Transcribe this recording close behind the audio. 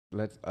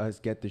Let us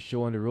get the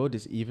show on the road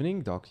this evening.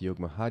 Dr. Yog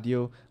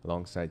Mahadeo,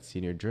 alongside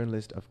senior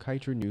journalist of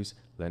Kaiser News,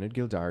 Leonard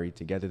Gildarie,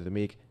 together to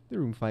make the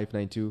Room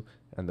 592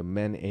 and the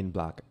men in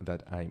black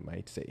that I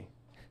might say.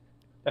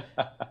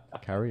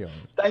 Carry on.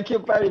 Thank you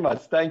very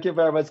much. Thank you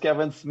very much,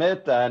 Kevin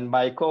Smith, and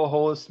my co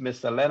host,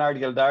 Mr. Leonard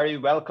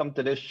Gildarie. Welcome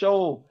to the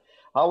show.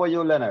 How are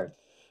you, Leonard?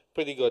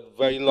 Pretty good.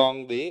 Very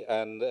long day,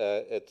 and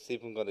it's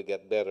even going to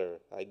get better.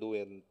 I do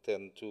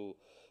intend to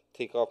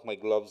take off my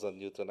gloves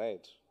on you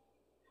tonight.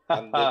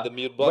 And the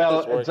mute button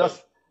is Well, working.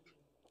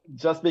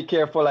 just be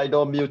careful I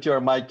don't mute your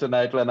mic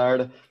tonight,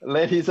 Leonard.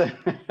 Ladies and,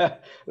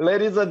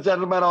 ladies and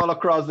gentlemen all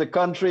across the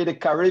country, the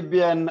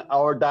Caribbean,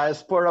 our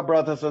diaspora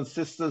brothers and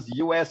sisters,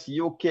 US,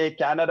 UK,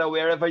 Canada,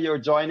 wherever you're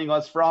joining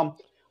us from,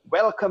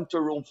 welcome to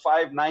Room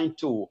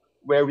 592,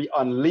 where we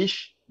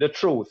unleash the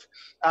truth.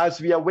 As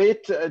we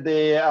await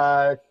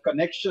the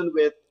connection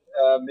with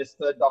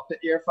Mr. Dr.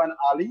 Irfaan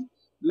Ali,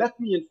 let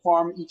me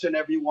inform each and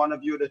every one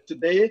of you that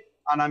today,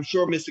 and I'm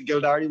sure Mr.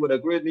 Gildarie would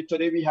agree with me,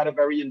 today we had a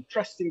very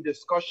interesting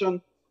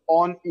discussion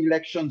on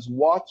Elections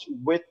Watch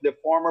with the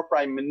former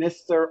Prime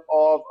Minister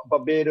of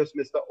Barbados,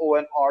 Mr.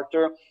 Owen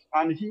Arthur,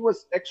 and he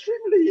was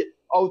extremely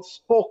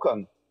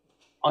outspoken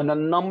on a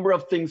number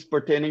of things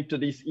pertaining to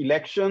these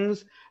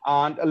elections.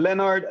 And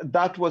Leonard,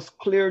 that was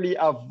clearly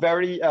a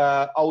very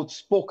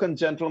outspoken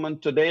gentleman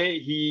today.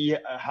 He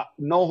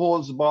no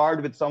holds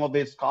barred with some of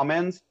his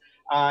comments,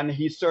 and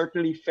he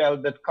certainly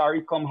felt that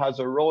CARICOM has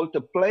a role to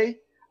play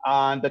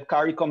and that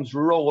CARICOM's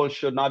role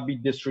should not be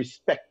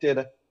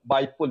disrespected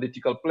by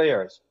political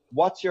players.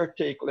 What's your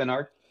take,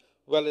 Leonard?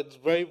 Well, it's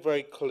very,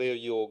 very clear,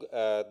 Yog,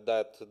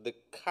 that the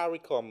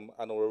CARICOM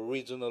and our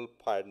regional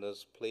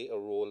partners play a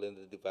role in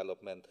the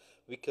development.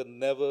 We can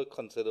never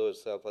consider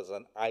ourselves as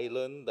an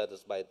island that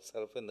is by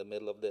itself in the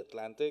middle of the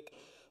Atlantic,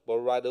 but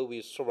rather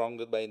we're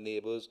surrounded by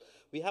neighbors.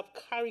 We have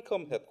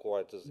CARICOM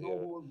headquarters here.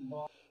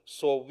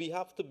 So we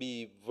have to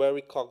be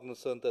very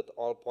cognizant at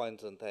all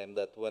points in time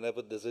that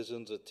whenever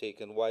decisions are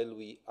taken, while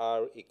we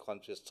are a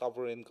country, a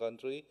sovereign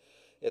country,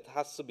 it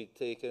has to be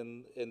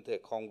taken into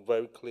account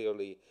very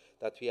clearly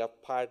that we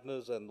have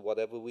partners and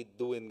whatever we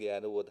do in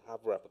Guyana would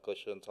have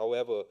repercussions.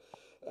 However,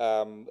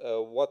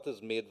 what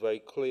is made very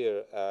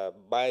clear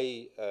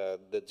by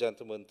the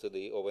gentleman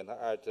today, Owen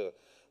Arthur,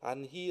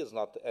 and he is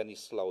not any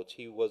slouch.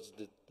 He was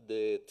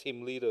the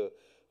team leader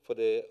for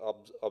the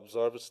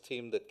observers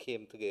team that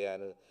came to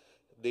Guyana.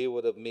 They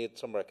would have made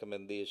some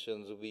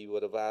recommendations. We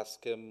would have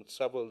asked him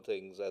several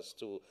things as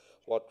to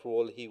what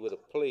role he would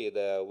have played,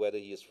 whether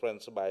he is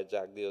friends by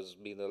Jack has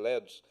been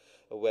alleged,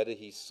 whether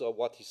he saw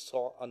what he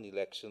saw on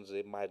elections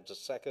in March the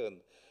 2nd,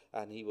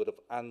 and he would have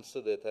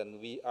answered it. And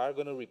we are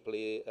going to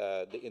replay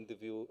the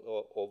interview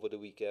over the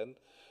weekend.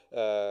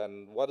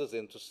 And what is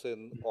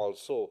interesting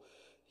also,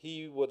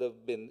 he would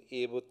have been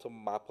able to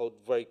map out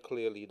very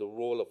clearly the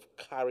role of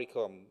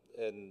CARICOM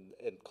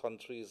in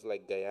countries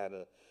like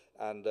Guyana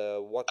and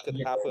what could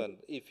happen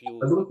if you...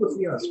 I'm going to put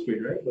me on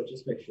screen, right? But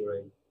just make sure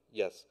I...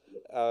 Yes.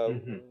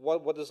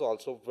 What is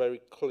also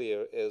very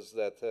clear is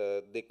that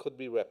there could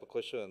be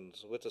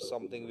repercussions, which is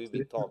something we've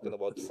been talking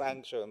about,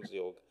 sanctions,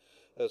 Yog.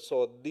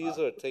 So these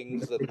are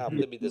things that have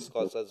to be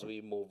discussed as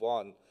we move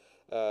on,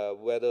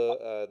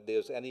 whether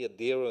there's any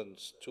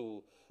adherence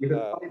to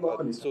the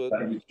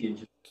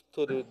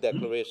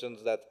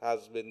declarations that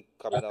has been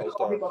coming out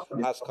or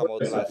has come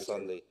out last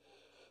Sunday.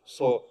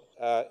 So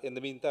in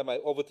the meantime,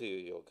 over to you,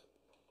 Yog.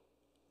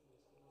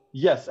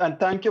 Yes, and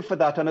thank you for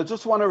that. And I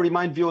just want to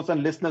remind viewers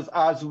and listeners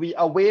as we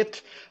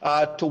await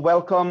to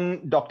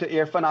welcome Dr.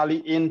 Irfaan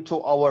Ali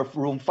into our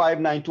room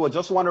 592. I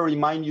just want to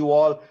remind you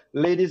all,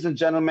 ladies and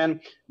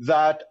gentlemen,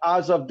 that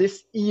as of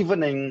this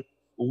evening,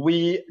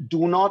 we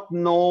do not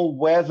know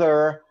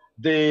whether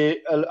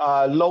the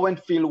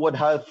Lowenfield would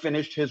have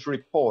finished his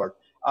report.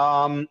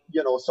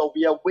 So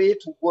we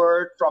await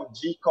word from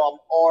GCOM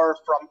or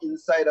from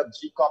inside of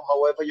GCOM,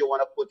 however you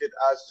want to put it,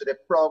 as to the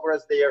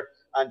progress there.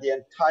 And the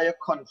entire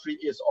country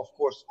is, of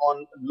course,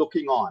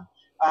 looking on.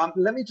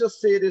 Let me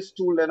just say this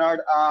too,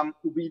 Leonard.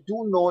 We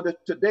do know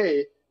that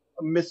today,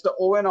 Mr.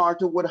 Owen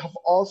Arthur would have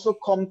also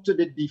come to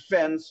the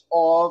defense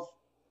of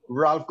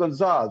Ralph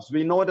Gonsalves.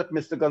 We know that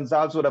Mr.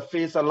 Gonsalves would have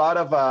faced a lot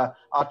of,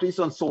 at least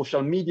on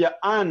social media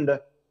and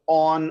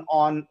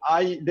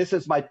this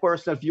is my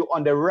personal view,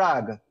 on the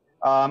RAG.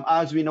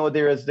 As we know,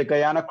 there is the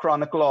Guyana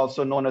Chronicle,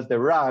 also known as the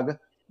RAG,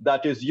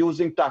 that is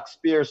using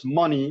taxpayers'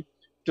 money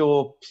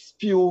to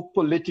spew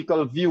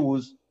political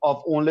views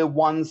of only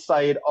one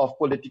side of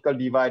political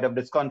divide of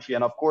this country.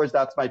 And of course,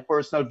 that's my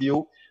personal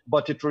view,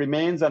 but it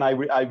remains, and I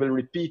will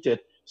repeat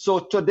it. So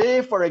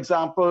today, for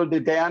example, the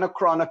Guyana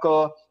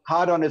Chronicle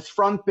had on its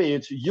front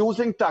page,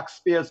 using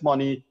taxpayers'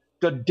 money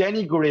to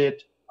denigrate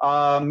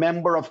a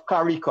member of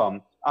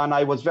CARICOM. And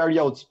I was very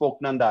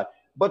outspoken on that.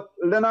 But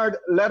Leonard,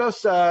 let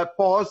us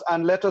pause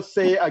and let us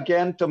say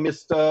again to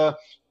Mr.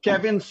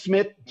 Kevin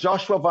Smith,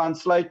 Joshua Van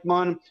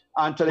Slytman,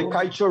 and to the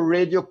Kaiser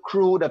Radio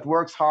crew that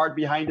works hard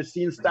behind the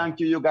scenes. Thank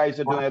you. You guys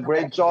are doing a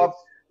great job.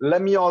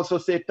 Let me also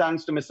say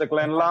thanks to Mr.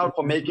 Glenn Lal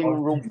for making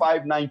Room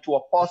 592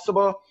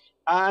 possible.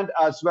 And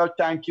as well,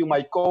 thank you,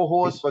 my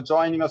co-host, for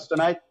joining us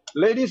tonight.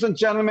 Ladies and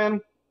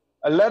gentlemen,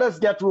 let us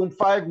get room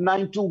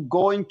 592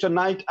 going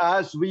tonight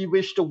as we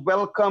wish to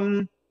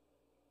welcome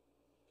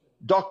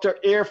Dr.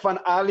 Irfaan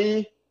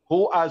Ali,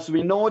 who, as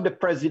we know, the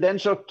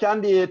presidential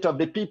candidate of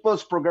the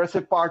People's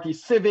Progressive Party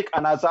Civic,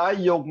 and as I,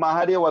 Yog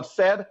Mahadeo, have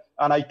said,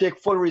 and I take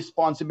full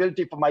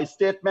responsibility for my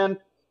statement,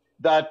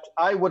 that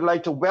I would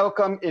like to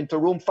welcome into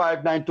room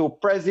 592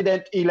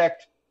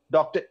 President-elect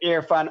Dr.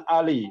 Irfaan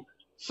Ali.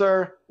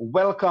 Sir,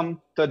 welcome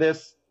to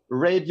this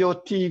radio,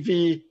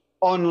 TV,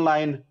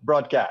 online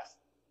broadcast.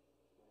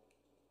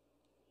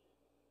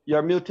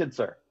 You're muted,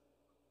 sir.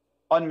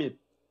 Unmute.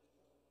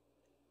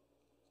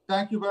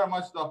 Thank you very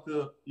much,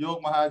 Dr.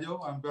 Yog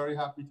Mahadeo. I'm very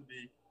happy to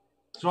be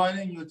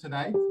joining you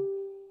tonight.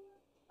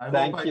 I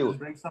hope I can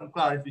bring some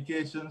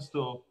clarifications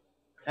to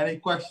any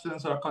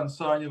questions or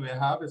concern you may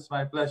have. It's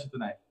my pleasure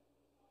tonight.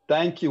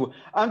 Thank you.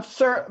 And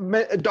sir,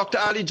 Dr.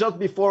 Ali, just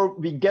before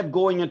we get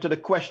going into the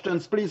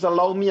questions, please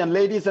allow me, and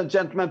ladies and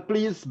gentlemen,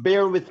 please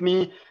bear with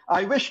me.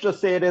 I wish to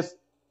say this.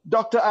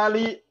 Dr.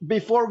 Ali,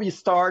 before we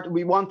start,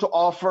 we want to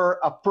offer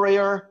a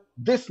prayer.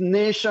 This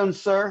nation,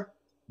 sir,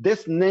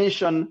 this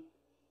nation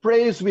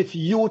prays with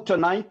you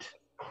tonight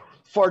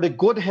for the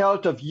good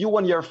health of you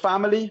and your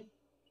family,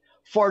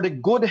 for the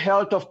good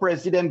health of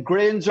President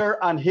Granger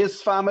and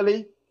his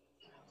family,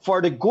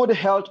 for the good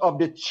health of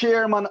the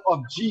chairman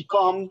of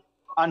GCOM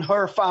and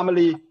her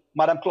family,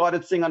 Madam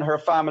Claudette Singh and her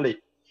family.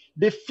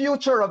 The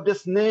future of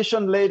this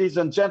nation, ladies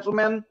and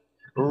gentlemen,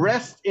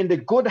 rests in the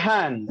good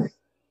hands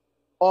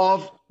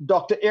of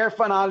Dr.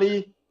 Irfaan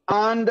Ali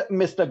and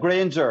Mr.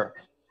 Granger.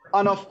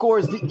 And of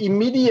course, the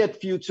immediate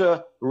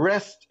future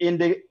rests in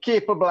the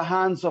capable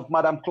hands of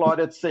Madam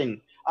Claudette Singh.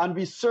 And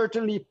we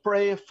certainly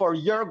pray for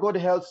your good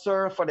health,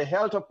 sir, for the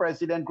health of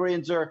President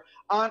Granger,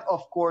 and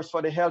of course,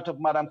 for the health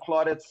of Madam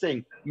Claudette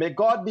Singh. May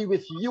God be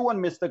with you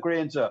and Mr.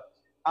 Granger.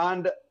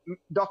 And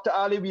Dr.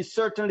 Ali, we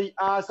certainly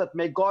ask that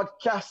may God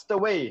cast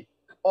away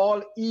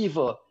all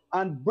evil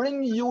and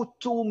bring you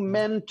two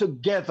men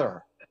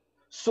together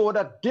so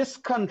that this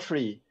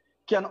country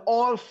can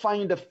all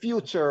find a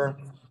future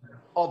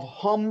of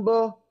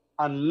humble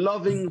and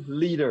loving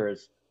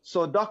leaders.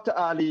 So Dr.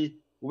 Ali,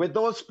 with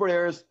those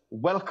prayers,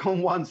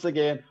 welcome once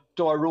again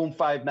to our room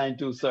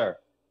 592, sir.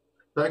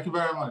 Thank you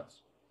very much.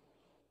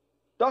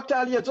 Dr.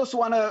 Ali, I just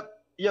want to,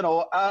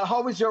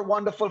 how is your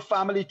wonderful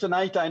family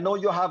tonight? I know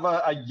you have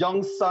a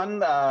young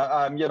son,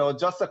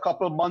 just a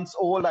couple months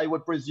old, I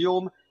would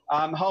presume.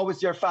 How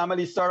is your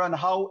family, sir? And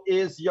how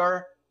is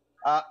your,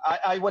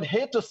 I would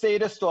hate to say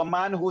this to a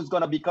man who's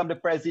going to become the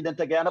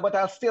president again, but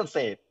I'll still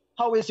say it.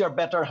 How is your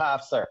better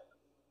half, sir?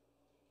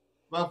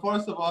 Well,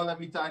 first of all, let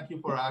me thank you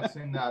for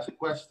asking that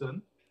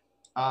question.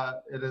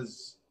 It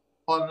is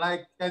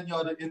unlike any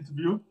other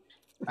interview.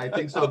 I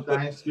think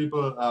sometimes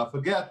people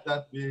forget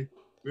that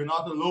we're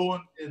not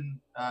alone in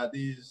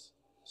these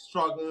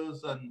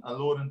struggles and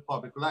alone in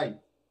public life.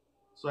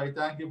 So I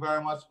thank you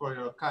very much for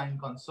your kind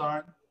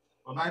concern.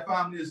 Well, my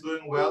family is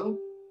doing well.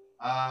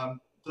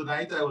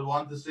 Tonight, I would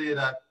want to say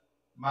that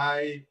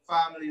my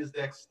family is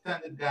the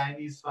extended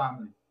Guyanese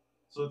family.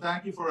 So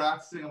thank you for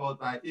asking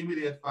about my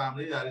immediate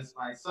family. That is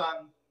my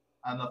son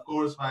and, of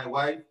course, my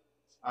wife.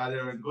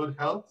 They're in good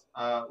health,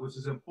 which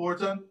is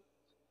important.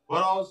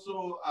 But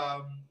also,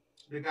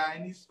 the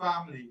Guyanese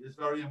family is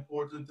very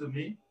important to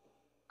me.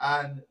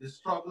 And the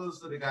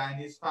struggles that the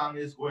Guyanese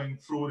family is going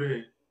through,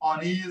 the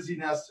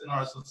uneasiness in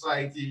our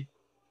society,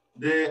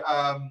 the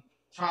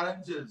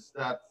challenges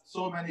that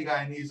so many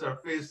Guyanese are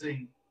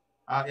facing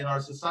in our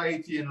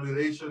society in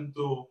relation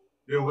to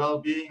their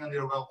well-being and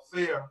their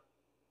welfare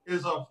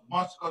is of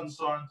much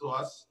concern to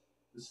us,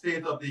 the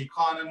state of the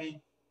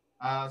economy.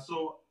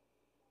 So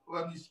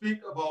when we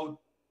speak about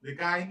the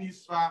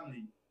Guyanese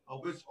family,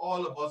 of which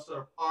all of us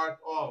are part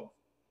of,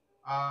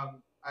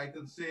 I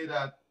can say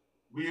that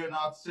we are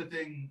not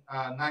sitting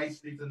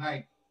nicely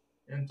tonight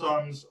in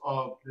terms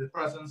of the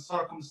present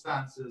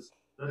circumstances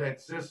that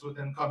exist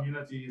within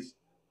communities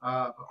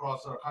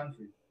across our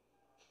country.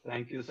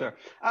 Thank you, sir.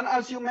 And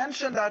as you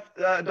mentioned that,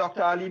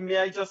 Dr. Ali, may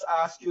I just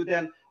ask you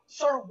then,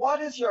 sir,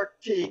 what is your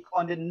take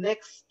on the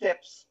next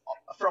steps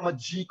from a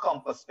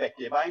GCOM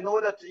perspective? I know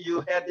that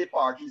you had the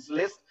party's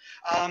list,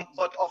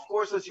 but of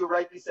course, as you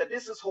rightly said,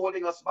 this is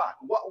holding us back.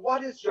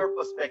 What is your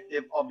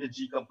perspective of the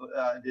GCOM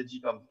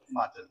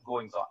matter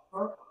goings on?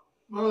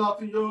 Well,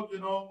 Dr. Yog,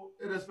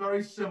 it is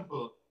very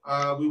simple.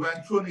 We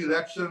went through the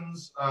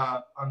elections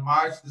on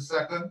March the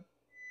 2nd,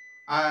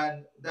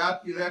 and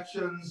that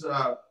elections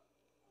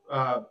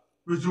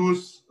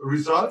produced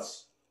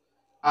results.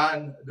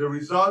 And the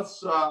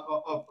results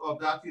of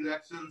that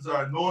elections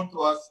are known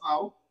to us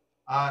now.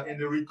 In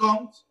the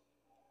recount,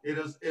 it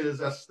is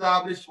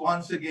established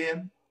once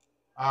again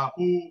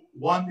who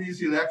won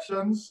these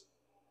elections.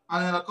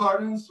 And in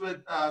accordance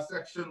with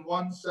Section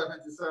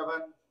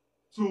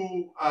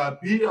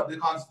 177(2)(b) of the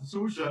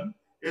Constitution,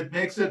 it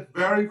makes it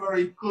very,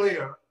 very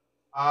clear.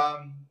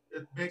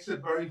 It makes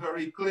it very,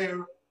 very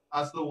clear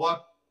as to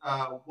what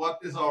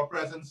is our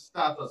present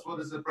status, what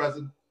is the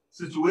present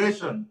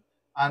situation.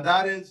 And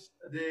that is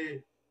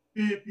the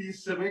PAP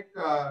Civic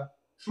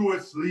through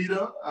its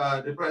leader,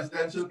 the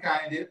presidential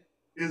candidate,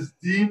 is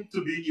deemed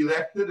to be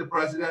elected. The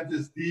president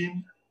is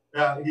deemed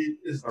he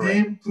is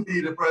deemed to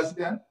be the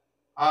president.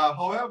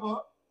 However,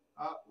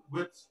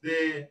 with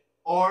the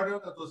order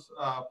that was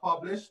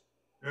published,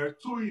 there are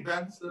two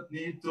events that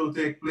need to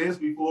take place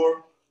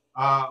before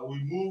we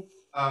move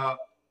at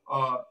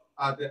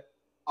the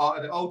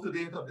outer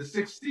date of the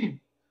 16th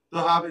to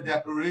have a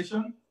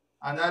declaration,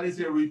 and that is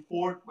a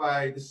report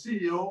by the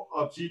CEO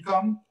of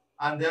GCOM,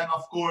 and then,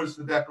 of course,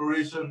 the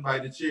declaration by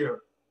the chair.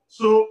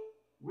 So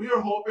we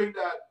are hoping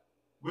that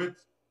with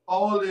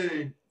all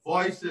the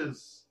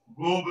voices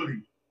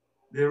globally,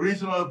 the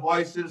regional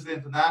voices, the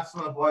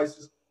international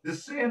voices, the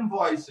same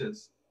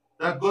voices,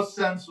 that good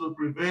sense will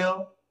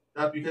prevail,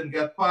 that we can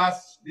get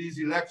past these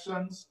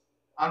elections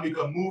and we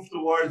can move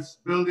towards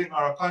building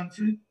our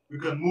country. We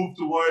can move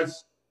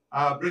towards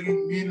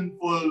bringing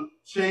meaningful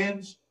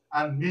change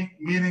and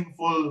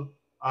meaningful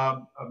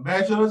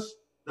measures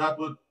that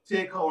would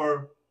take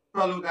our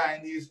fellow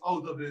Guyanese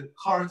out of the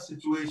current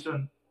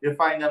situation they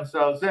find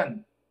themselves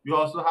in. We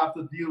also have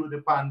to deal with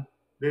the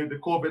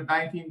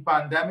COVID-19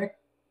 pandemic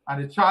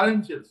and the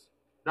challenges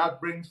that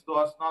brings to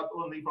us, not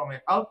only from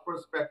a health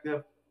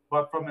perspective,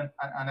 but from an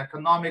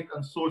economic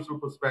and social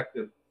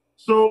perspective.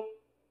 So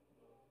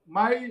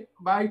my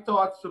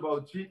thoughts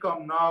about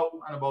GCOM now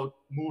and about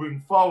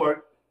moving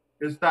forward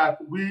is that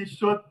we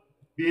should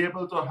be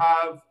able to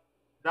have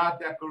that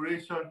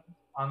declaration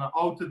on an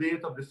outer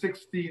date of the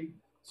 16th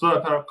so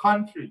that our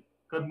country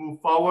can move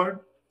forward,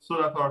 so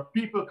that our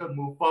people can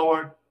move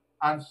forward,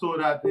 and so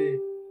that the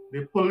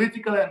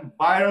political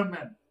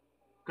environment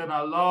can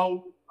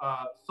allow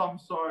some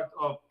sort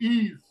of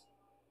ease,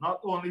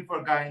 not only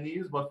for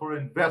Guyanese, but for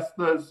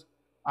investors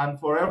and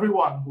for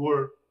everyone who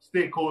are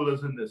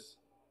stakeholders in this.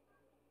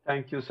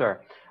 Thank you, sir.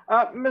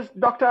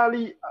 Dr.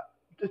 Ali,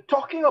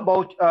 talking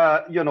about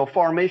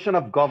formation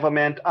of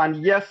government,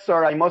 and yes,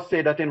 sir, I must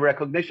say that in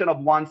recognition of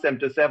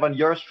 177,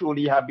 yours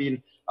truly have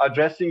been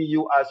addressing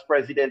you as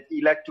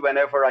president-elect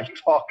whenever I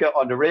talk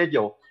on the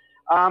radio.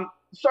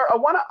 Sir, I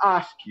want to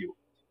ask you,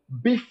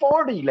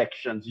 before the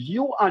elections,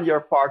 you and your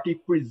party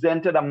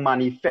presented a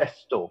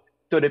manifesto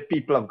to the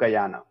people of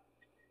Guyana.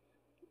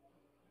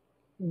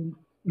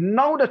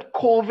 Now that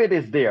COVID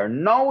is there,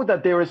 now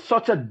that there is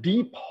such a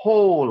deep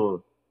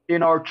hole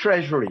in our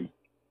treasury,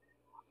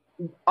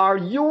 are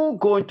you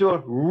going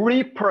to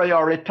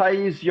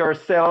reprioritize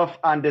yourself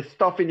and the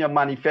stuff in your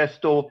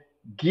manifesto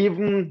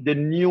given the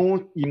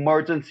new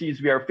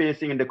emergencies we are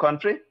facing in the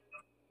country?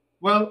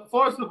 Well,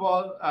 first of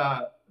all,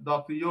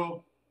 Dr.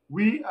 Yog,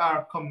 we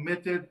are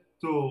committed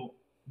to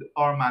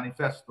our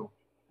manifesto.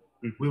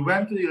 We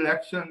went to the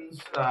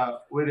elections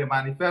with a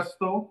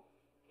manifesto.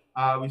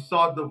 We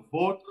sought the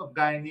vote of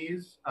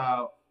Guyanese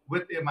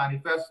with a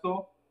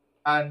manifesto,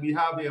 and we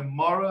have a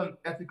moral and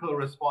ethical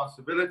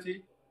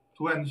responsibility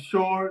to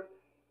ensure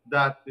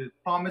that the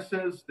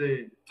promises,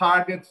 the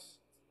targets,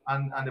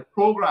 and the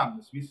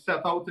programs we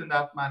set out in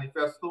that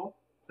manifesto,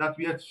 that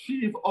we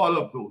achieve all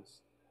of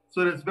those.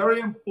 So it's very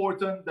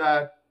important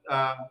that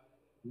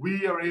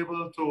we are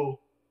able to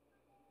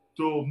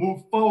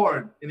move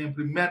forward in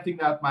implementing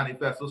that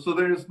manifesto. So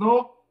there is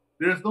no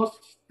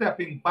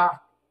stepping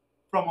back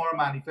from our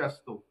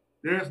manifesto.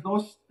 There is no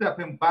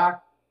stepping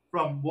back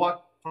from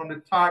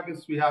the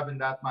targets we have in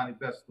that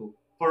manifesto.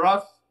 For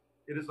us,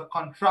 it is a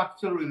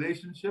contractual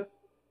relationship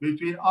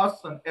between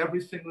us and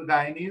every single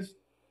Guyanese,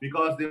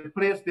 because they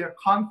place their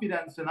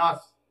confidence in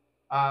us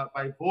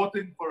by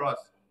voting for us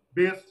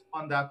based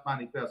on that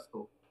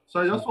manifesto. So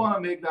I just want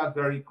to make that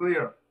very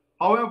clear.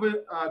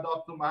 However,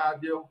 Dr.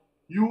 Mahadeo,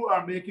 you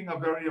are making a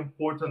very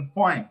important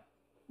point.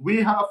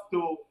 We have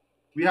to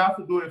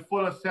do a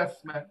full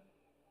assessment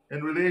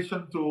in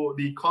relation to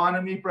the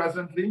economy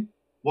presently,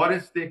 what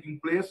is taking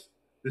place,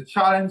 the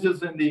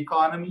challenges in the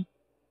economy,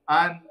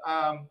 and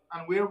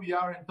where we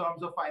are in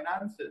terms of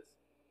finances.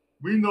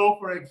 We know,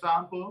 for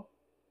example,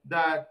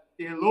 that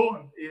a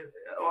loan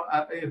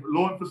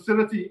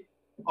facility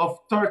of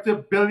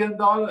 $30 billion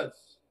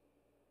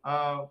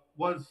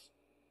was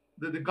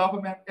that the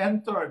government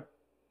entered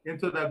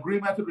into the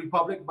agreement with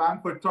Republic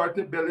Bank for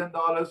 $30 billion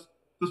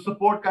to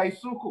support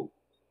Gaisuku.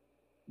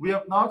 We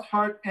have not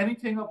heard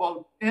anything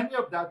about any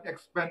of that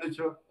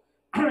expenditure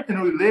in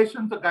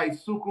relation to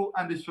Gaisuku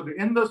and the sugar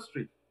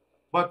industry.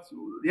 But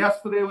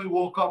yesterday we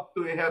woke up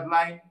to a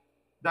headline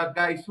that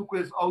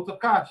Gaisuku is out of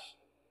cash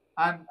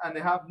and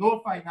they have no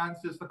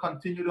finances to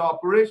continue the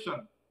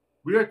operation.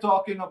 We are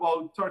talking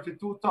about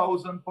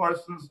 32,000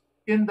 persons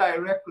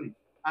indirectly,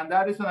 and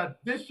that is in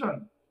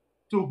addition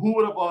to who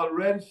would have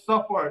already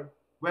suffered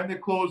when they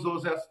closed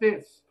those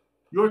estates.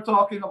 You're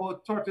talking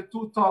about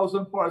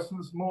 32,000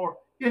 persons more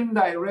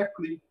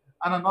indirectly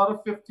and another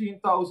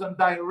 15,000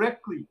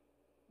 directly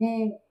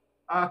who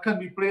can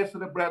be placed in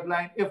the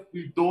breadline if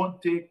we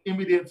don't take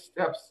immediate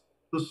steps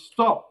to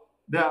stop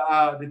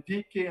the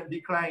decay and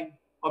decline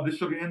of the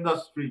sugar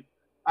industry.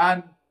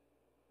 And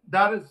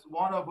that is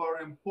one of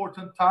our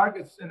important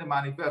targets in the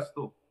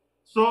manifesto.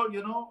 So,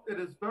 it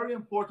is very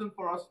important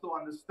for us to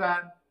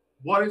understand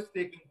what is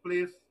taking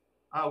place,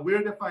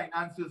 where the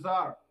finances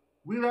are.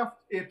 we left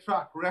a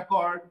track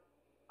record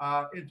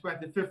in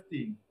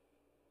 2015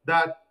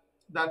 that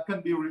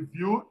can be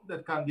reviewed,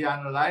 that can be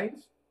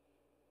analyzed.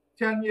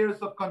 10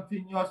 years of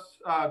continuous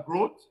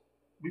growth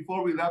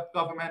before we left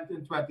government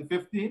in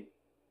 2015.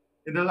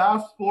 In the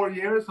last 4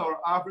 years,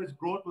 our average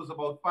growth was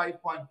about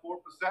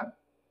 5.4%,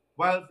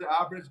 whilst the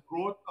average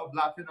growth of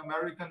Latin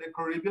America and the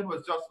Caribbean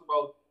was just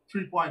about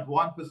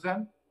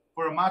 3.1%.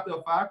 For a matter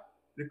of fact,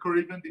 the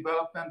Caribbean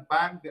Development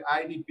Bank, the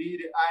IDB,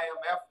 the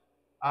IMF,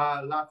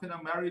 Latin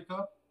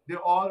America, they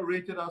all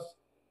rated us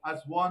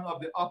as one of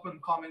the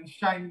up-and-coming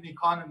shining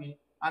economy,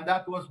 and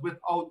that was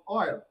without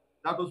oil.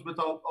 That was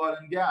without oil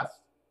and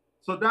gas.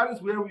 So that is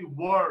where we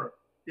were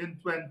in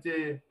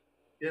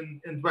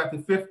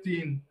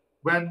 2015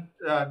 when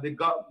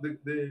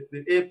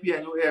the AP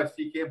and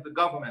UAFC came to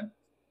government.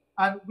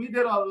 And we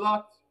did a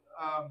lot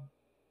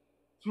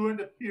during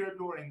the period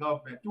we were in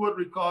government. You would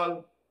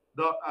recall,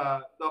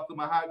 Dr.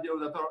 Mahadeo,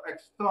 that our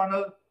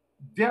external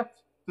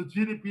debt to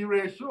GDP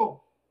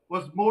ratio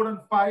was more than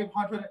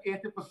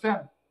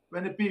 580%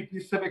 when the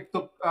PP Civic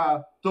took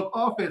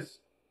office.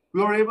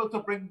 We were able to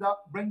bring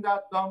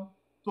that down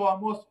to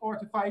almost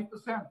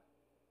 45%,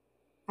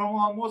 from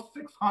almost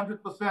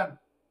 600%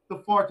 to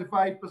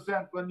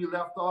 45% when we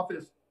left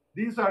office.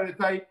 These are the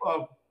type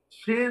of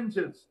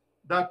changes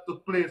that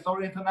took place.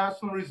 Our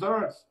international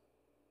reserves,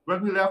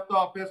 when we left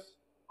office,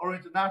 our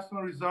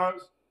international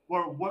reserves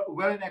were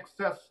well in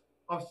excess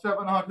of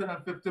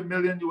 $750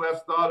 million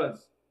US.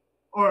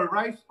 Our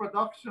rice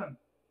production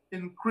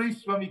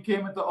increased when we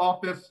came into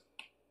office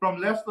from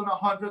less than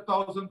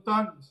 100,000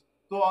 tons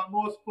to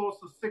almost close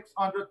to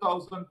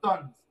 600,000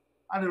 tons.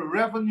 And the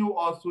revenue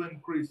also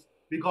increased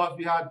because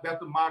we had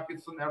better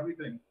markets and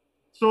everything.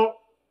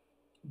 So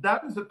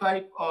that is the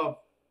type of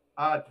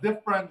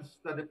difference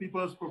that the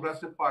People's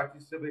Progressive Party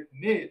Civic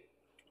made.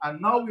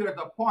 And now we are at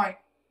the point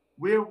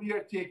where we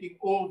are taking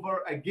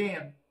over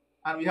again,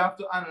 and we have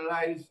to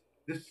analyze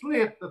the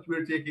slate that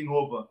we're taking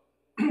over.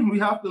 We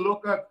have to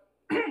look at,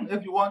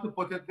 if you want to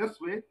put it this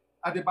way,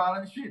 at the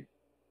balance sheet.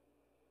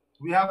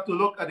 We have to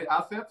look at the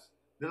assets,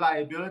 the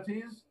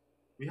liabilities.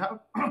 We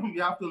have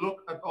to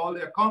look at all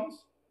the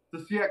accounts to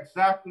see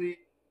exactly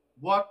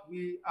what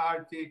we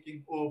are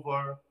taking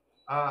over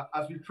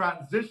as we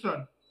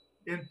transition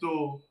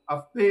into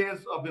a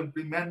phase of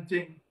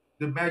implementing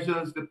the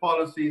measures, the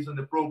policies, and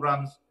the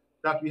programs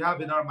that we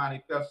have in our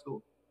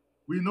manifesto.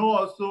 We know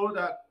also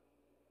that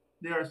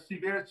there are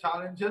severe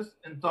challenges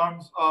in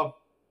terms of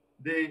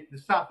the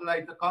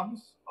satellite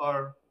accounts,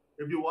 or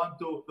if you want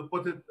to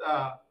put it,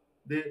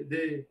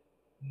 the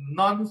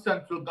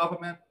non-central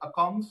government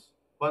accounts.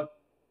 But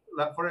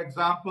for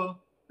example,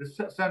 the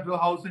Central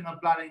Housing and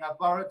Planning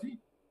Authority,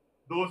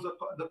 those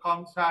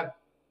accounts had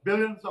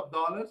billions of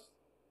dollars.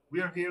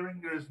 We are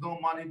hearing there is no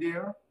money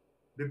there.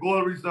 The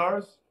gold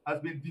reserves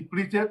has been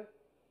depleted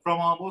from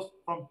almost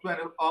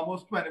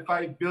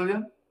 25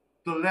 billion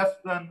to less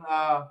than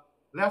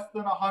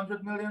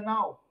 100 million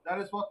now. That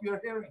is what we are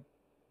hearing.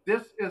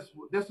 This is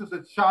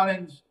a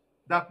challenge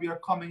that we are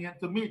coming in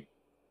to meet.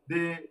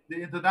 The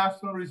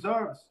international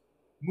reserves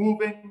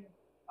moving,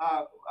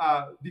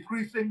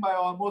 decreasing by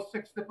almost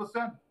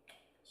 60%.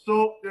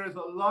 So there is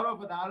a lot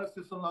of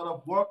analysis, a lot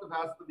of work that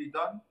has to be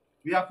done.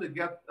 We have to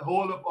get a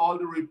hold of all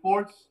the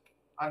reports,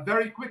 and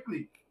very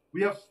quickly.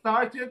 We have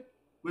started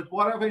with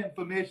whatever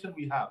information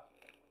we have,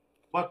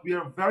 but we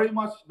are very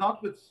much,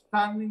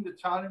 notwithstanding the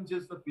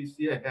challenges that we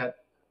see ahead,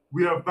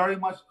 we are very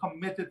much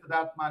committed to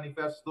that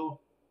manifesto,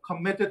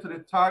 committed to the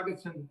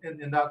targets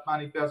in that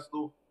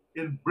manifesto,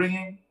 in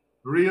bringing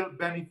real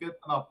benefit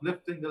and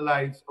uplifting the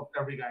lives of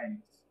every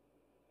Guyanese.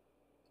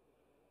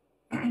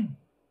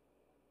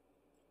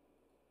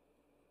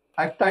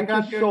 Thank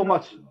you so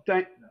much.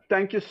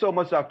 Thank you so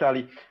much, Dr.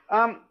 Ali.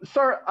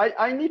 Sir,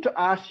 I need to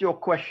ask you a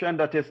question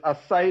that is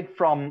aside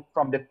from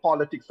the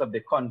politics of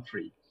the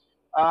country.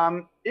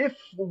 If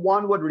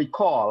one would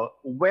recall,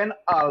 when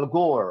Al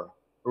Gore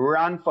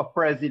ran for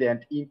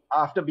president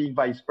after being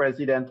vice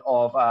president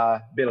of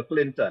Bill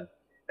Clinton,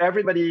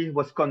 everybody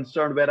was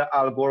concerned whether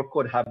Al Gore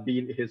could have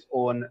been his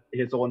own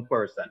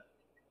person.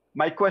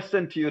 My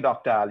question to you,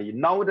 Dr. Ali,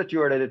 now that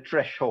you're at the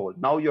threshold,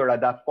 now you're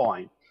at that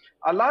point,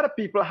 a lot of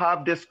people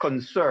have this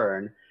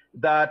concern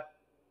that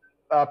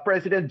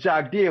President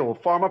Jagdeo,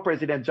 former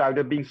President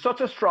Jagdeo, being such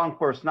a strong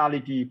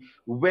personality,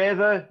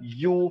 whether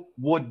you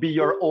would be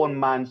your own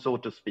man, so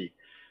to speak.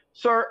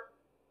 Sir,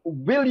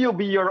 will you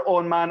be your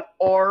own man,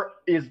 or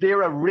is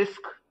there a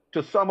risk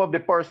to some of the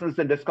persons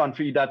in this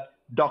country that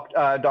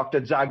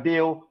Dr.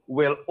 Jagdeo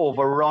will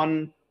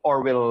overrun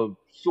or will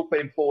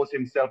superimpose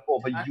himself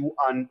over you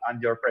and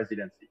your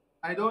presidency?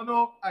 I don't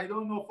know,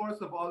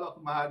 first of all,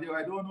 Dr. Mahadeo,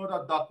 I don't know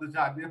that Dr.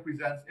 Jagdeo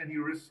presents any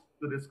risk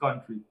to this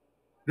country.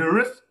 The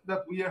risk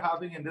that we are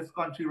having in this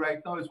country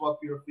right now is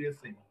what we are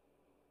facing.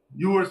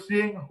 You are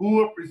seeing who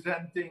are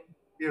presenting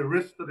a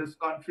risk to this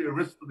country, a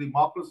risk to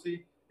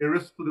democracy, a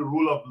risk to the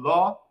rule of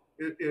law,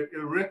 a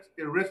risk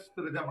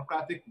to the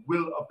democratic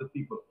will of the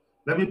people.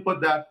 Let me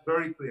put that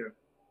very clear.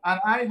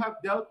 And I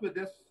have dealt with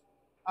this.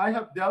 I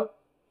have dealt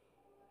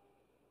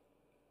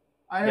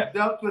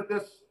with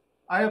this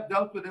I have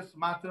dealt with this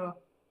matter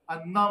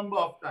a number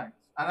of times,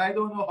 and I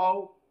don't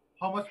know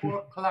how much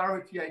more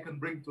clarity I can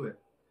bring to it.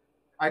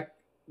 I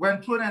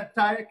went through an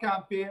entire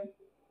campaign.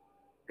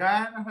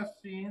 Guyana has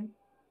seen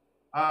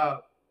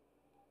the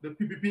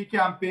PPP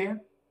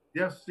campaign.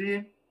 They have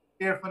seen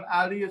Irfaan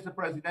Ali as a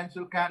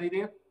presidential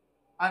candidate,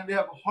 and they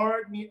have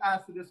heard me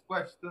answer this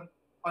question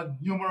on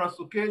numerous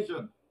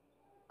occasions.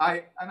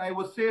 I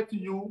would say to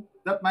you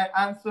that my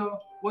answer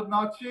would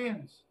not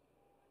change.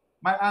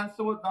 My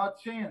answer would not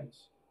change.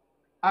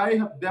 I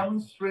have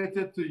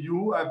demonstrated to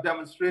you, I've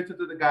demonstrated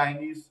to the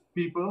Guyanese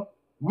people,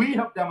 we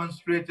have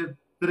demonstrated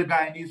to the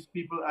Guyanese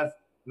people as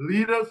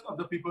leaders of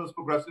the People's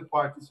Progressive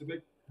Party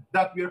Civic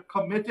that we are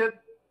committed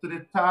to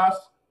the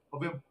task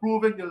of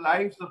improving the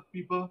lives of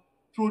people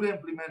through the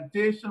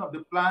implementation of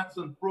the plans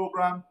and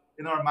programs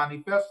in our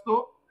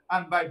manifesto,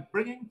 and by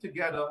bringing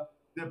together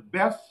the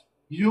best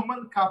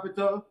human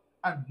capital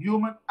and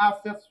human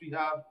assets we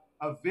have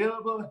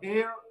available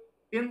here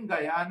in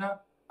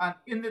Guyana and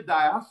in the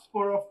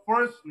diaspora,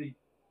 firstly,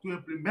 to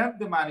implement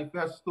the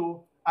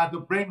manifesto and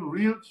to bring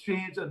real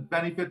change and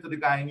benefit to the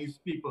Guyanese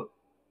people.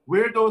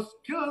 Where those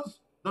skills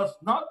does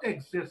not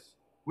exist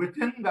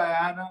within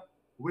Guyana,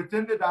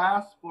 within the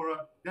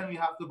diaspora, then we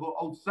have to go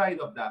outside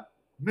of that.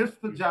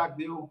 Mr.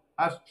 Jagdeo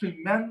has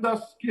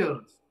tremendous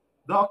skills.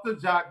 Dr.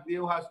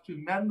 Jagdeo has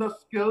tremendous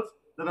skills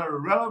that are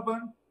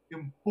relevant,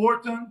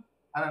 important,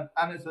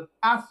 and is an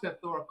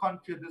asset to our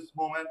country at this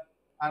moment.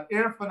 And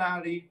Irfaan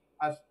Ali,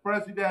 as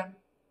president,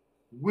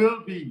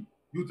 will be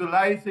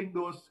utilizing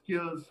those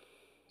skills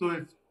to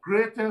its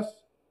greatest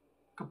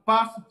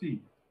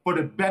capacity for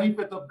the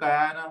benefit of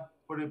Guyana,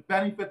 for the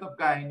benefit of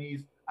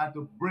Guyanese, and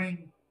to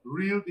bring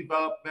real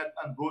development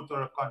and growth to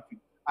our country.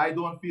 I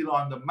don't feel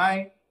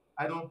undermined.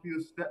 I don't feel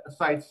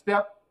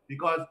sidestepped,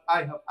 because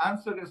I have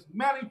answered this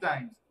many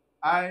times.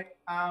 I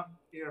am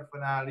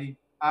Irfaan Ali.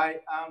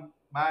 I am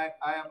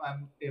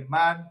a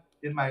man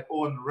in my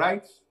own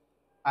rights,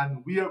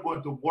 and we are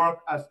going to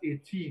work as a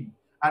team.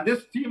 And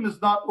this team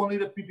is not only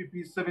the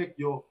PPP Civic,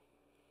 yo.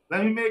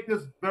 Let me make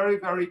this very,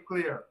 very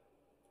clear.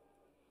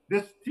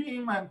 This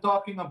team I'm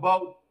talking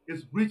about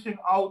is reaching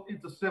out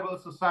into civil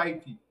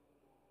society,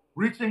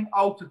 reaching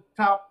out to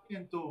tap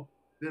into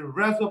the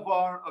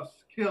reservoir of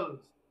skills,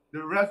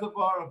 the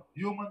reservoir of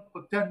human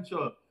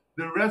potential,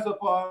 the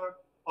reservoir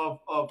of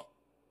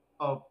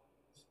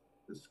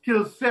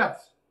skill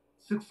set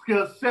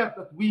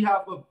that we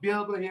have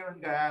available here in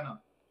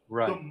Guyana,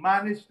 right, to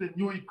manage the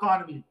new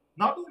economy.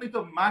 Not only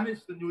to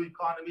manage the new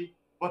economy,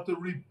 but to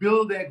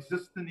rebuild the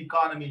existing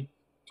economy,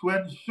 to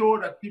ensure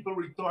that people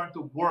return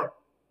to work,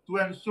 to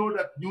ensure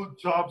that new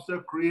jobs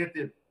are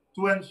created,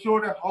 to ensure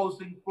the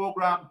housing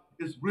program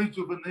is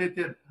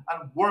rejuvenated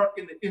and work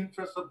in the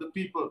interest of the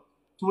people,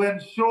 to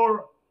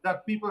ensure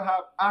that people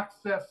have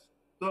access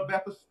to a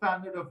better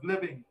standard of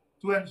living,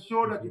 to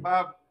ensure that you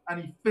have an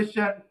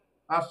efficient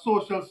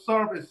social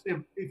service,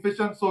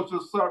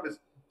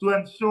 to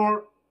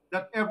ensure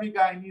that every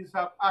Guyanese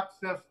have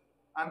access,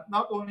 and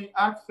not only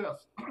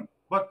access,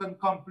 but can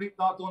complete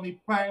not only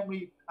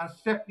primary and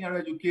secondary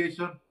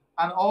education,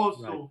 and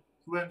also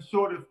to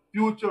ensure the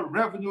future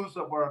revenues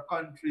of our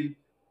country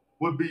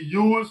will be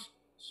used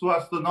so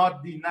as to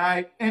not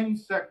deny any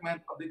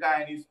segment of the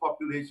Guyanese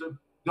population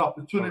the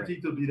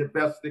opportunity to be the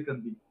best they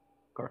can be.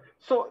 Correct.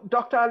 So,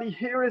 Dr. Ali,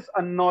 here is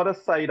another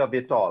side of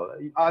it all.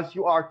 As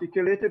you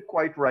articulated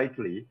quite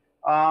rightly,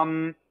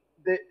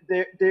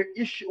 the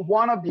issue,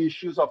 one of the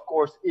issues, of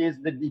course,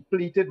 is the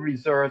depleted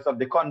reserves of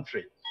the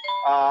country.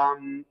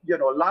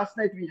 Last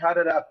night we had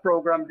a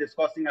program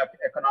discussing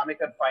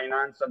economic and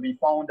finance, and we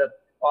found that,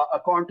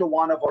 according to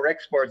one of our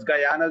experts,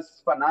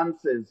 Guyana's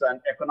finances and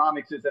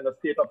economics is in a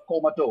state of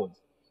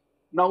comatose.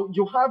 Now,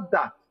 you have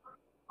that.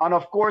 And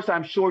of course,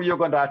 I'm sure you're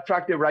going to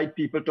attract the right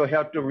people to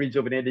help to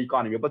rejuvenate the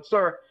economy. But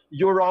sir,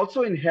 you're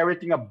also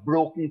inheriting a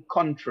broken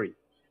country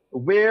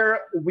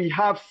where we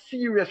have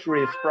serious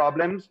race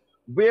problems,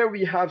 where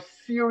we have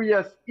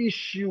serious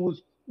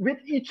issues with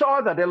each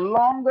other. The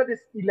longer this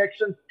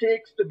election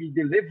takes to be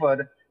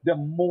delivered, the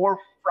more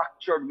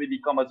fractured we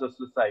become as a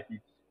society.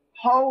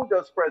 How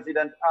does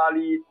President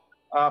Ali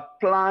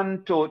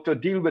plan to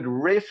deal with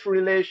race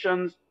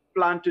relations,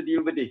 plan to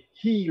deal with the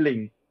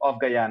healing of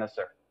Guyana,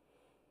 sir?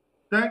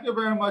 Thank you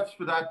very much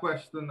for that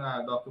question,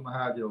 Dr.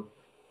 Mahadeo.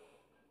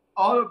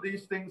 All of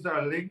these things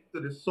are linked to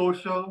the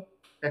social,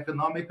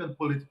 economic, and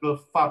political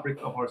fabric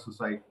of our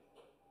society.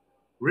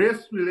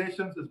 Race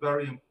relations is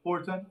very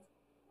important,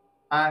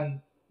 and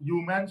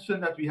you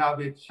mentioned that we have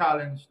a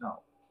challenge now.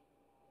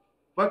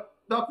 But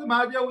Dr.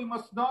 Mahadeo, we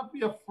must not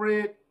be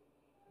afraid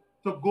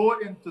to go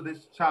into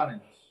this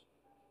challenge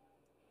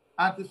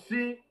and to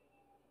see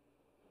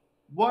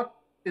what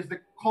is the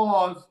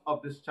cause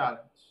of this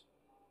challenge.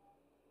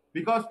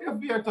 Because if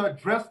we are to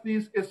address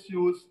these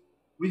issues,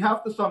 we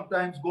have to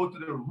sometimes go to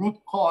the root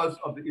cause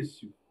of the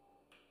issue.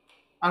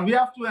 And we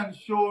have to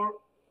ensure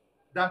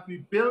that we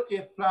build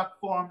a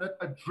platform that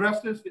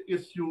addresses the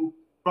issue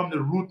from the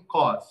root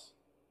cause.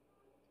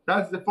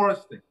 That's the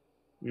first thing.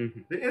 Mm-hmm.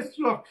 The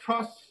issue of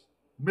trust,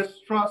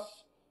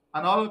 mistrust,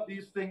 and all of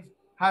these things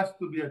has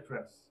to be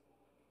addressed.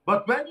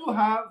 But when you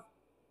have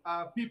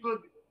people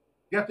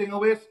getting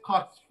away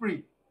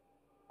scot-free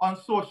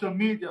on social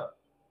media,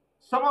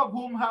 some of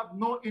whom have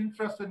no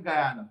interest in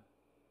Guyana,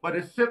 but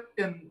they sit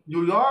in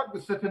New York, they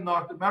sit in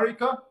North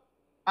America,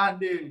 and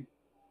they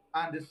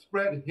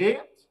spread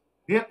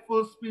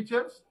hateful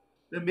speeches,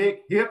 they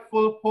make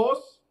hateful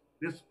posts,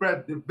 they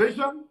spread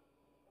division,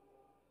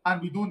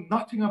 and we do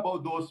nothing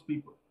about those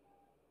people.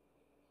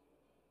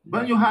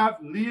 When you have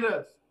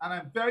leaders, and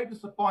I'm very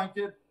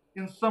disappointed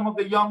in some of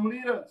the young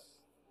leaders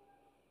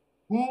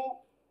who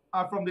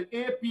are from the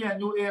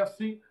APNU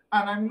AFC,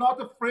 and I'm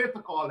not afraid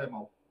to call them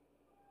out.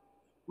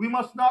 We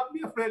must not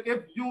be afraid.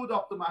 If you,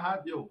 Dr.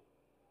 Mahadeo,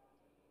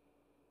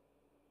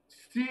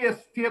 see a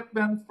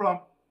statement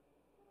from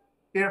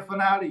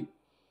Irfaan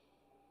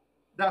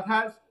that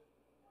has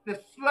the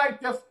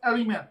slightest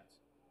element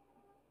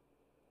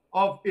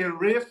of a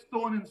race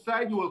tone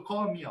inside, you will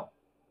call me out.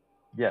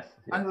 Yes.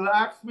 And will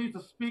ask me to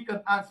speak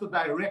and answer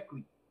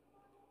directly.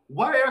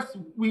 Why else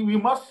we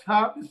must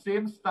have the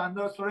same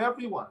standards for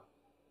everyone.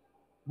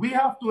 We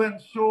have to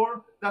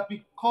ensure that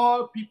we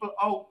call people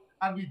out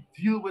and we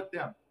deal with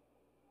them,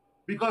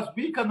 because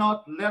we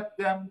cannot let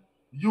them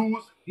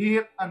use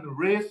hate and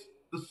race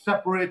to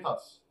separate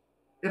us.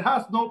 It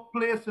has no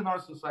place in our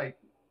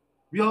society.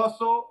 We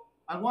also,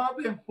 and one of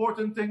the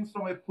important things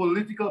from a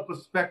political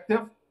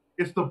perspective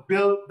is to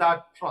build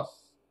that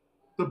trust,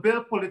 to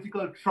build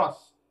political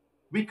trust.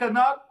 We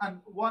cannot, and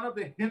one of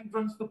the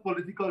hindrances to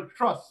political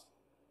trust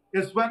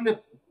is when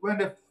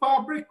the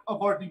fabric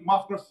of our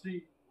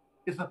democracy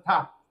is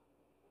attacked,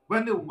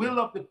 when the will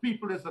of the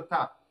people is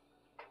attacked,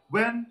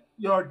 when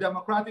your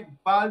democratic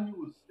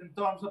values in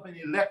terms of an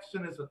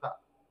election is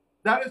attacked.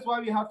 That is why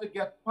we have to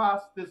get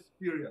past this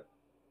period.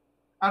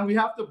 And we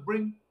have to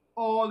bring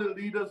all the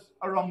leaders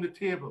around the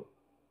table.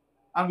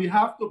 And we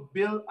have to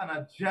build an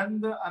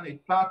agenda and a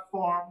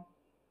platform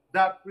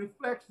that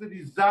reflects the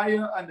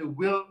desire and the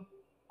will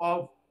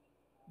of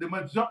the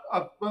majority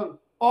of, well,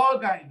 all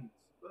Guyanese.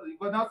 You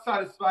cannot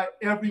satisfy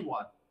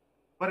everyone,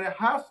 but it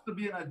has to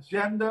be an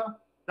agenda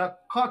that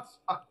cuts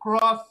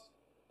across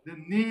the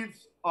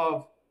needs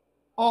of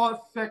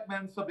all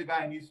segments of the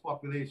Guyanese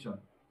population.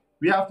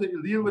 We have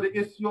to deal with the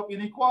issue of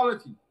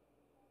inequality.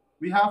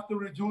 We have to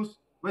reduce,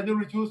 when you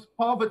reduce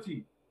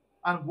poverty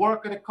and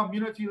work at a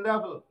community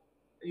level,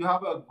 you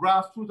have a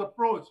grassroots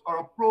approach or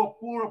a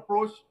pro-poor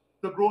approach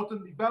to growth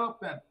and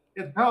development.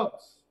 It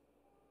helps.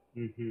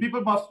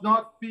 People must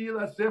not feel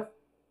as if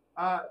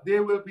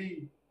they will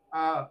be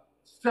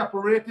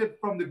separated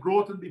from the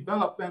growth and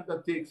development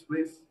that takes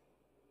place.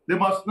 They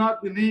must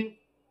not believe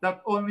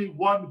that only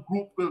one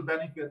group will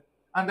benefit.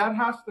 And that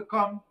has to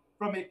come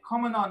from a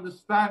common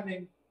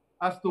understanding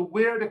as to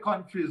where the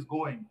country is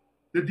going,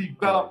 the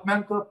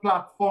developmental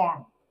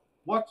platform,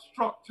 what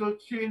structural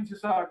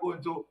changes are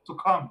going to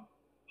come,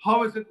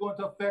 how is it going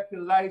to affect the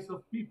lives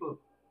of people,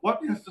 what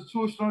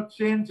institutional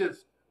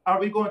changes are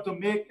we going to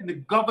make in the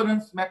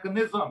governance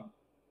mechanism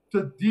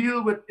to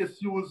deal with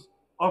issues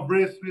of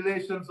race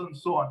relations and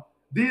so on.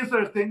 These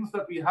are things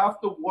that we have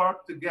to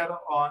work together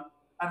on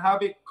and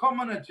have a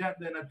common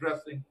agenda in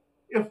addressing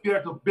if we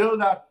are to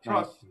build that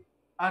trust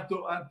and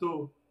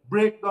to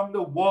break down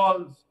the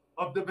walls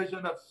of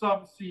division that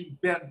some seem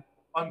bent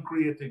on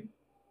creating.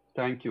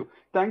 Thank you.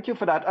 Thank you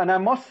for that. And I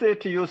must say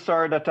to you,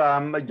 sir,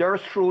 that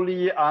yours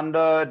truly,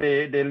 under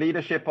the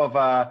leadership of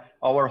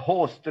our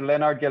host,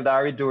 Leonard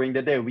Gildarie, during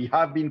the day, we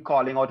have been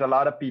calling out a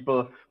lot of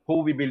people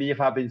who we believe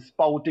have been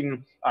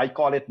spouting, I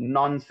call it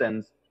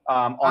nonsense,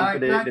 onto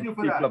the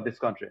people of this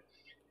country.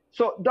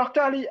 So,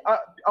 Dr. Ali,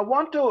 I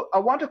want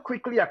to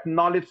quickly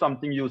acknowledge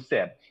something you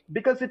said,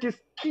 because it is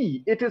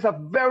key. It is a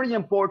very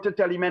important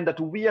element that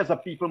we as a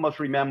people must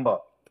remember.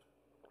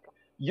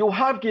 You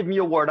have given me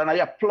a word, and I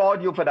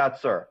applaud you for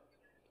that, sir.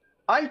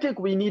 I think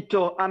we need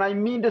to, and I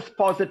mean this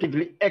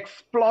positively,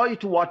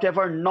 exploit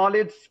whatever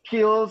knowledge,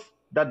 skills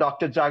that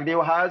Dr.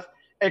 Jagdeo has,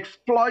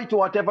 exploit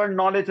whatever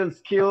knowledge and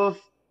skills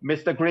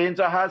Mr.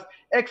 Granger has,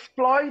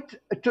 exploit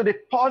to the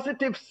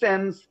positive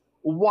sense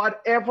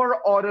whatever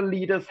other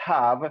leaders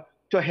have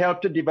to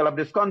help to develop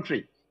this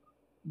country.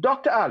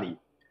 Dr. Ali,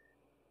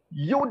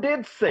 you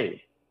did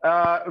say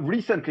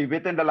recently,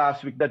 within the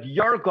last week, that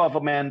your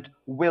government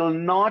will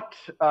not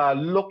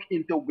look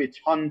into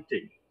witch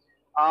hunting.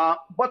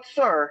 But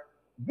sir,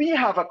 we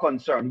have a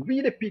concern. We,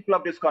 the people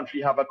of this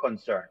country, have a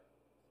concern.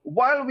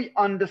 While we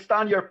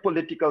understand your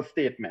political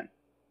statement,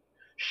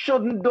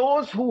 shouldn't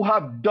those who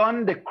have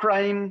done the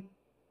crime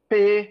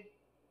pay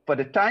for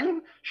the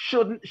time?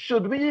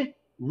 Should we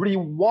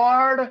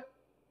reward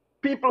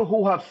people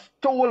who have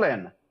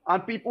stolen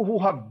and people who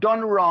have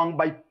done wrong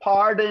by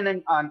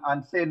pardoning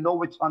and say no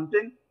witch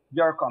hunting?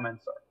 Your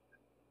comments, sir.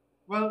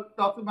 Well,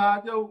 Dr.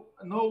 Mahadeo,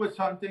 no witch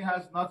hunting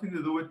has nothing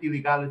to do with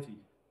illegality.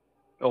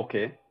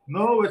 Okay.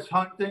 No witch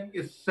hunting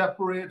is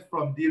separate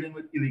from dealing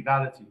with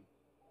illegality.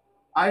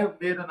 I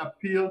have made an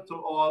appeal to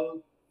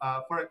all,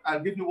 I'll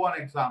give you one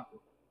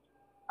example.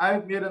 I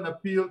have made an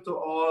appeal to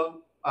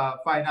all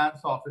finance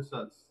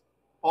officers,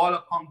 all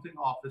accounting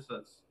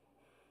officers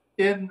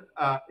in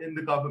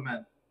the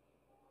government,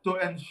 to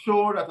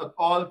ensure that at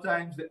all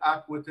times they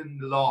act within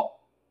the law,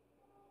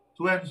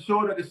 to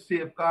ensure that they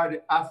safeguard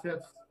the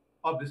assets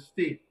of the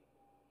state,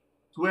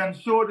 to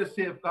ensure they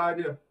safeguard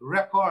the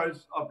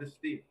records of the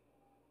state.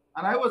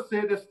 And I will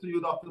say this to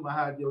you, Dr.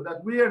 Mahadeo,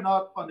 that we are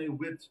not on a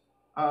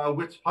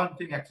witch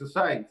hunting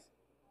exercise.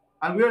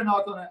 And we are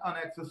not on an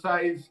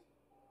exercise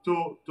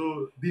to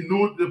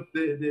denude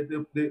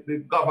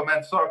the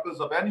government circles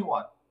of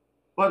anyone.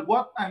 But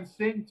what I'm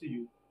saying to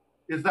you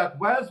is that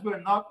whilst we're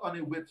not on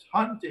a witch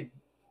hunting,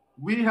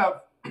 we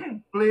have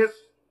placed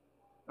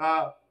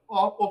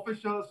all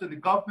officials in the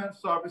government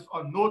service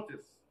on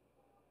notice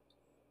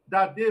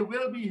that they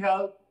will be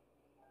held,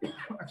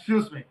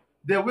 excuse me,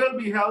 they will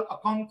be held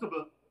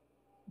accountable.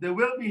 They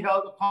will be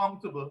held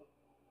accountable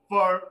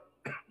for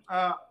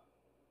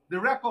the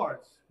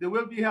records. They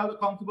will be held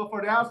accountable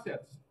for the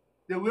assets.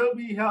 They will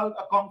be held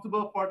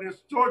accountable for their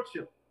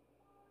stewardship.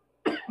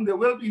 They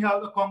will be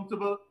held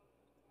accountable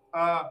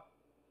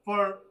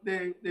for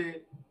the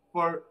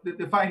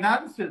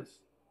finances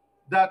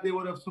that they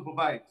would have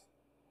supervised.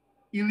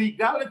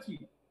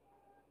 Illegality.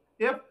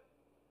 If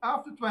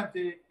after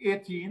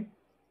 2018,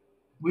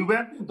 we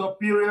went into a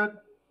period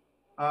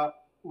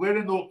where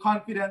the no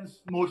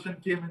confidence motion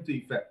came into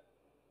effect,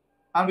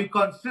 and we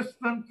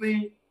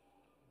consistently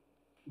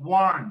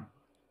warned,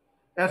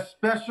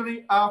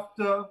 especially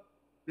after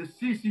the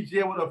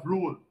CCJ would have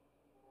ruled,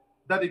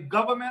 that the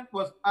government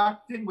was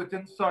acting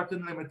within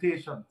certain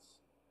limitations.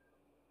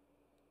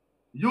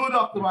 You,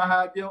 Dr.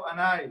 Mahadeo,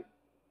 and I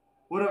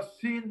would have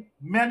seen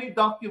many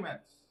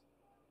documents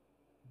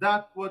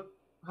that would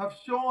have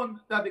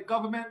shown that the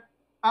government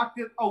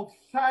acted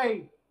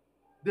outside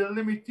the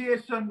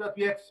limitation that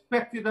we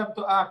expected them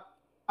to act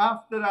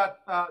after that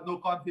no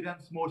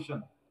confidence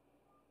motion.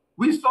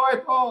 We saw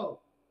it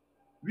all.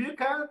 We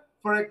can,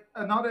 for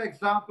another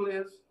example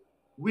is,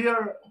 we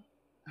are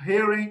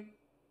hearing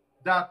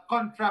that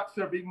contracts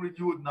are being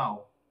renewed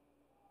now.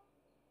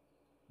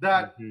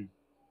 That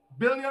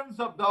billions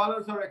of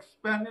dollars are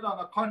expended on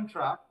a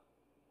contract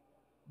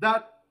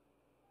that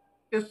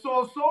is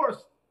sole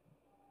sourced.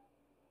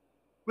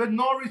 With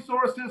no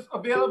resources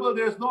available,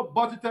 there's no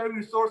budgetary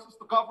resources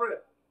to cover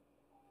it.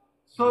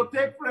 So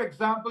take, for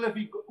example,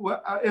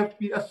 if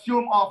we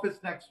assume office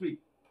next week,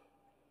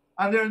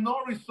 and there are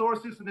no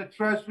resources in the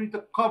Treasury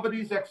to cover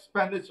these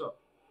expenditures,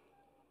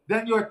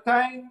 then you're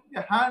tying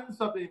the hands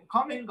of the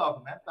incoming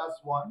government, that's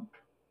one.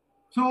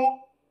 Two,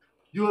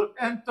 you've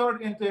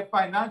entered into a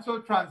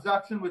financial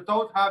transaction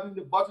without having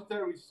the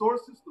budgetary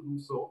resources to do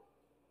so.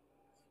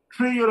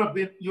 Three,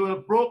 you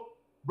have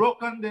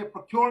broken the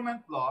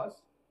procurement laws.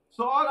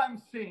 So all I'm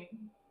saying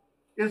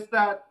is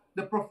that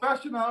the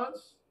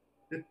professionals,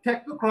 the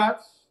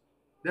technocrats,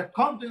 the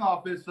accounting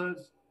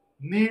officers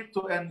need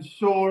to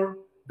ensure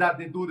that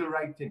they do the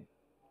right thing.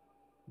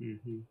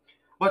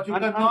 But you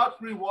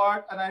cannot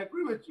reward, and I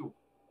agree with you,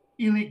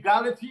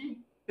 illegality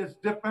is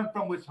different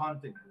from witch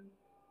hunting.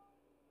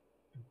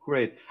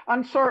 Great.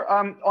 And sir,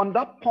 on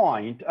that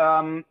point,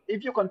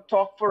 if you can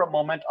talk for a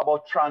moment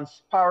about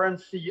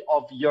transparency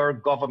of your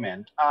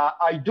government.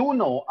 I do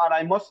know, and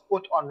I must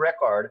put on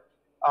record,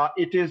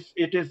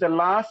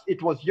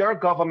 it was your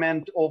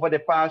government over the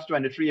past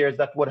 23 years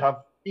that would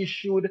have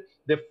issued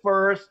the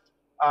first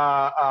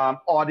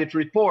audit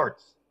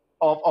reports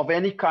of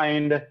any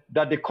kind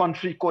that the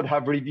country could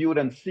have reviewed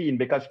and seen,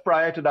 because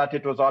prior to that,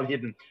 it was all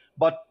hidden.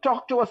 But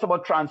talk to us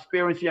about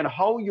transparency and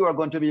how you are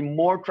going to be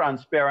more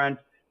transparent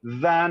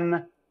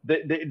than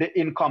the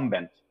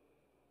incumbent.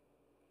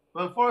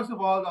 Well, first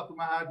of all, Dr.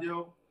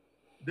 Mahadeo,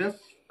 the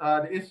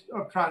issue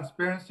of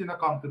transparency and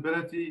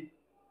accountability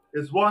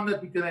is one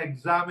that we can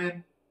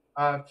examine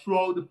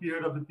throughout the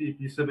period of the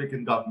PP Civic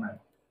in government.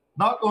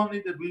 Not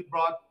only did we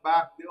brought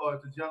back the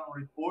Auditor General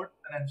report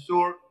and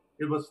ensure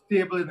it was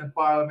stable in the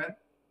Parliament,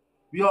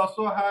 we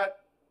also had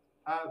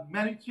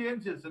many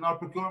changes in our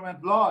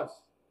procurement laws.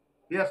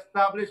 We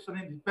established an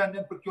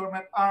independent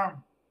procurement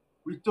arm.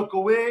 We took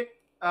away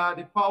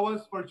the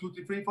powers for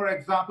duty-free, for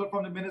example,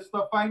 from the Minister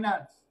of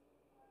Finance,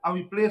 and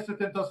we placed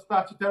it into a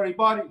statutory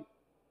body.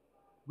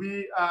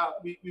 We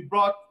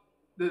brought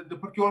the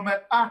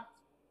Procurement Act.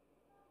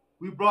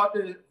 We brought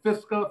the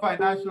Fiscal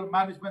Financial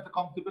Management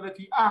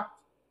Accountability Act.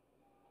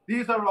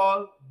 These are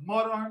all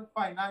modern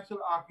financial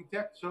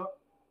architecture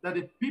that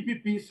the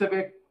PPP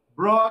Civic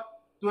brought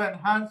to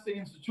enhance the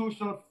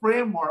institutional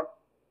framework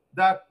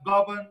that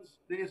governs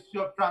the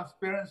issue of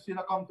transparency and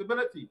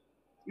accountability.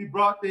 We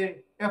brought the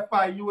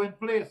FIU in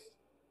place,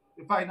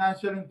 the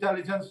Financial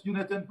Intelligence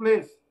Unit in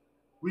place.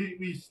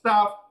 We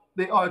staffed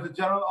the Auditor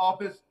General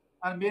Office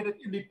and made it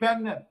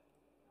independent.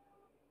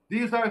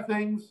 These are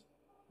things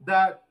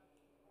that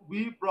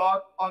we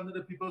brought under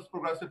the People's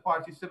Progressive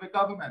Party civic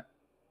government.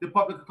 The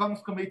Public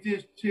Accounts Committee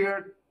is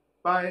chaired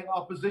by an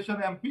opposition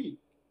MP.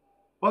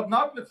 But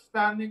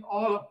notwithstanding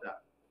all of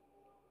that,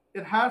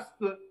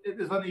 it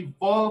is an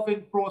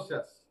evolving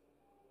process,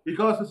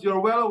 because as you're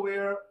well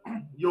aware,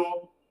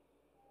 your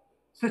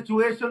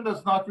situation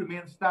does not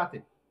remain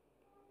static.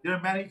 There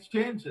are many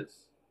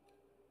changes.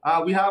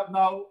 We have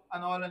now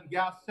an oil and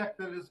gas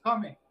sector that is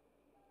coming.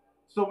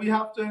 So we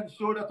have to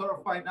ensure that our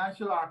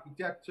financial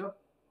architecture,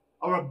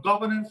 our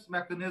governance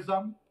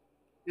mechanism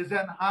is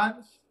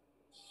enhanced,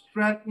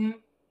 strengthened,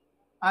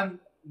 and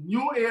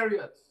new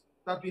areas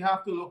that we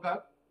have to look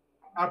at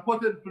are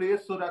put in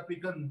place so that we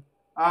can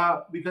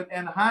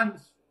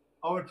enhance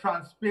our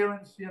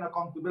transparency and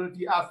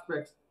accountability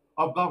aspects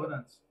of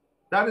governance.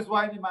 That is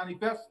why in the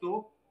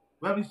manifesto,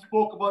 when we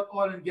spoke about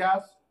oil and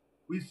gas,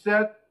 we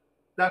said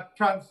that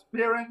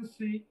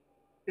transparency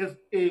is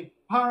a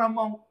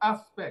paramount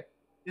aspect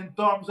in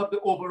terms of the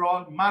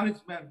overall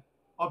management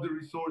of the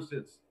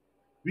resources.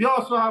 We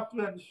also have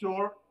to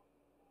ensure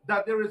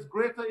that there is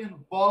greater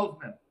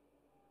involvement.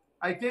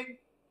 I think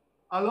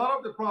a lot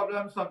of the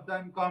problem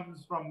sometimes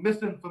comes from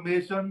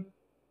misinformation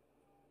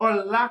or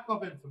lack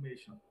of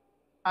information.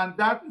 And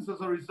that is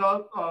as a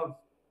result of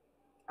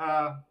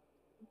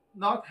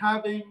not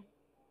having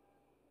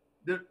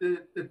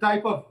the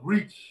type of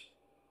reach.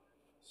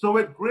 So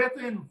with greater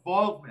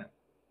involvement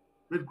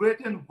at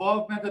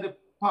the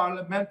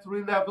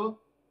parliamentary level,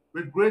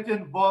 with greater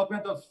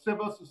involvement of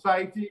civil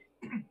society,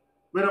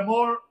 with a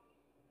more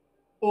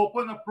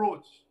open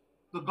approach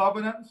to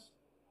governance,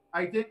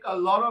 I think a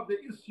lot of the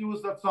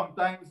issues that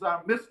sometimes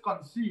are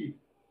misconceived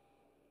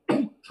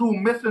through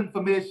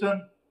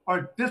misinformation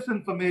or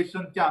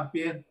disinformation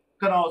campaign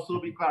can also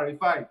be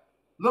clarified.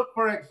 Look,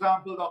 for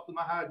example, Dr.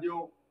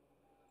 Mahadeo,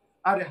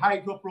 at the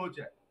hydro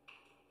project.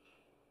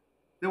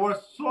 There was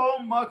so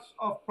much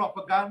of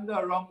propaganda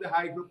around the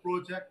hydro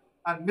project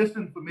and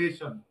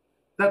misinformation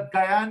that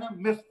Guyana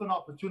missed an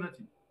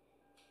opportunity.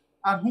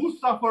 And who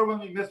suffered when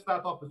we missed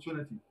that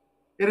opportunity?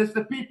 It is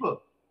the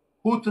people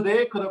who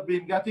today could have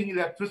been getting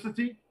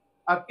electricity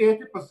at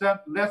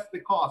 80% less the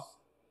cost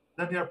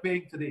than they're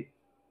paying today.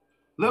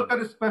 Look at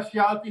the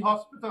specialty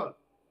hospital.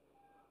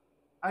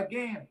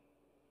 Again,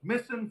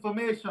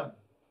 misinformation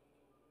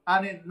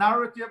and a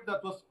narrative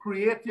that was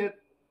created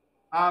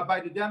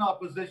by the then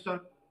opposition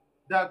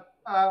that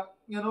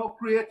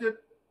created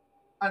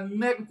a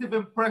negative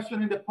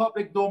impression in the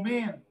public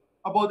domain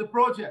about the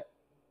project.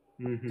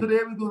 Mm-hmm. Today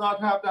we do not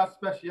have that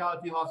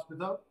specialty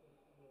hospital.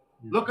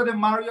 Mm-hmm. Look at the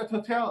Marriott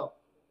Hotel,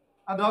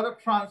 another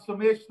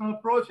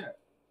transformational project.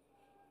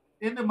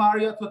 In the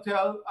Marriott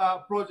Hotel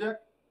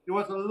project, there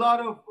was a lot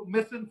of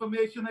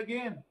misinformation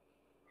again.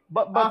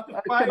 But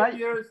after 5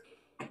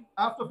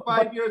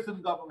 years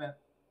in government.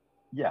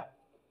 Yeah.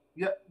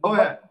 Yeah. Go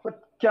ahead.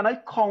 But can I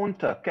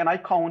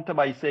counter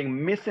by saying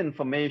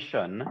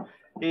misinformation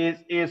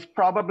is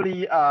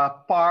probably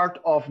part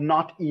of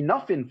not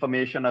enough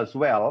information as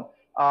well.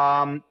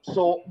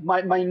 So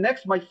my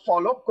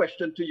follow-up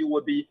question to you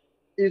would be,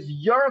 will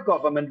your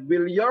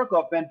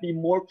government be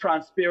more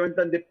transparent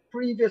than the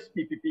previous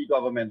PPP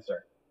government,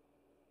 sir?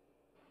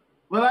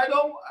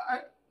 Well,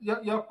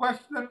 your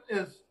question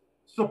is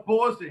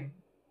supposing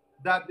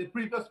that the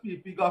previous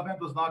PPP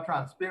government was not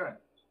transparent.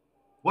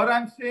 What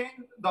I'm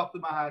saying, Dr.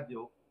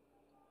 Mahadeo,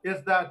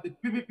 is that the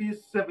PPP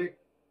Civic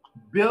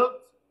built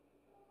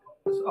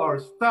or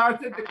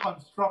started the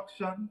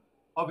construction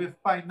of a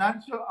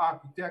financial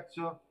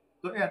architecture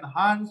to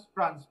enhance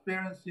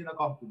transparency and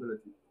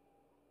accountability.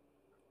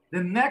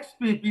 The next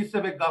PPP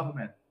Civic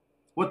government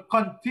would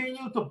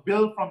continue to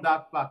build from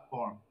that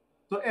platform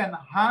to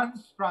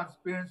enhance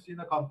transparency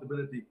and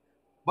accountability.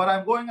 But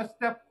I'm going a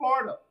step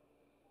further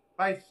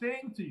by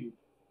saying to you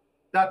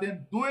that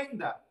in doing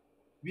that,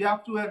 we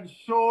have to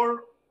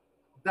ensure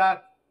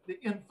that the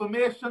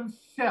information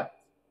set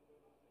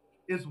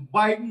is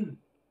widened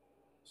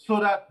so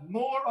that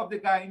more of the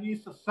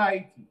Guyanese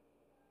society,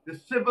 the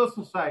civil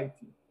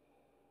society,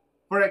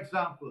 for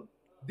example,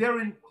 they're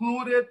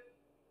included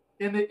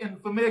in the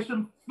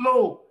information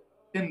flow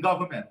in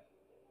government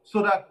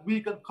so that we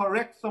can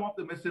correct some of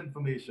the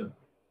misinformation.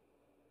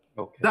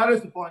 Okay. That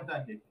is the point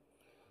I'm making.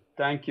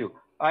 Thank you.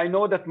 I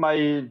know that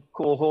my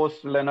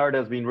co-host Leonard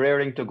has been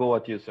raring to go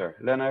at you, sir.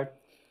 Leonard?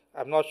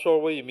 I'm not sure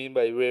what you mean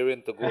by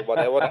raring to go, but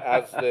I want to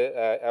ask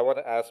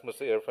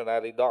Mr. Irfaan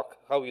Ali. Doc,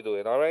 how are you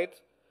doing? All right?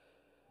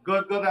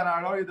 Good, Leonard.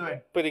 How are you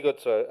doing? Pretty good,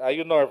 sir. Are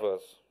you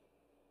nervous?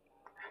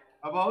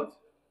 About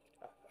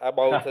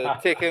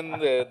taking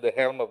the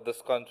helm of this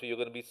country? You're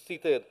going to be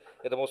seated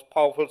in the most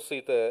powerful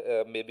seat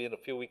maybe in a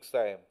few weeks'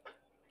 time.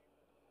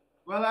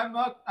 Well,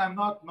 I'm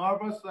not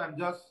nervous. I'm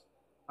just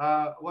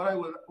how I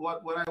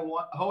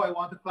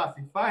want to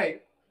classify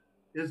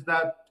is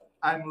that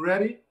I'm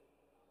ready.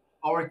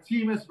 Our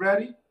team is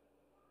ready,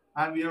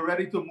 and we are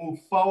ready to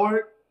move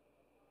forward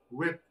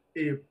with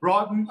a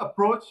broadened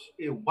approach,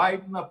 a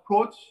widened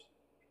approach,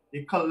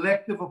 a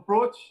collective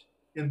approach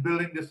in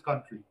building this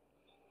country.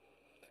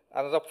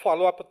 And as a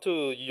follow-up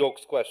to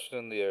Yog's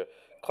question there,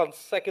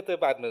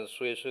 consecutive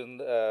administration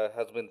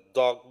has been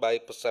dogged by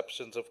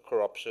perceptions of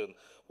corruption.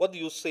 What do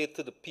you say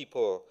to the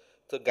people,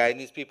 to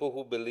Guyanese people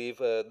who believe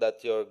that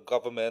your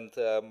government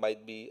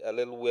might be a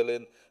little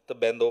willing to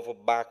bend over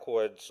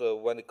backwards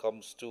when it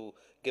comes to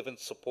giving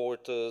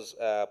supporters,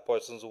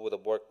 persons who would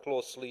have worked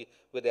closely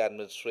with the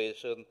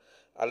administration,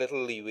 a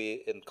little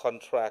leeway in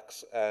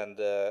contracts and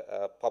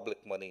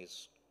public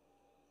monies?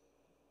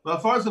 Well,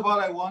 first of all,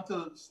 I want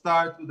to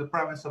start with the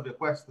premise of your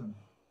question.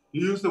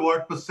 You use the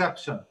word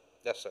perception.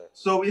 Yes, sir.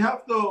 So we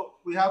have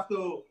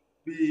to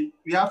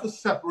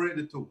separate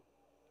the two.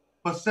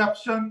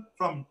 Perception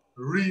from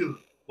real.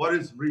 What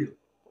is real?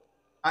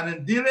 And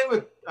in dealing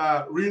with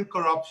real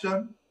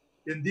corruption,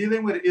 in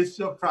dealing with the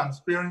issue of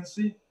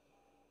transparency,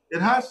 it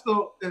has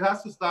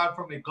to start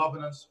from a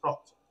governance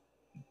structure.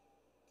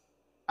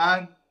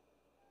 And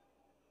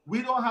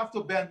we don't have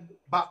to bend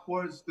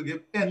backwards to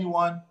give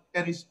anyone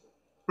any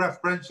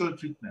preferential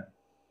treatment.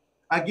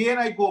 Again,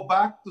 I go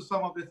back to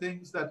some of the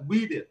things that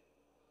we did.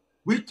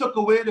 We took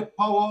away the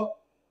power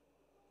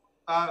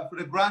for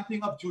the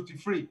granting of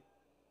duty-free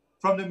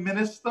from the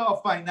Minister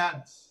of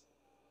Finance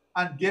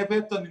and gave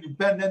it to an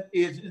independent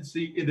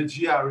agency in the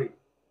GRA.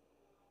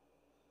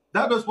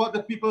 That was what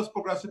the People's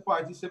Progressive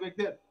Party Civic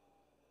did.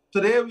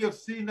 Today, we have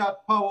seen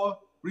that power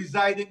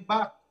residing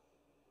back.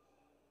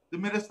 The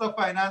Minister of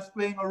Finance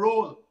playing a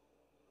role.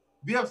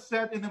 We have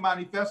said in the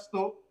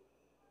manifesto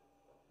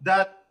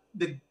that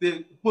the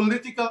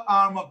political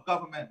arm of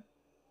government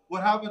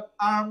would have an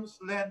arm's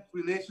length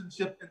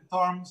relationship in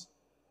terms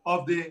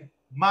of the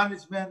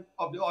management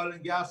of the oil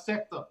and gas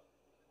sector.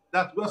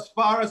 That as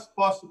far as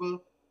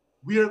possible,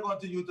 we are going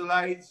to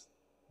utilize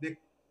the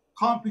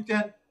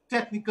competent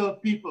technical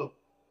people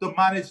to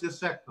manage the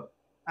sector.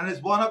 And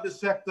it's one of the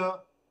sector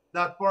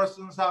that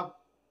persons have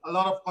a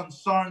lot of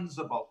concerns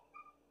about.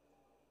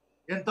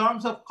 In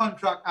terms of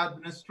contract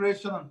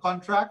administration and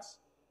contracts,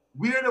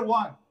 we're the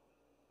one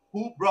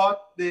who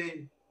brought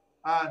the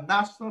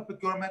National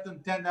Procurement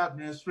and Tender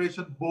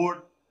Administration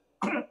Board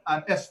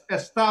and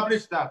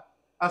established that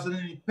as an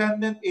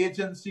independent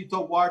agency to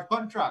award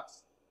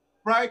contracts.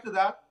 Prior to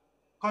that,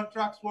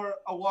 contracts were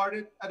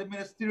awarded at the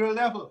ministerial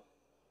level.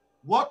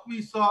 What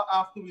we saw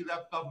after we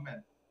left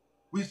government,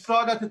 we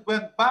saw that it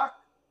went back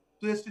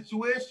to a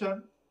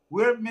situation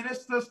where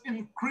ministers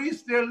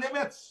increased their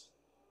limits.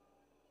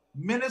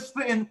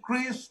 Ministers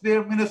increased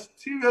their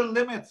ministerial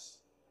limits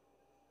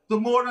to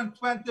more than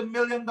 $20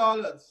 million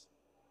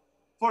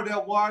for the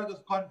award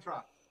of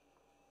contract.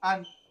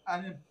 And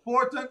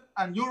important,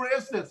 and you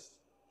raised this,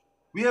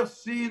 we have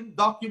seen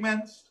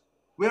documents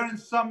where in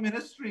some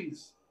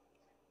ministries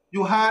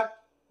you have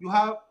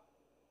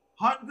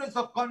hundreds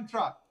of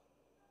contracts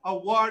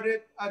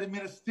awarded at the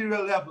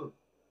ministerial level,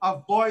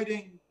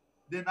 avoiding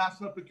the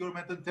National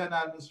Procurement and Tender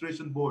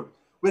Administration Board,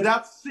 with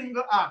that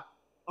single act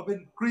of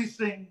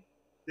increasing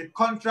the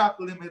contract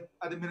limit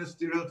at the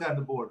Ministerial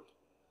Tender Board.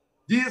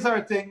 These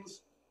are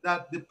things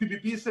that the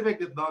PPP Civic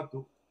did not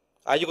do.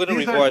 Are you going to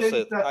reverse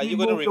it? Are you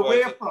going to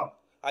reverse it? From.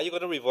 Are you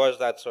going to reverse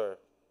that, sir?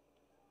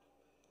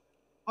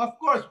 Of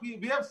course, we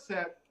have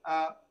said,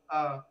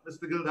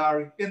 Mr.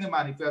 Gildarie, in the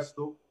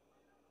manifesto,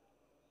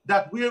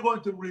 that we are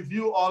going to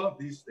review all of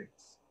these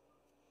things.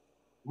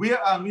 We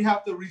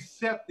have to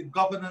reset the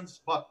governance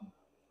button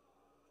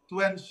to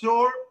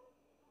ensure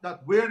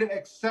that where the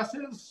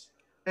excesses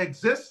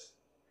exist,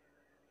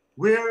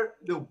 where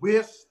the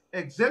waste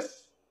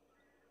exists,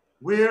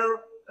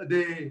 where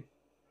the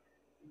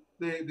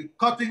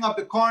cutting of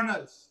the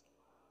corners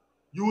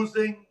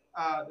using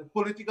the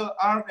political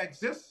arm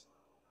exists,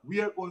 we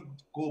are going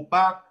to go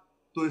back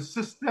to a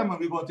system and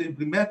we're going to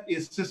implement a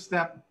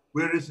system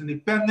where there is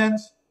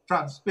independence,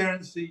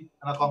 transparency,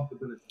 and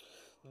accountability.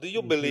 Do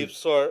you believe,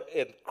 sir,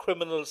 in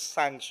criminal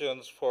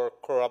sanctions for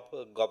corrupt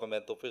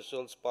government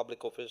officials,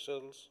 public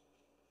officials?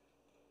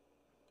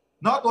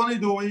 Not only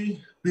do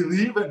we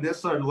believe in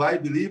this, or do I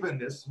believe in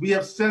this, we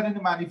have said in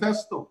the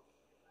manifesto,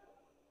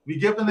 we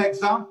give an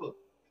example,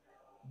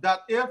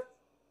 that if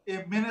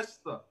a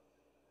minister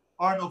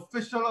or an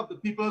official of the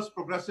People's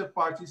Progressive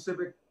Party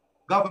Civic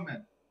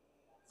government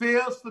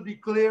fails to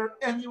declare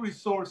any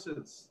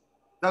resources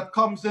that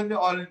comes in the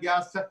oil and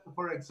gas sector,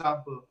 for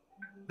example,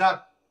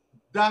 that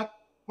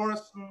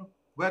person,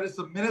 whether it's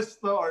a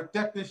minister or a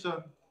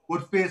technician,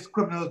 would face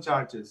criminal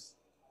charges.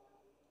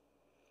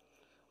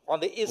 On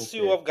the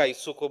issue of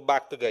Gaisuco,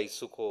 back to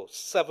Gaisuco,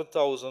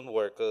 7,000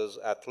 workers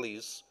at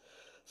least,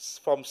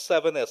 from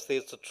 7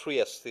 estates to 3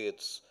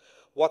 estates.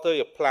 What are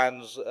your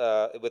plans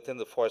within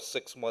the first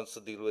 6 months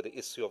to deal with the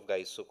issue of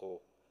Gaisuco?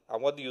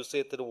 And what do you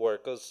say to the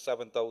workers,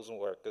 7,000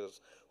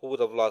 workers, who would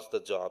have lost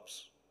their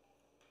jobs?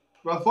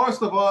 Well,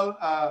 first of all,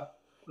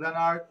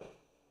 Leonard,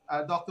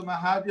 Dr.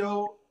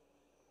 Mahadeo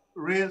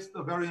raised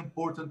a very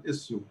important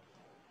issue.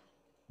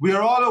 We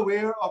are all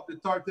aware of the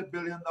 $30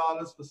 billion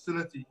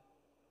facility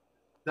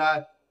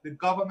that the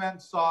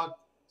government sought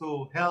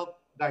to help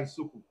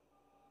Gaisuco.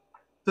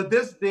 To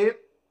this date,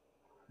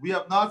 we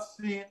have not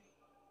seen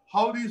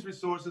how these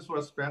resources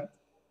were spent,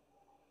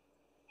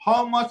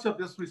 how much of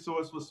this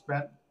resource was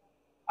spent,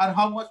 and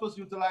how much was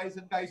utilized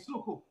in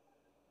Gaisuco.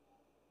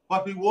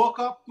 But we woke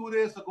up 2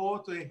 days ago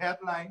to a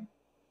headline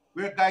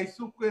where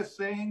Gaisuco is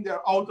saying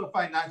they're out of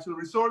financial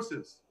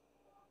resources.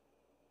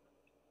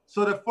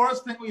 So the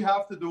first thing we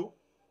have to do,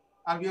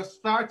 and we have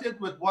started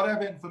with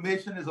whatever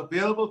information is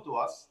available to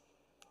us,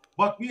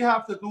 but we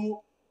have to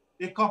do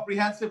a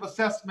comprehensive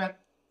assessment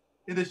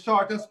in the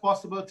shortest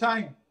possible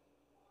time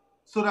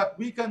so that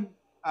we can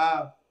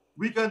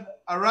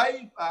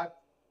arrive at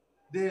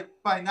the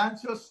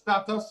financial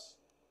status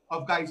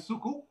of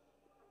Gaisuco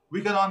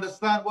We can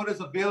understand what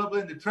is available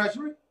in the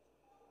Treasury.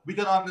 We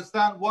can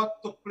understand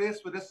what took place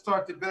with this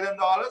 $30 billion,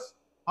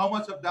 how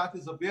much of that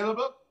is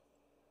available.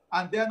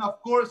 And then,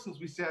 of course, as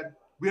we said,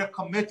 we are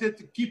committed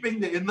to keeping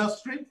the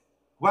industry,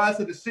 whilst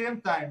at the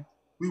same time,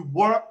 we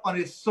work on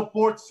a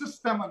support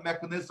system and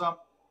mechanism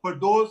for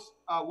those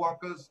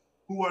workers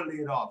who are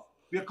laid off.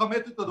 We are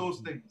committed to those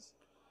things.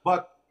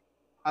 But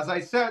as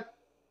I said,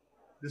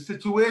 the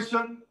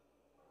situation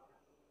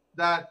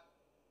that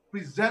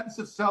presents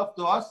itself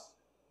to us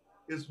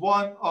is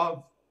one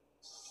of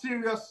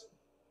serious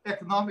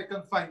economic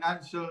and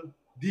financial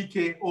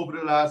decay over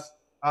the last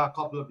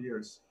couple of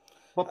years.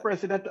 But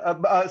President,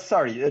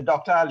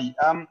 Dr. Ali,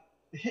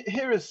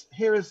 here is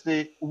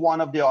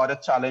one of the other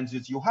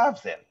challenges you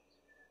have then.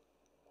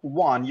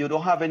 One, you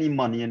don't have any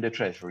money in the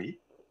Treasury.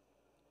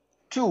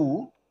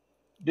 Two,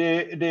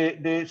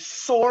 the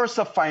source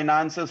of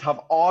finances have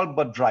all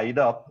but dried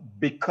up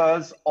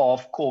because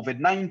of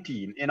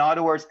COVID-19. In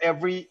other words,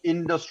 every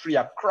industry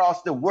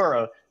across the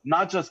world,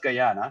 not just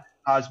Guyana,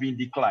 has been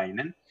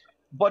declining.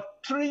 But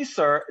three,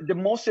 sir, the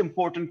most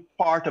important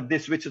part of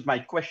this, which is my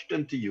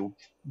question to you,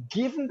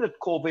 given that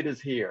COVID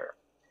is here,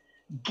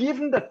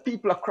 given that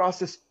people across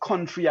this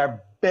country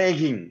are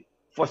begging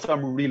for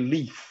some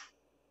relief,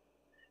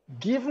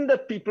 given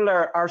that people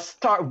are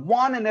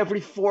one in every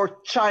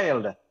fourth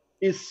child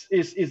is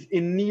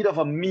in need of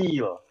a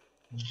meal,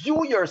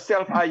 you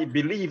yourself, I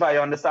believe, I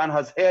understand,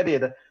 has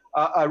headed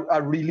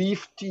a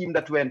relief team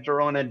that went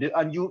around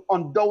and you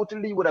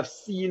undoubtedly would have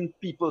seen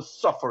people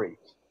suffering.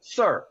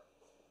 Sir,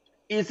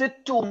 is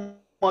it too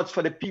much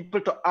for the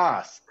people to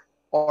ask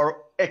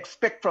or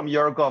expect from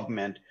your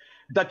government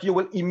that you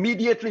will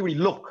immediately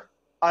relook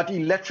at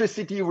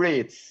electricity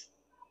rates,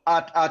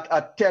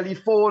 at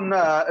telephone,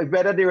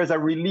 whether there is a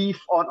relief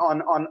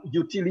on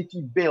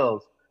utility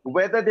bills,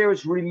 whether there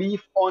is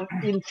relief on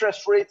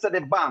interest rates at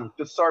the bank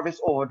to service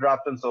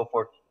overdraft and so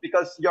forth?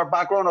 Because your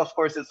background, of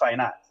course, is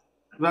finance.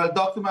 Well,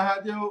 Dr.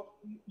 Mahadeo,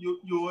 you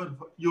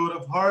would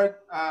have heard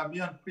me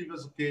on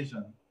previous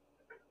occasion.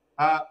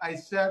 I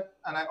said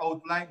and I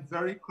outlined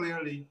very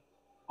clearly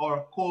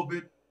our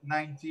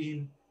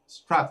COVID-19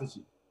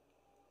 strategy.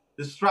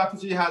 The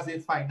strategy has a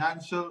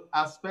financial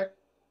aspect,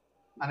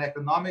 an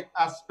economic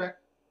aspect,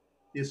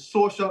 a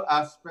social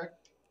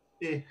aspect,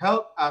 a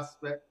health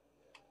aspect,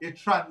 a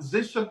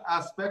transition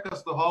aspect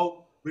as to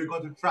how we're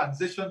going to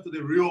transition to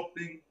the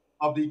reopening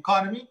of the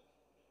economy,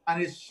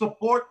 and a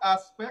support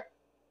aspect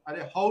at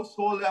a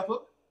household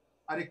level,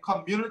 at a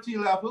community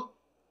level,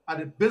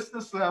 at a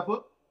business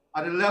level,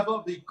 at the level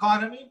of the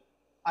economy,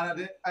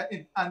 and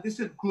this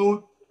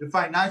includes the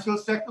financial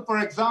sector. For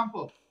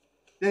example,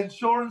 the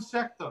insurance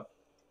sector,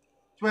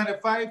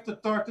 25 to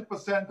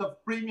 30%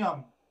 of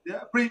premium.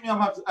 The premium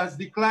has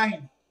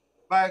declined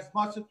by as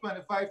much as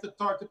 25 to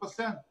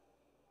 30%.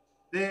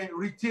 The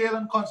retail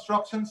and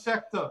construction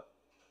sector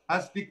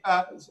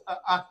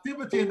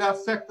activity in that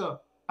sector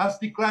has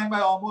declined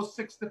by almost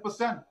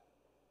 60%.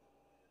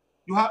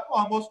 You have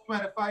almost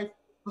 25%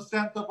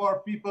 of our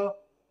people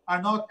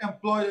are not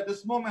employed at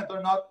this moment,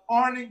 or not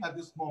earning at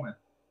this moment.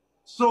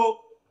 So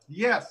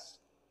yes,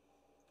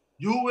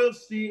 you will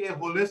see a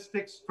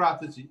holistic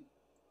strategy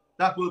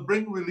that will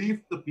bring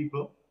relief to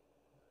people,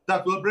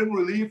 that will bring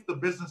relief to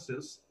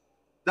businesses,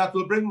 that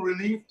will bring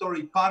relief to our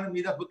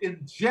economy, that would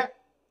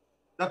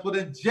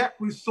inject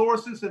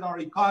resources in our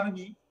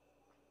economy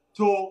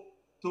to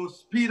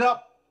speed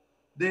up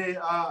the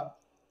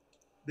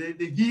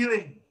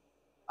healing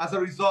as a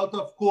result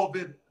of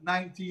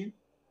COVID-19.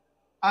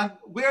 And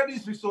where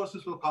these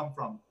resources will come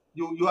from,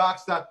 you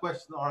asked that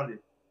question earlier.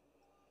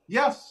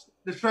 Yes,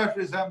 the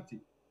treasury is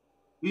empty.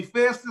 We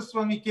faced this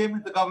when we came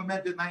into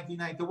government in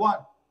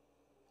 1991.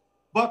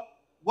 But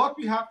what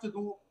we have to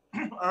do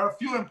are a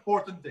few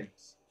important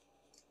things.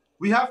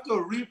 We have to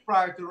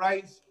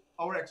reprioritize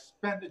our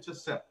expenditure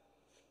set.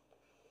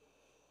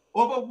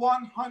 We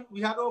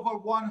had over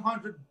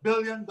 $100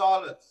 billion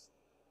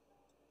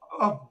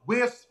of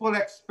wasteful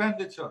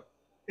expenditure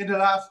in the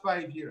last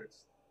 5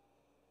 years.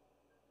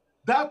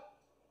 That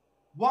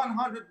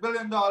 $100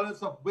 billion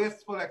of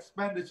wasteful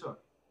expenditure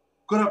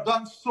could have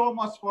done so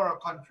much for our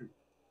country.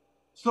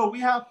 So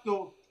we have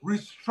to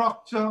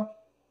restructure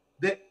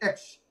the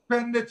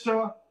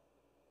expenditure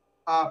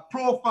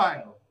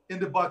profile in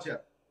the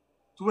budget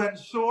to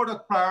ensure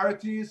that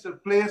priorities are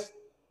placed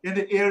in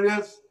the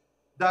areas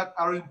that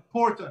are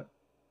important,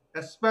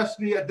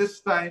 especially at this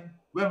time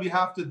when we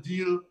have to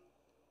deal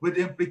with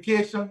the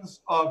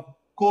implications of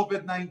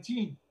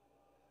COVID-19.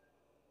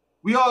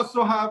 We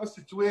also have a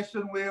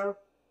situation where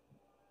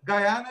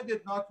Guyana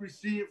did not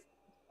receive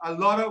a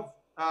lot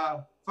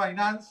of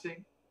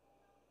financing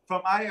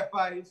from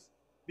IFIs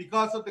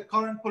because of the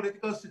current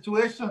political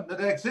situation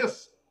that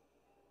exists,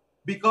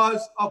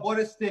 because of what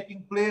is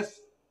taking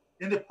place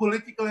in the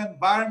political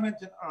environment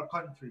in our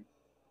country.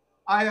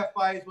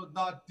 IFIs would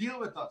not deal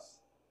with us.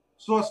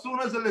 So as soon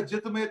as a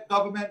legitimate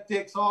government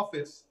takes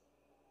office,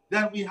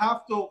 then we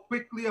have to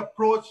quickly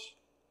approach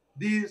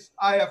these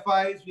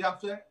IFIs, we have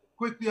to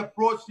quickly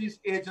approach these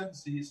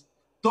agencies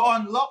to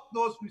unlock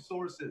those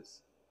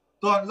resources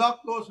to unlock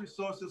those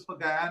resources for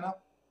Guyana,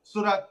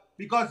 so that,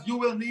 because you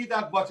will need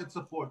that budget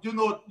support. You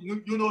know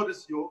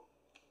this, Yo,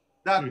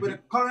 that with the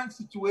current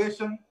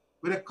situation,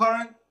 with the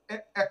current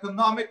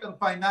economic and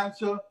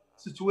financial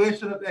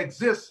situation that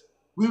exists,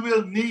 we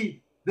will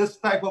need this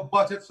type of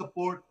budget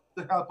support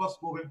to help us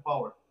moving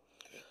forward.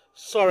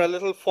 Sorry, a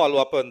little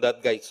follow-up on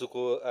that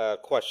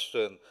Gaisuku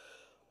question.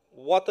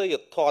 What are your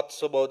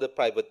thoughts about the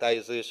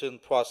privatization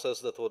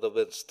process that would have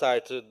been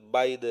started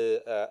by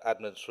the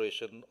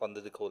administration under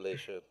the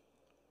coalition?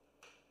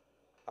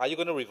 Are you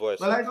going to reverse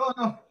it? Well, I don't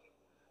know.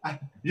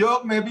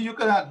 Yo, maybe you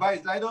can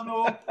advise. I don't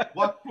know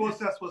what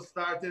process was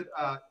started,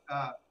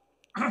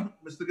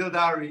 Mr.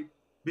 Gildarie,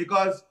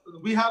 because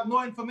we have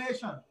no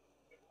information.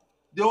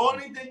 The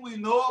only thing we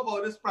know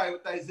about this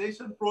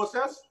privatization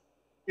process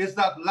is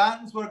that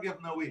lands were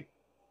given away.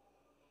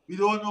 We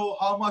don't know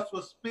how much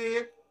was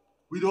paid.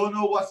 We don't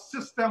know what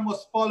system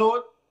was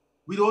followed.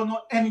 We don't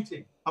know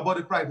anything about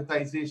the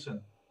privatization.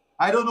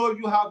 I don't know if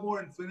you have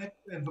more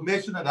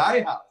information than I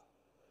have.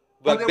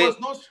 But there was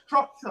no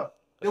structure.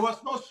 There was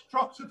no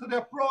structure to the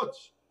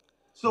approach.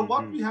 So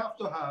what we have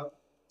to have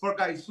for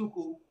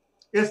Gaisuku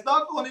is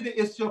not only the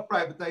issue of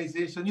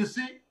privatization. You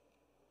see,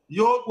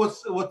 Yog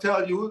will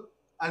tell you,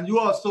 and you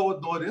also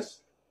would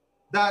notice,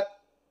 that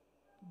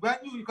when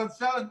you can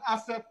sell an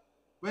asset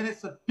when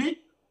it's at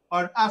peak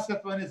or an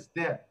asset when it's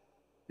dead.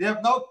 They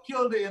have now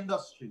killed the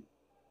industry.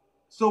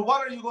 So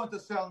what are you going to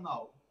sell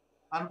now?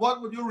 And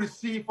what would you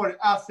receive for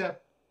the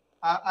asset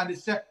and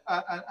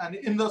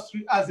the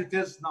industry as it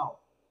is now?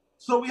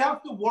 So we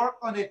have to work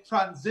on a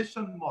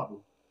transition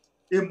model.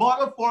 A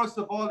model, first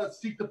of all, that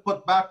seeks to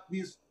put back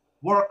these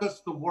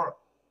workers to work.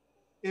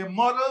 A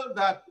model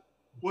that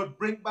would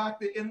bring back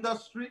the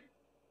industry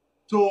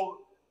to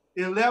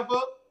a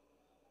level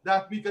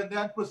that we can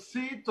then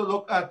proceed to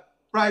look at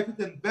private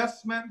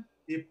investment,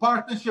 a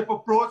partnership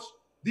approach.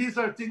 These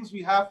are things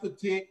we have to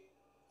take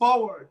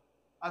forward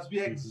as we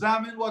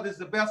examine what is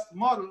the best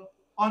model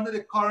under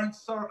the current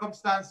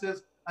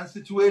circumstances and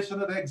situation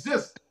that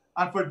exists.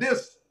 And for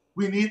this,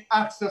 we need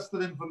access to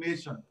the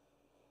information.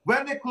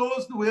 When they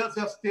closed the Wales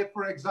estate,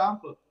 for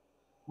example,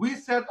 we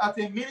said at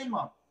a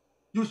minimum,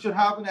 you should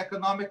have an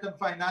economic and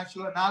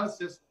financial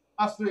analysis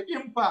as to the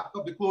impact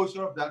of the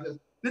closure of that.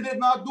 They did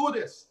not do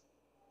this.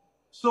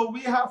 So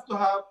we have to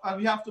have, and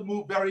we have to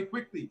move very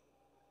quickly.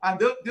 And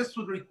this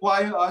would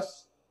require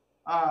us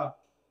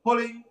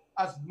pulling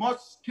as much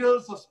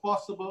skills as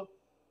possible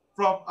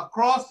from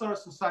across our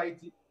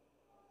society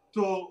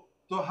to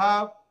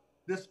have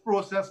this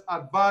process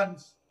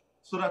advance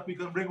so that we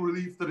can bring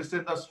relief to this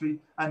industry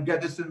and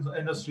get this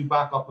industry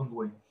back up and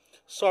going.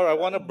 Sorry, I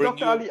want to bring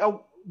Dr. you...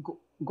 Ali,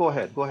 go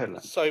ahead.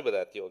 Lance. Sorry about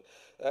that, Yog.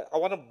 I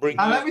want to bring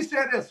and you... let me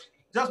say this,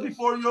 just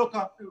before Yog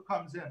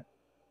comes in.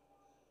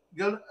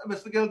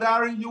 Mr.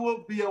 Gildarie, you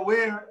will be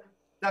aware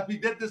that we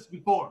did this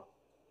before.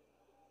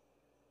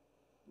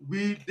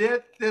 We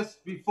did this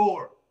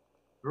before.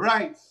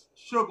 Rice,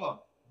 sugar,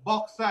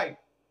 bauxite,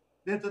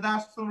 the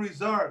international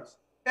reserves,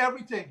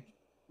 everything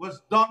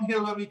was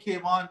downhill when we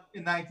came on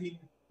in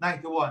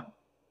 1991.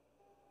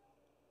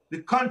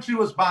 The country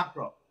was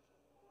bankrupt.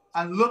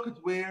 And look at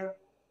where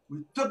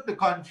we took the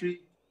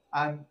country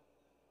and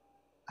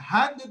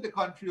handed the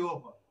country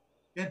over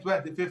in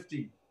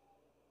 2015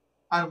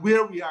 and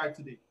where we are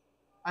today.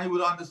 And you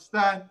will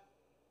understand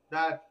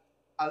that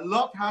a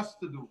lot has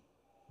to do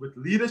with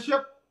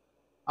leadership,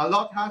 a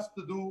lot has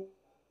to do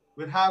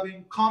with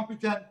having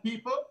competent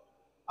people,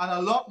 and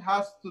a lot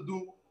has to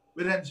do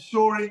with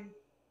ensuring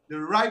the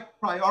right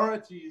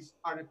priorities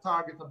are the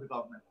target of the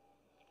government.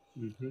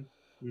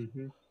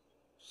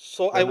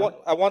 So I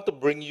want to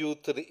bring you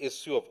to the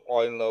issue of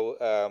oil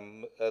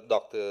now,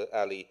 Dr.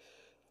 Ali.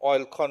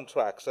 Oil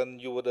contracts,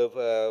 and you would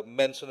have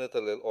mentioned it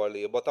a little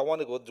earlier, but I want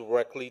to go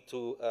directly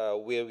to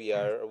where we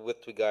are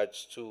with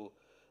regards to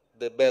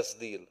the best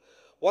deal.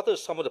 What are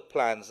some of the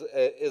plans?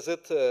 Is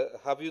it,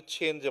 have you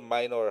changed your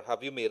mind, or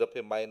have you made up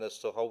your mind as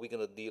to how we're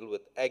going to deal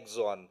with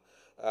Exxon,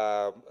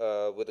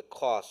 with the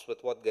cost,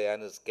 with what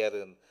Guyana is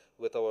getting,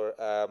 with our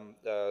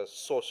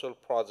social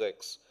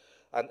projects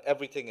and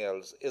everything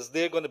else? Is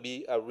there going to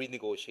be a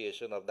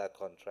renegotiation of that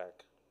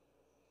contract?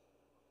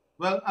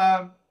 Well,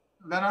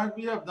 Leonard,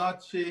 we have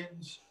not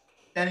changed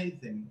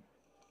anything.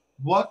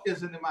 What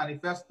is in the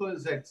manifesto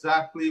is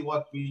exactly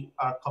what we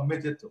are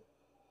committed to,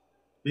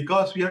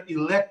 because we are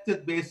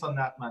elected based on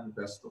that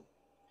manifesto.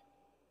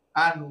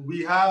 And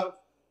we have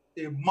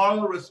a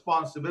moral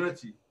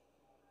responsibility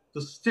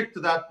to stick to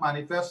that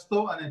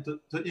manifesto and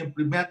to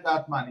implement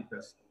that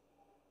manifesto.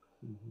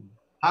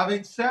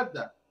 Having said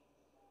that,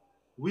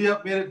 we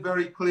have made it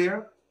very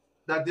clear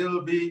that there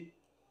will be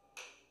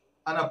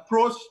an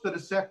approach to the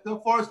sector.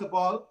 First of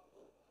all,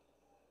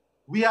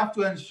 we have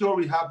to ensure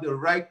we have the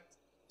right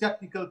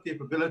technical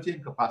capability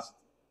and capacity.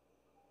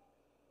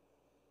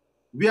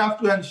 We have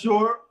to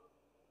ensure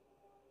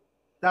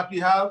that we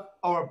have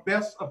our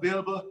best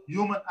available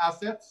human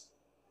assets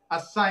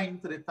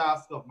assigned to the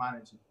task of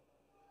managing.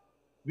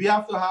 We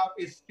have to have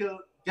a skill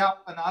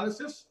gap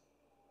analysis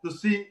to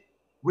see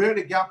where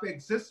the gap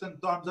exists in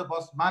terms of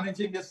us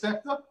managing the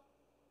sector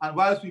And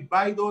whilst we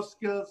buy those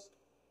skills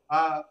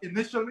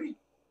initially,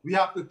 we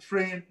have to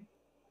train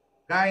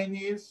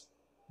Guyanese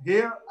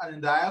here and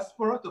in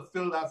diaspora to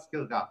fill that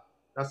skill gap.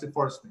 That's the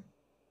first thing.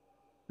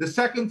 The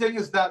second thing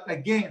is that,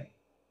 again,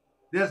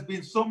 there's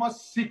been so much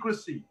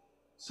secrecy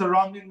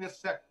surrounding this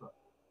sector.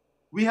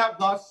 We have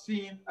not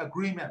seen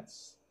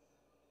agreements.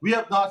 We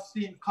have not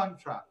seen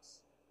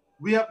contracts.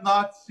 We have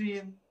not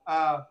seen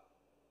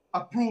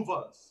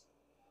approvals.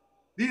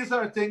 These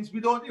are things we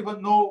don't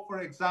even know, for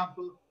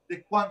example, the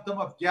quantum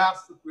of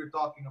gas that we're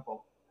talking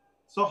about.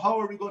 So how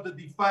are we going to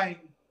define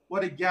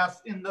what a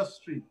gas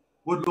industry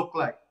would look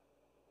like?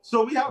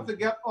 So we have to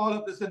get all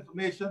of this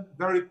information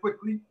very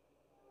quickly.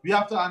 We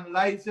have to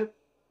analyze it.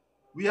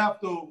 We have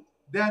to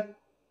then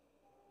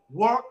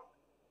work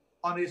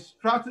on a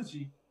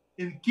strategy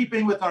in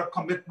keeping with our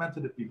commitment to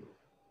the people.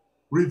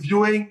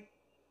 Reviewing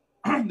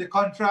the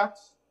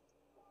contracts,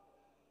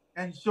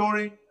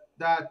 ensuring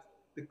that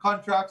the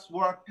contracts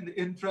work in the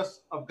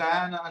interest of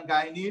Guyana and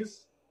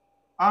Guyanese,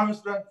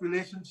 arm's length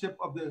relationship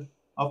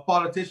of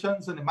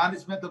politicians and the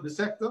management of the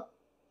sector,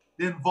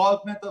 the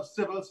involvement of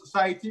civil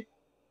society,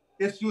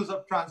 issues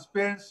of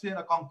transparency and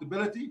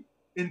accountability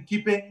in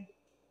keeping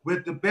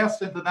with the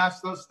best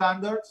international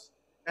standards,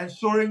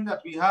 ensuring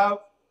that we have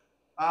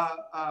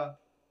a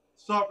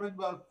Sovereign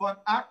Wealth Fund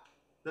Act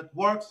that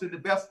works in the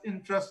best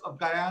interest of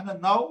Guyana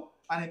now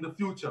and in the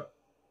future.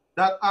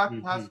 That act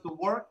has to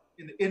work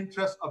in the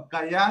interest of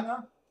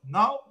Guyana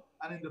now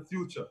and in the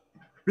future.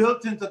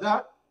 Built into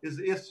that is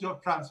the issue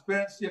of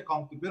transparency,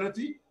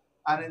 accountability,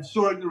 and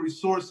ensuring the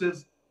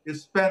resources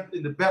is spent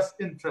in the best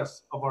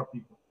interest of our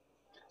people.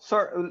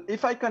 Sir,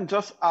 if I can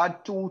just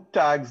add two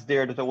tags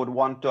there that I would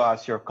want to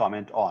ask your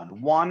comment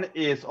on. One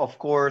is, of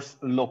course,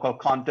 local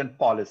content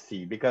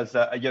policy, because,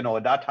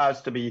 that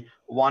has to be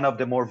one of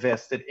the more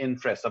vested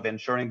interests of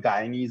ensuring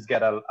Guyanese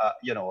get a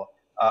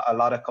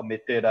lot of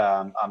committed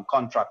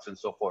contracts and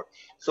so forth.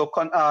 So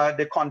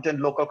the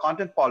local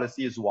content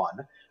policy is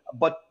one.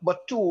 But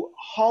two,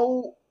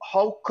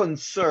 how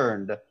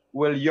concerned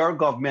will your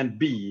government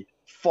be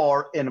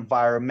for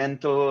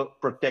environmental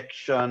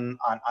protection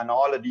and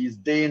all of these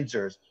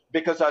dangers?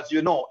 Because as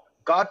you know,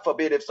 God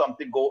forbid if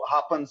something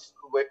happens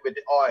with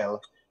the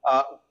oil,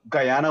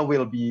 Guyana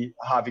will be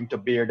having to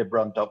bear the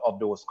brunt of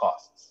those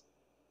costs.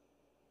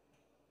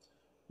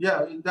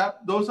 Yeah,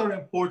 those are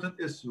important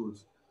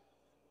issues.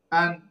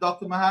 And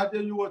Dr.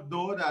 Mahadeo, you would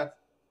know that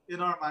in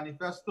our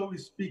manifesto, we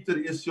speak to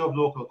the issue of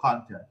local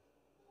content.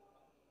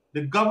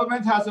 The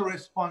government has a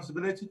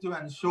responsibility to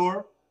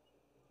ensure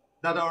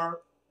that our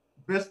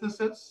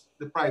businesses,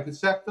 the private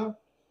sector,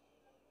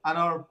 and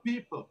our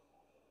people,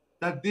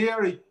 that they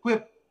are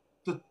equipped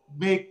to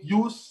make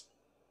use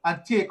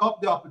and take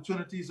up the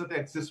opportunities that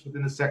exist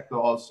within the sector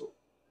also.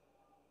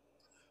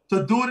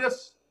 To do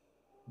this,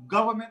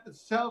 government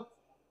itself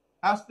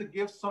has to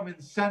give some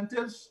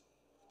incentives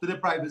to the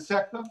private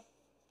sector.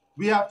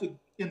 We have to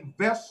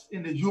invest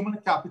in the human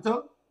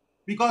capital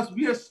because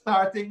we are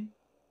starting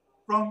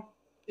from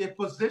a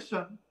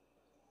position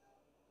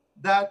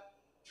that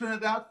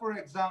Trinidad, for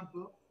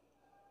example,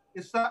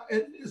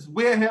 is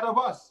way ahead of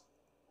us.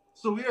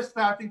 So we are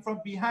starting from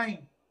behind.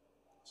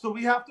 So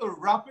we have to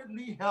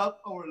rapidly help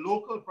our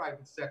local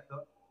private sector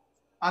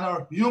and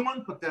our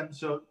human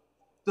potential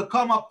to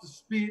come up to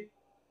speed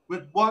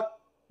with what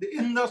the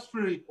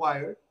industry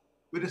required,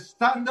 with the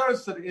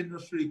standards that the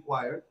industry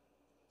required,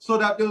 so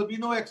that there will be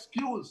no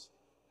excuse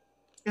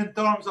in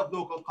terms of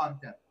local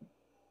content.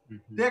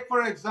 Take,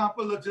 for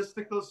example,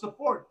 logistical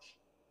support.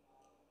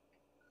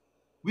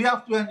 We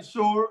have to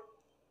ensure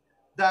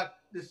that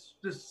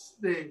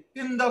the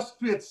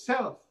industry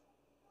itself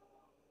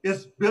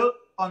is built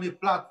on a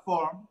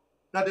platform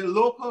that the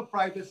local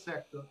private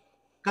sector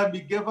can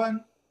be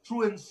given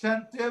through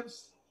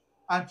incentives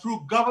and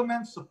through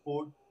government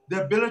support,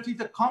 the ability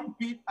to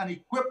compete and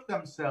equip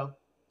themselves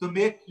to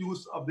make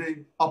use of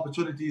the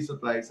opportunities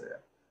that lies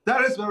there.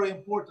 That is very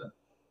important.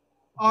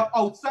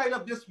 Outside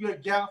of this, we are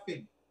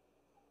gapping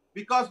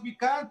because we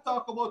can't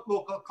talk about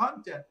local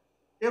content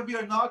if we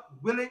are not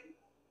willing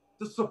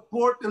to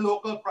support the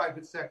local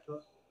private sector,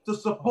 to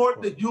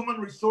support the human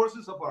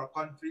resources of our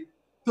country,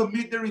 to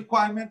meet the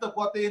requirement of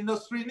what the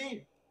industry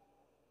needs.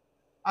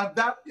 And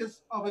that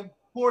is an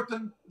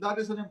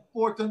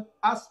important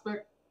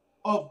aspect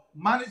of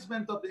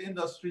management of the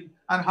industry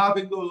and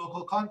having the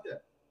local content.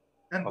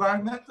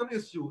 Environmental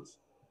issues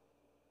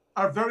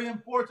are very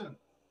important.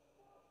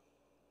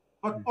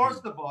 But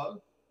first of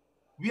all,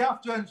 we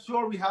have to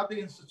ensure we have the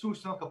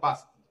institutional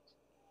capacity.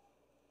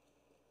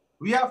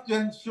 We have to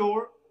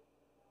ensure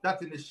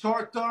that in the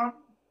short term,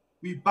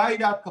 we buy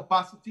that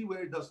capacity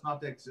where it does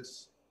not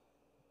exist.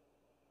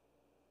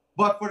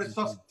 But for the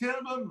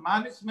sustainable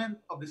management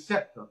of the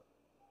sector,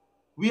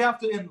 we have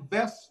to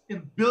invest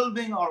in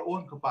building our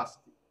own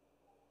capacity.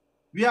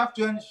 We have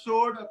to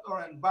ensure that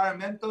our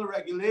environmental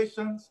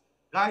regulations,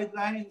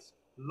 guidelines,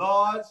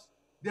 laws,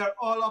 they're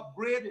all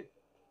upgraded.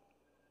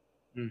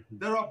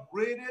 They're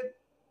upgraded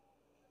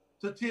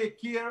to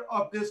take care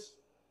of this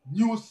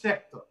new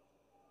sector.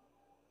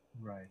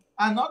 Right.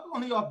 And not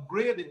only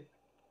upgraded,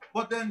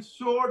 but to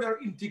ensure they're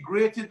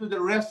integrated with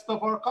the rest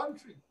of our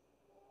country.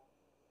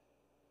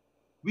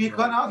 We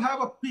cannot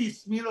have a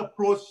piecemeal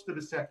approach to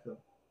the sector.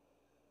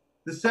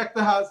 The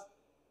sector has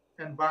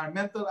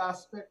environmental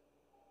aspect.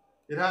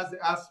 It has the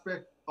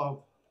aspect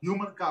of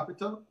human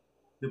capital,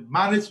 the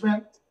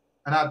management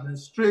and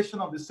administration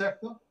of the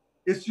sector,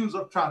 issues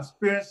of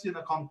transparency and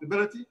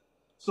accountability.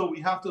 So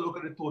we have to look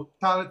at the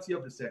totality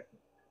of the sector.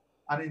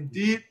 And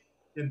indeed,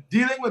 in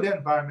dealing with the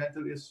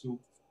environmental issue,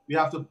 we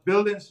have to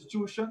build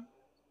institution,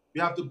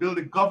 we have to build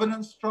a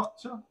governance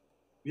structure,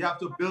 we have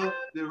to build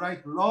the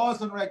right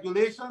laws and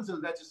regulations, the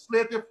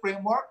legislative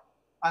framework,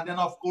 and then,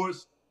 of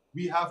course,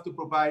 we have to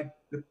provide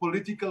the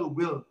political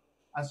will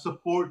and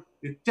support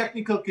the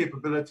technical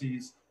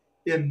capabilities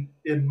in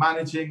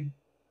managing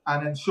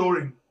and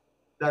ensuring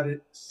that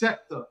the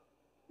sector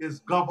is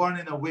governed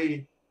in a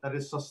way that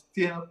is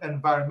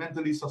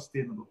environmentally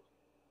sustainable.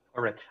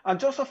 All right. And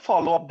just a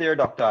follow-up there,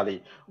 Dr.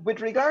 Ali. With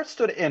regards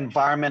to the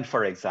environment,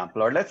 for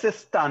example, or let's say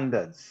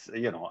standards,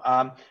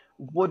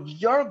 would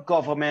your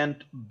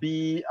government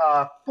be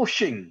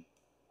pushing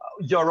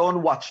your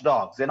own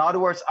watchdogs? In other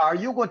words, are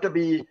you going to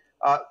be,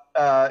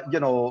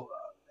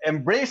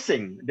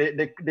 embracing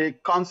the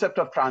concept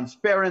of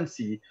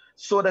transparency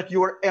so that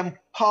you're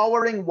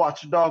empowering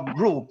watchdog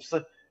groups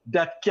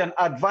that can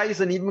advise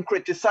and even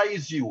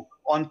criticize you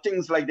on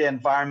things like the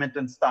environment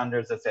and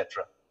standards,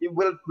 etc.?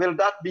 Will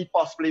that be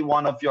possibly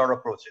one of your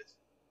approaches?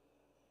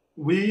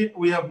 We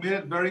have made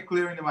it very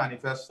clear in the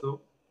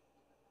manifesto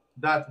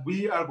that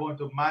we are going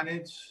to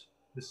manage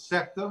the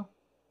sector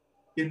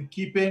in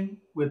keeping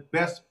with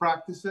best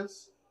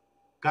practices,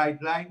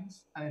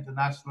 guidelines, and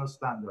international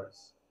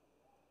standards.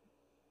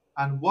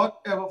 And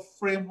whatever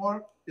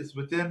framework is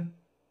within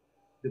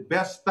the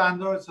best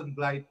standards and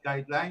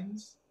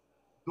guidelines,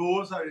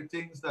 those are the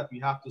things that we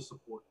have to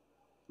support.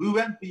 We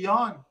went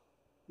beyond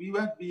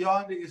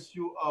the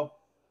issue of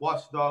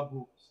watchdog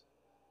groups.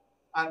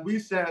 And we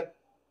said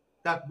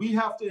that we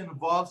have to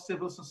involve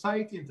civil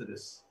society into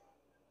this.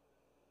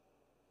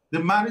 The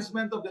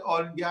management of the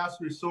oil and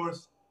gas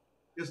resource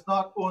is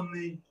not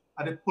only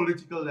at a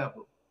political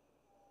level.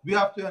 We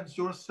have to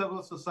ensure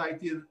civil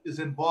society is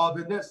involved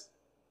in this,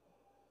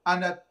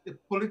 and that the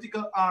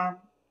political arm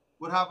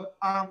would have an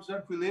arm's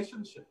length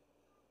relationship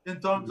in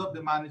terms of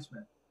the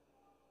management.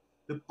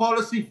 The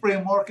policy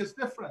framework is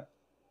different,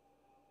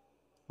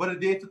 but the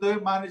day-to-day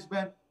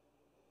management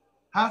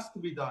has to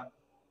be done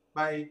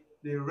by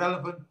the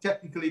relevant,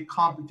 technically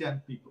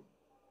competent people.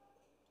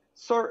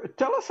 Sir,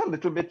 tell us a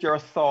little bit your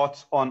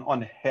thoughts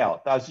on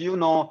health. As you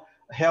know,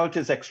 health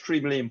is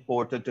extremely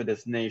important to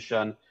this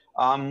nation.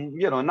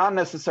 Not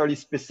necessarily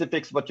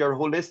specifics, but your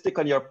holistic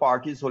and your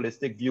party's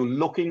holistic view,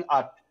 looking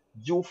at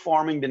you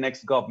forming the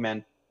next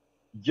government,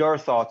 your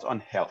thoughts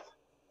on health.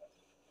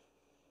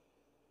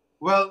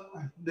 Well,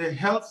 the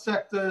health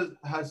sector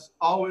has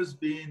always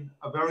been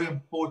a very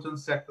important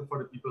sector for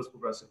the People's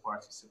Progressive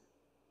Party.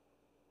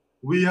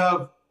 We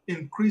have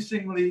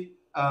increasingly,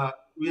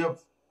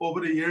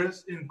 over the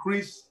years,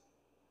 increased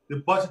the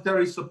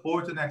budgetary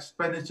support and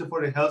expenditure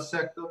for the health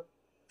sector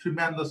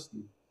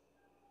tremendously.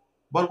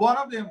 But one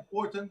of the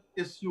important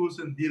issues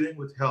in dealing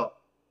with health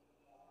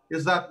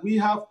is that we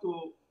have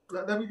to,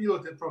 let me deal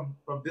with it from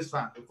this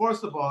angle.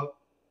 First of all,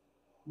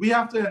 we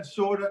have to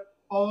ensure that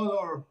all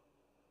our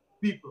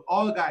people,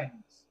 all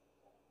Guyanans,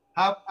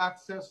 have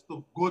access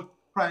to good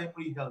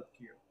primary health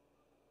care.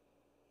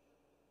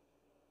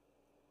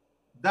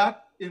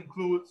 That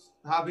includes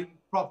having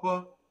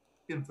proper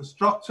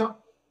infrastructure,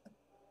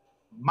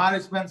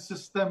 management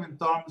system in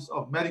terms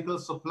of medical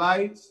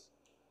supplies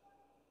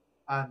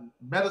and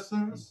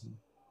medicines.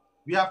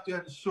 We have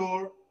to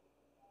ensure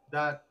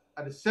that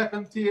at the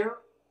second tier,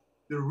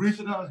 the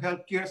regional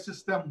healthcare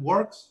system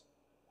works,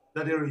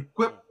 that they're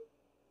equipped,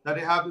 that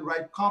they have the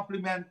right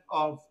complement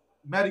of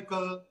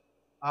medical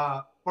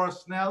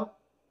personnel,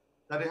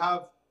 that they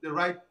have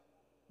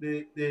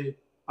the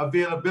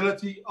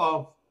availability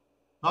of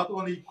not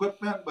only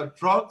equipment, but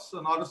drugs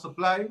and other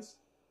supplies.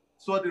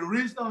 So at the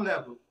regional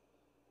level,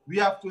 we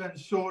have to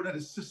ensure that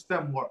the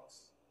system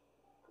works.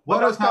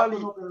 What has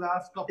happened over the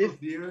last couple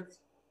of years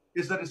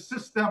is that the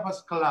system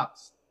has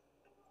collapsed.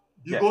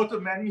 You go to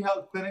many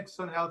health clinics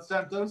and health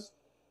centers,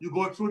 you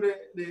go through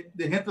the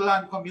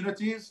hinterland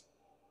communities,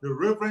 the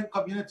riverine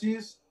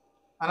communities,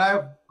 and I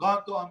have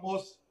gone to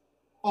almost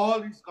all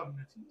these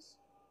communities.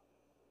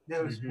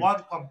 There is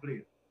one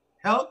complaint.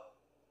 Health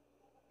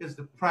is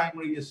the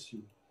primary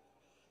issue.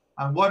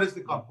 And what is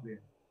the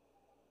complaint?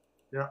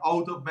 They're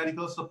out of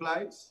medical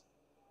supplies.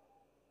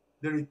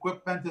 Their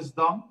equipment is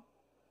down.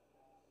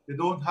 They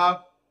don't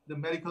have the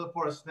medical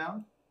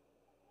personnel.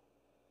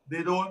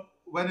 They don't,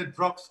 when the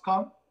drugs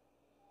come,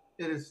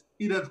 it is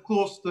either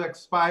close to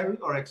expiry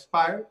or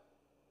expired.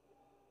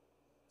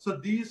 So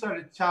these are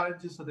the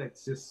challenges that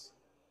exist.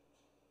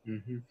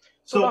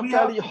 So we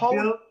have to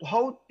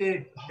build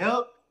a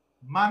health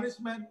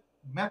management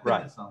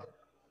mechanism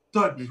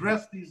to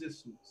address these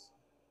issues.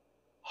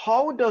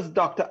 How does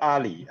Dr.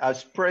 Ali,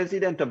 as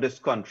president of this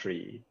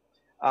country,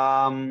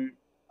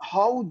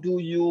 how do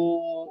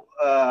you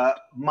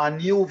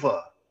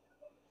maneuver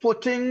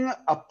putting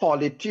a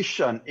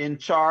politician in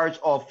charge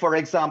of, for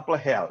example,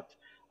 health,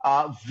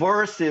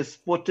 versus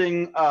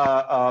putting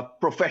a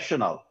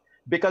professional.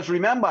 Because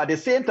remember, at the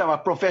same time, a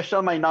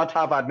professional might not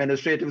have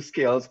administrative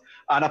skills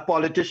and a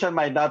politician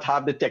might not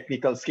have the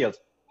technical skills.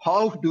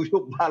 How do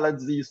you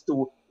balance these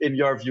two in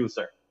your view,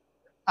 sir?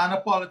 And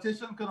a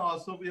politician can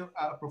also be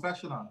a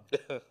professional.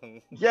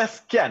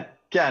 Yes, can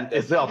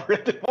is the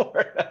operative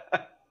word.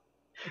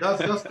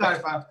 That's just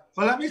clarifying.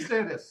 But let me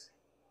say this.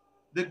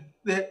 That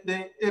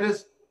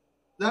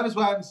is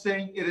why I'm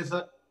saying it is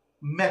a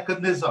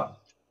mechanism.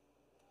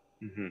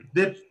 Mm-hmm.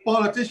 The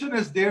politician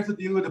is there to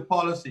deal with the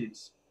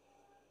policies.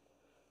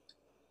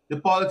 The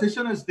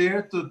politician is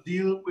there to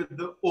deal with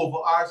the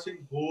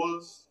overarching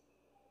goals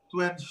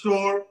to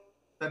ensure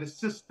that the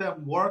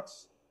system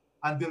works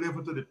and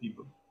deliver to the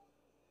people.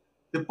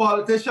 The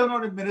politician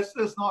or the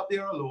minister is not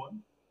there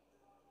alone.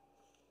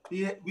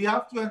 We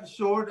have to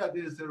ensure that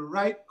there is the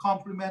right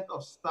complement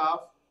of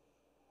staff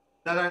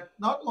that are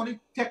not only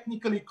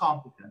technically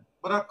competent,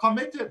 but are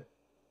committed,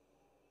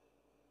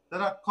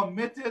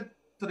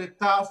 to the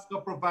task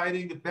of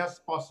providing the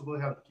best possible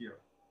health care.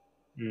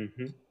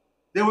 Mm-hmm.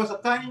 There was a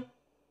time,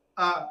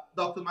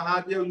 Dr.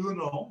 Mahadeo, you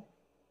know,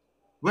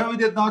 when we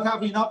did not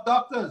have enough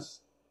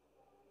doctors.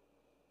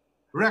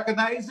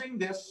 Recognizing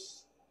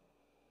this,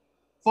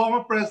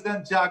 former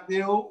President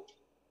Gildarie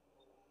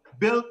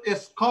built a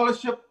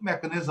scholarship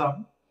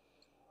mechanism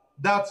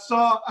that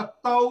saw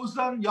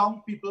 1,000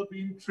 young people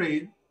being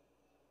trained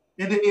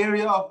in the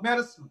area of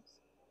medicine.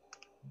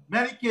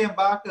 Many came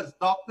back as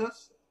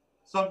doctors,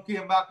 some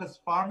came back as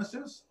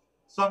pharmacists,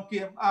 some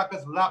came back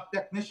as lab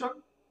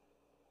technicians.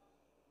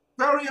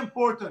 Very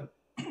important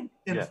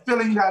in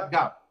filling that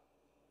gap.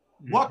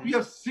 Mm-hmm. What we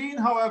have seen,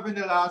 however, in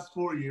the last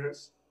 4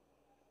 years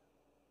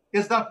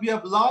is that we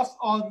have lost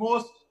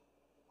almost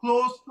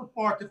close to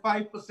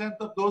 45%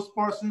 of those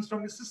persons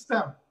from the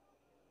system.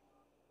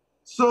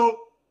 So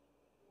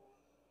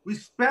we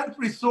spent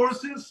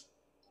resources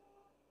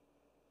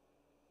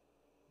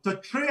to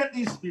train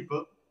these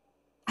people,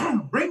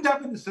 bring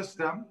them in the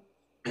system,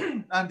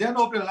 and then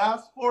over the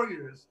last 4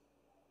 years,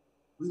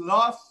 we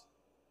lost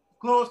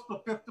close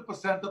to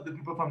 50% of the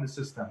people from the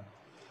system.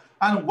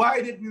 And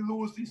why did we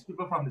lose these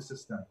people from the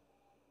system?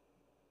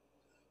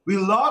 We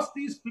lost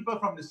these people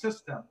from the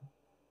system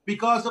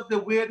because of the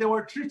way they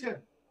were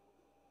treated.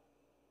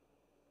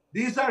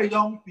 These are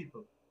young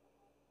people.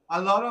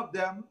 A lot of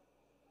them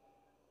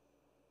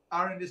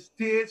are in the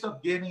stage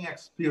of gaining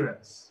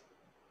experience.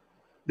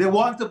 They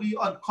want to be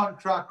on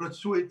contract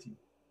gratuity,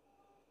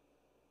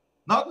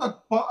 not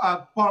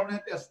a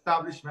permanent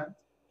establishment.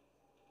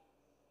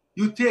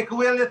 You take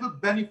away little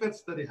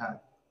benefits that they had.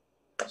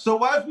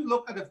 So as we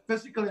look at the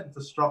physical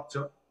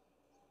infrastructure,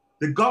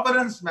 the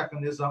governance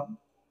mechanism,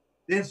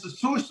 the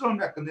institutional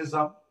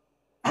mechanism,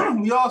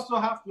 we also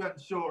have to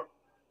ensure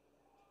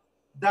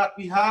that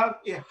we have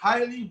a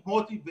highly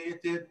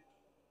motivated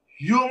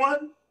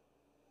human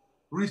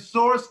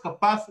resource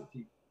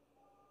capacity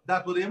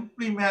that will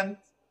implement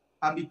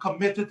and be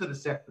committed to the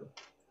sector.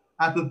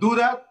 And to do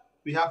that,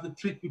 we have to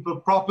treat people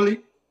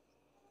properly.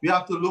 We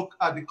have to look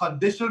at the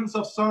conditions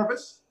of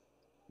service.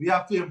 We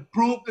have to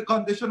improve the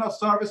condition of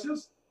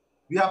services.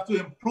 We have to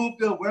improve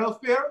their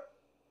welfare.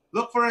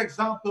 Look, for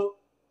example,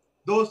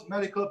 those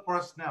medical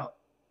personnel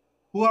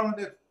who are on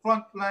the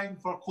front line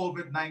for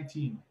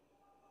COVID-19.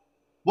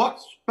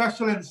 What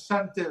special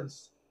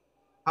incentives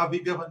have we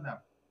given them?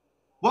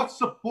 What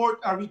support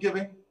are we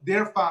giving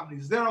their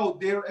families? They're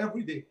out there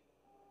every day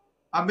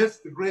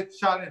amidst the great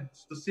challenge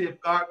to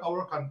safeguard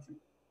our country.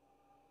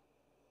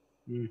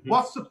 Mm-hmm.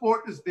 What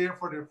support is there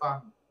for their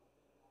family?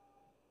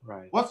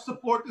 Right. What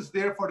support is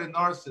there for the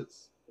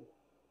nurses?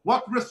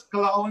 What risk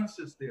allowance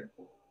is there?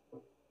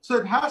 So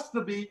it has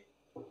to be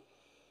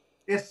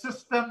a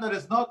system that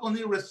is not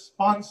only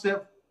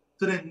responsive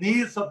to the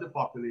needs of the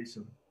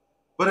population,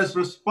 but is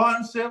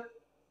responsive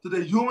to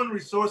the human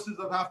resources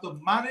that have to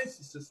manage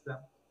the system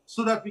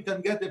so that we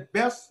can get the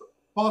best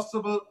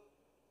possible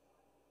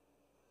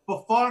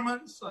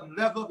performance and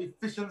level of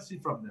efficiency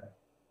from there.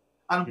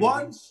 And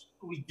once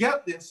we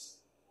get this,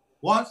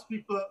 once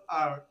people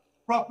are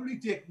properly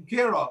taken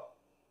care of,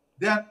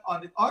 then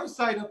on the other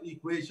side of the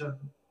equation,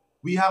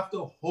 we have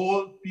to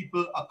hold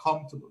people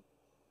accountable.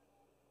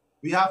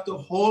 We have to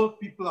hold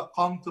people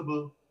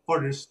accountable for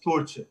their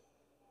stewardship.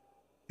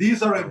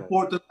 These are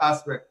important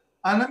aspects.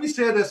 And let me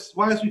say this,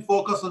 whilst we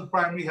focus on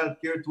primary health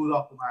care too,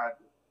 Dr.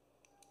 Mahadeo,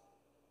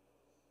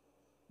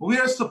 we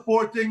are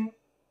supporting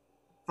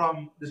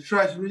from the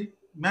Treasury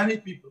many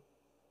people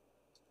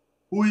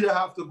who either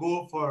have to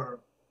go for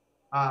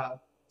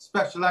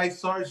specialized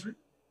surgery,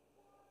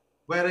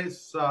 whether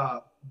it's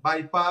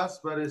bypass,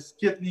 whether it's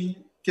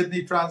kidney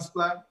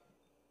transplant.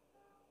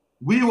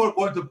 We were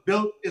going to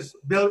build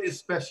a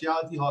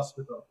specialty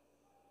hospital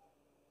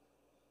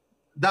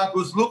that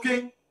was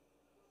looking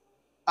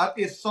at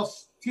a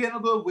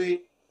sustainable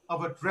way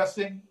of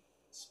addressing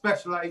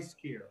specialized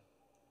care.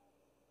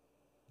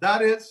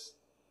 That is,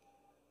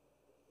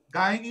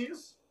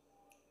 Guyanese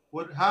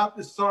would have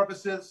the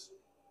services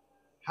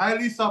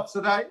highly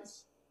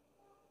subsidized,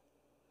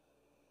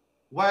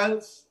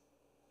 whilst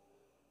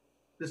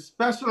the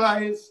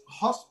specialized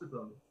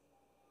hospital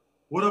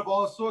would have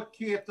also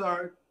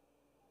catered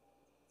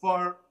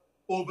for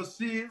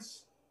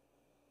overseas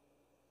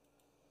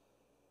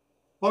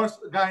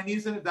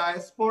Guyanese in the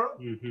diaspora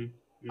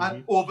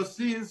and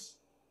overseas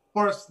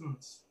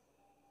persons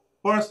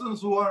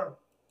who are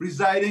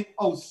residing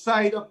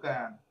outside of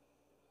Guyana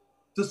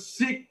to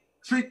seek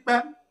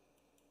treatment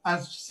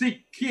and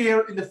seek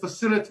care in the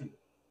facility,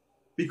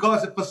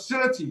 because the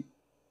facility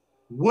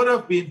would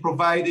have been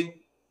providing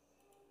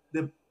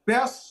the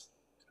best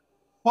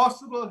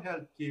possible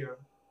health care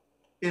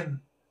in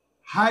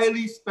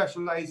highly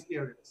specialized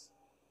areas.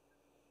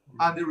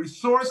 And the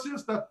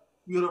resources that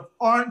we would have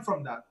earned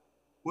from that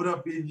would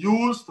have been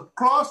used to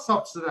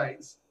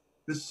cross-subsidize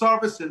the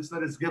services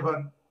that is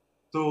given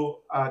to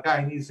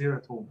Guyanese here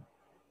at home.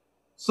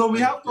 So we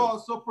have to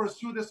also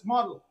pursue this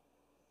model.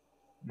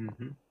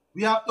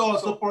 We have to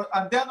also,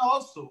 and then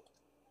also,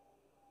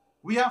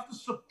 we have to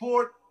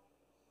support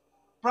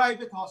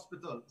private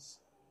hospitals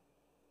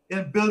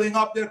in building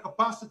up their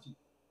capacity,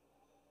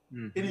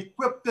 in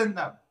equipping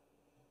them,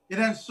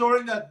 in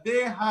ensuring that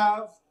they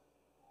have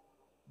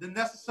the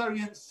necessary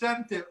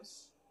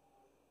incentives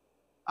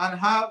and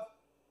have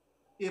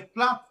a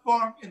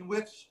platform in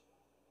which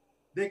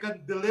they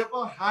can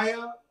deliver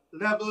higher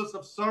levels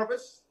of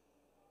service,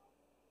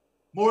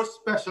 more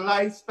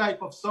specialized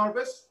type of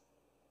service,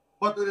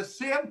 but at the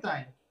same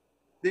time,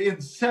 the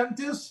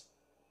incentives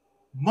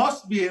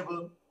must be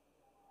able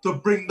to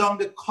bring down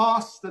the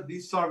costs that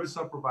these services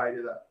are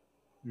provided at.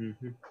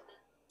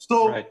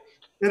 So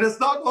it is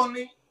not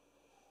only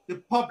the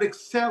public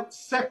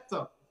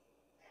sector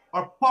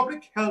or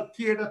public health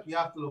care that we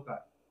have to look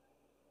at.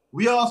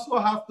 We also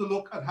have to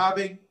look at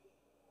having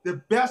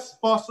the best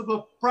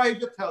possible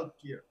private health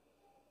care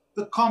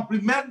to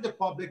complement the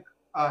public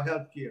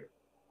health care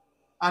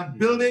and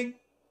building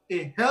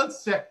a health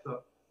sector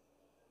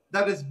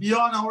that is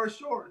beyond our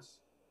shores.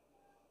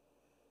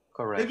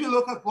 Correct. If you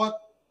look at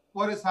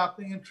what is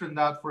happening in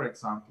Trinidad, for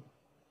example,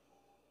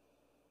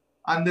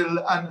 and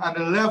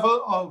the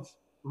level of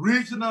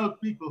regional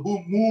people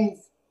who move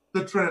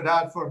to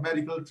Trinidad for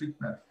medical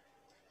treatment,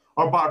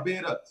 or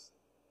Barbados.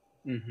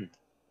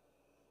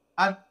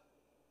 And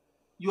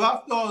you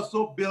have to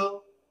also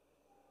build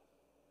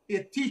a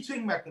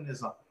teaching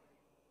mechanism.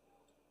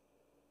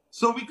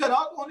 So we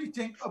cannot only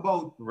think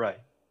about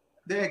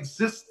the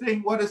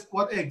existing, what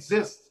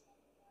exists.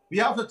 We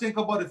have to think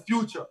about the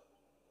future.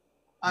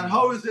 And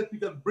how is it we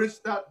can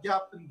bridge that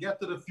gap and get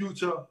to the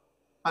future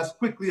as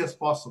quickly as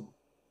possible?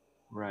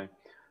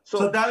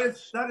 So that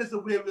is the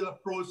way we'll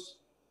approach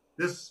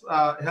this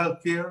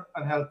healthcare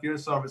and healthcare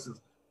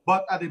services.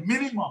 But at a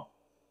minimum,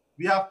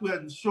 we have to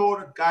ensure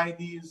that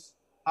Guyanese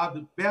have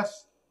the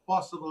best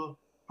possible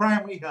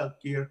primary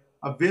healthcare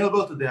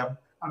available to them,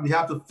 and we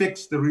have to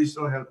fix the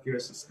regional healthcare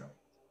system.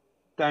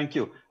 Thank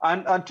you.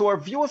 And to our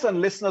viewers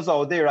and listeners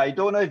out there, I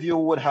don't know if you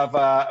would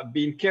have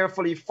been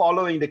carefully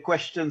following the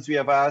questions we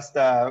have asked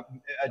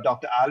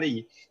Dr.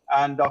 Ali.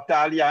 And Dr.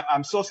 Ali,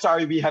 I'm so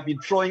sorry we have been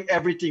throwing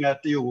everything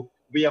at you.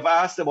 We have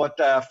asked about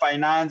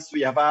finance,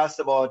 we have asked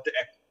about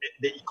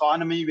the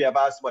economy, we have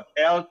asked about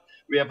health,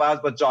 we have asked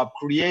about job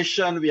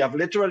creation, we have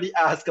literally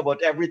asked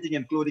about everything,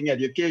 including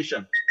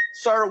education.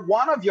 Sir,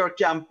 one of your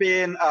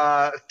campaign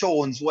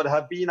tones would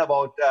have been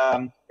about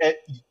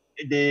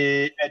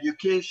the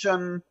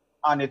education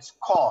and its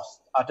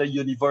cost at a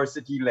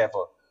university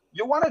level.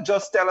 You want to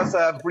just tell us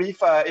a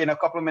brief, in a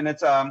couple of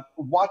minutes,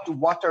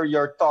 what are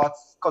your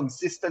thoughts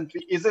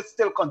consistently? Is it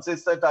still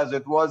consistent as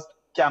it was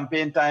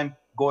campaign time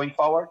going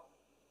forward?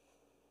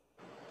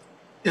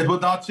 It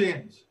would not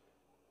change.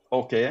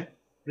 Okay.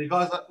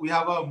 Because we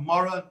have a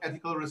moral and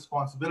ethical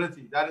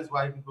responsibility. That is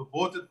why people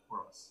voted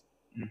for us.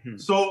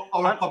 So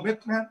our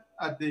commitment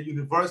at the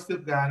University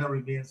of Guyana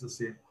remains the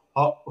same.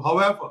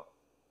 However,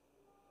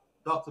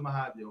 Dr.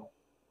 Mahadeo,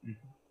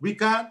 we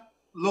can't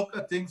look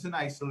at things in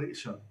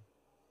isolation.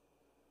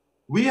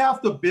 We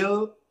have to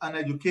build an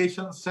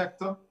education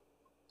sector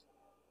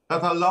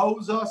that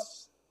allows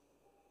us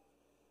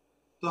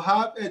to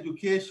have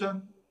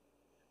education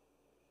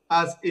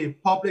as a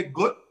public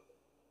good,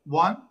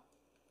 one,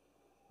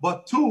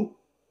 but two,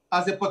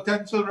 as a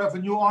potential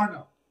revenue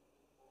earner.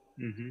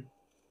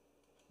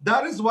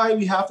 That is why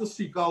we have to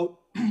seek out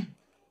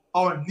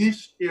our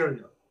niche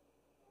area.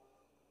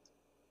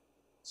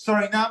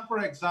 Suriname, for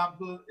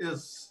example,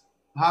 is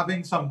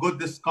having some good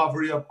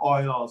discovery of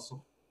oil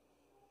also.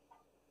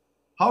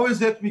 How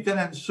is it we can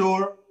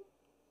ensure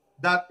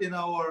that in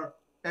our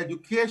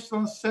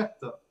educational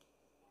sector,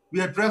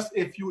 we address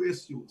a few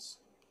issues?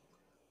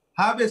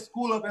 Have a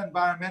school of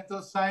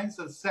environmental science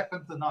that's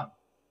second to none,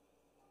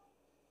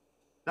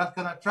 that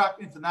can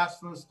attract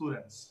international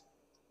students.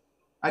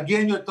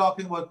 Again, you're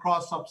talking about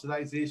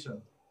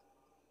cross-subsidization.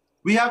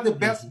 We have the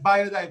best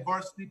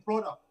biodiversity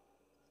product,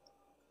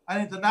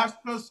 an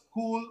international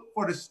school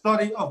for the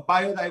study of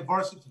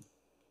biodiversity.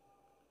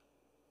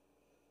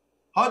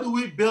 How do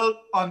we build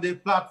on the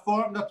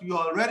platform that we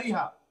already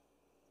have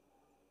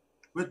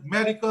with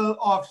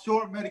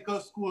offshore medical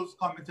schools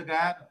coming to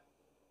Guyana?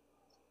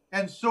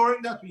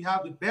 ensuring that we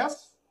have the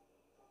best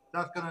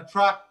that can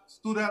attract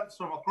students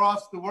from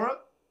across the world,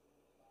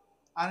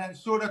 and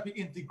ensure that we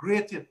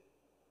integrate it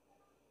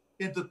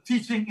into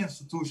teaching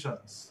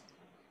institutions.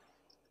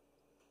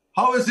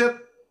 How is it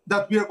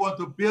that we are going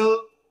to build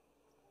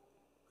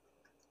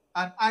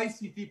an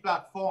ICT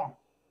platform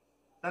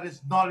that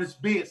is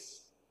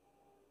knowledge-based?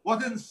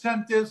 What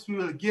incentives we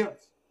will give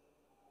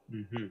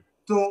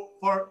for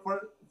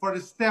the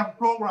STEM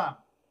program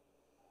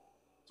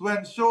to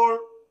ensure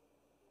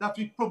that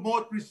we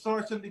promote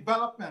research and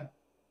development?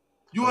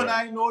 You and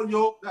I know,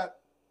 Yog, that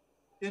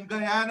in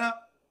Guyana,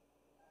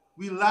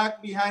 we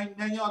lag behind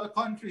many other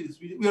countries.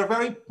 We are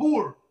very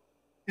poor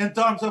in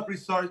terms of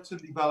research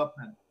and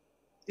development.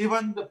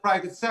 Even the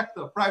private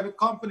sector, private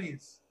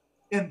companies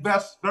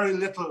invest very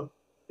little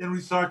in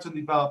research and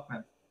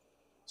development.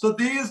 So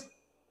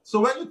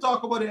when you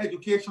talk about the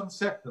education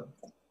sector,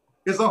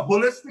 it's a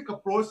holistic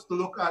approach to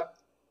look at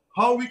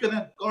how we can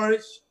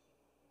encourage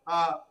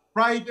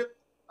private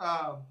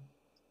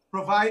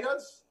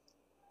providers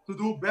to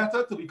do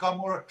better, to become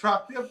more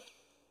attractive,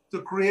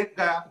 to create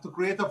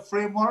a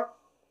framework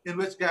in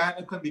which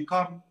Guyana can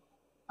become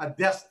a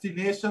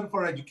destination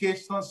for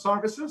educational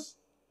services.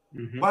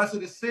 But at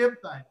the same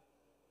time,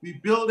 we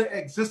build the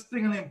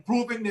existing and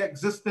improving the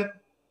existing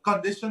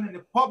condition in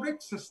the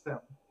public system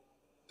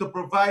to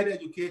provide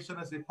education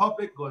as a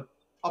public good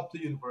up to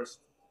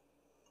university.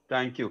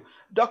 Thank you.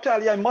 Dr.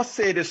 Ali, I must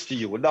say this to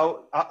you.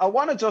 Now, I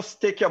want to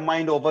just take your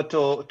mind over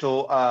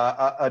to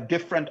a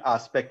different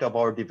aspect of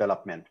our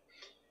development.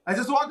 I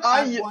just want to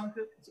add one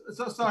thing.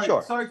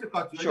 Sorry to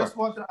cut you. Sure. I just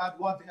want to add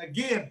one thing.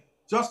 Again,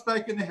 just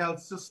like in the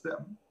health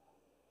system,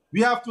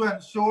 we have to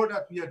ensure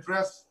that we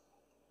address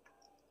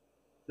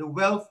the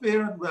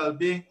welfare and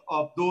well-being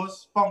of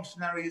those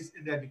functionaries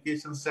in the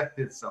education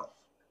sector itself.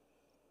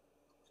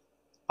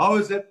 How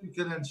is it we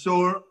can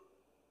ensure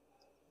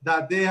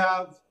that they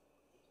have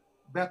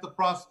better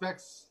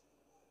prospects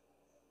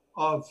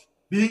of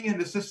being in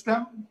the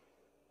system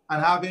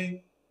and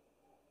having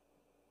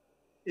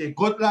a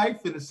good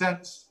life, in the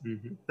sense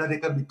that they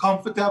can be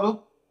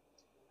comfortable,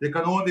 they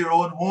can own their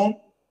own home,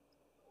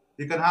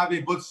 they can have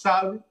a good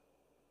salary,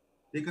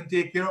 they can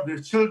take care of their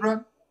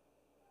children,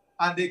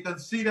 and they can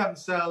see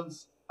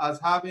themselves as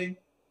having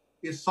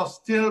a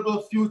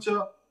sustainable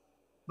future,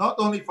 not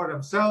only for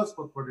themselves,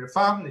 but for their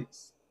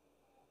families.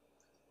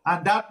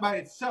 And that by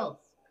itself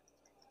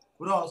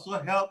would also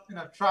help in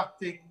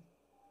attracting,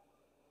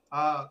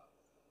 I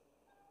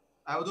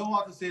don't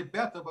want to say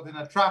better, but in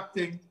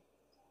attracting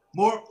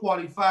more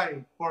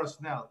qualified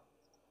personnel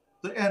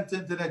to enter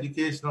into the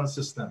educational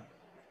system.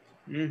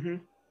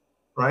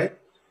 Right?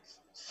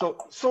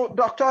 So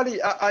Dr. Ali,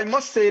 I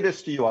must say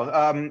this to you,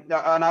 and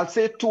I'll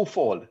say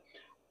twofold.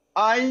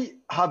 I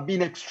have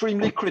been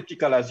extremely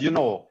critical, as you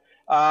know,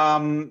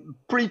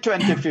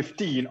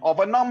 pre-2015, of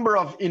a number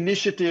of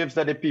initiatives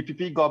that the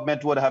PPP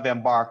government would have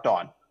embarked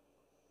on.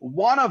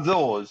 One of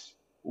those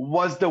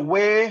was the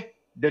way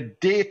the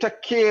data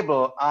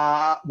cable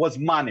was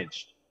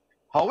managed.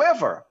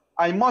 However,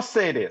 I must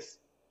say this,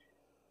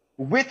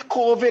 with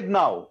COVID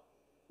now,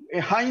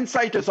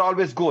 hindsight is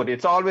always good.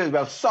 It's always,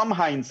 well, some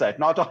hindsight,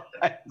 not all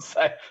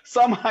hindsight.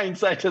 Some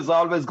hindsight is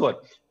always good.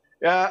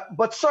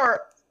 But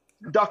sir,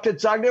 Dr.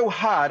 Gildarie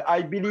had,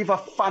 I believe, a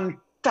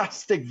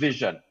fantastic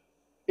vision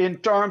in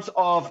terms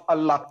of a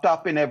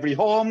laptop in every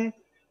home,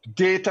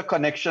 data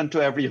connection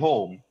to every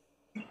home.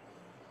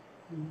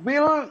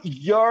 Will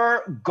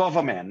your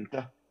government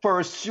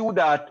pursue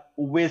that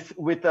with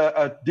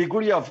a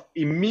degree of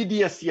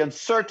immediacy and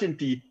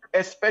certainty,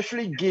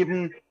 especially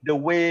given the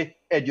way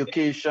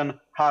education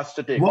has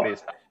to take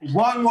place?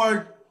 One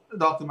word,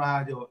 Dr.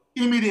 Mahadeo,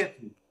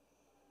 immediately.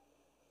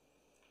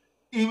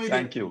 Immediately.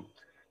 Thank you.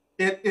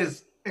 It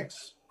is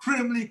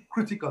extremely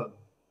critical,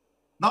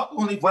 not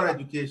only for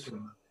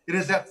education. It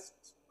is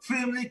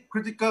extremely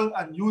critical,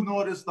 and you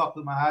know this,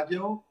 Dr.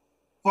 Mahadeo,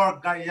 for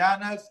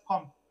Guyana's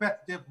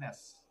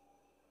competitiveness,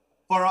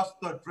 for us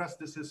to address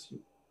this issue.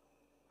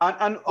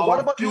 And what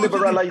about the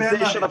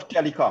liberalization of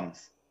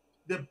telecoms?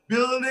 The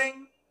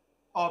building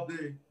of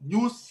the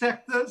new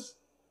sectors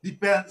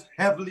depends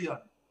heavily on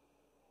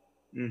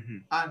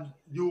it. And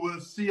you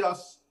will see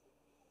us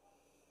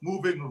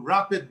moving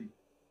rapidly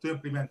to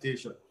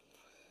implementation.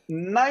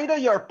 Neither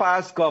your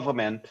past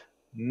government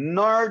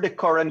nor the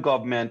current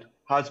government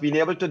has been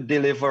able to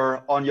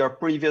deliver on your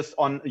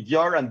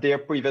and their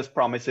previous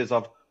promises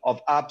of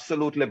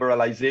absolute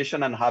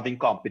liberalization and having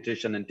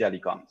competition in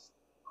telecoms.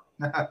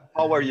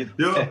 How are you?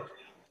 You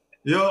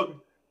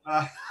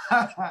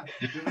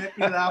make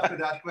me laugh with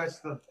that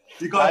question,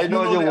 because I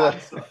know you would.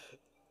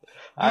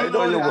 I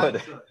know you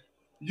would.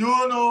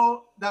 You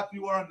know that we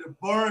were on the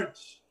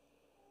verge.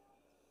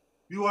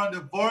 We were on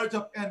the verge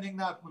of ending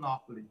that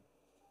monopoly.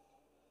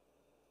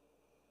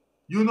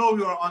 You know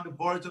we were on the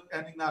verge of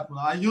ending that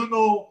monopoly. And you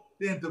know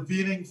the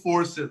intervening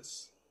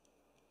forces.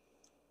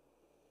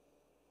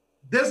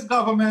 This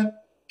government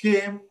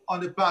came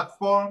on the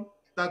platform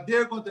that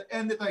they're going to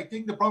end it. I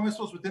think the promise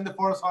was within the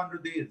first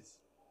 100 days.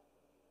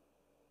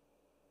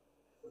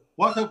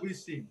 What have we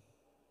seen?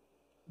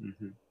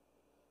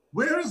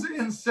 Where is the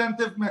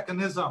incentive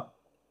mechanism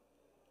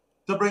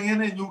to bring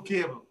in a new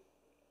cable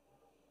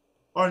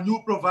or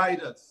new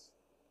providers?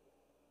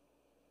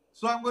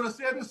 So I'm going to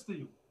say this to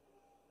you.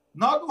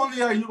 Not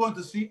only are you going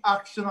to see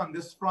action on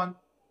this front,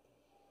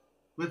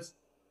 which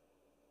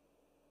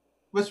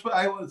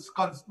I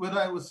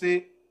would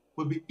say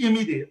would be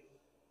immediate,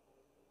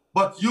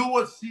 but you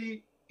would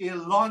see a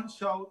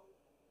launch out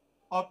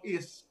of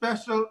a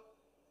special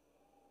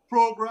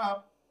program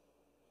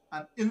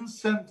and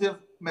incentive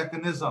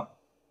mechanism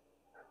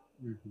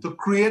to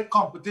create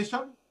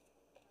competition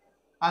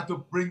and to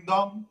bring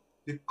down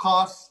the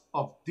cost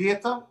of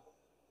data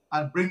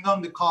and bring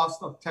down the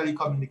cost of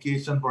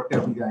telecommunication for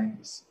every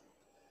Guyanese.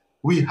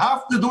 We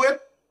have to do it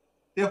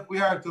if we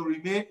are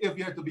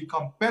to be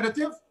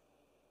competitive,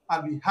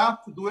 and we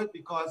have to do it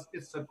because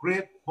it's a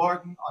great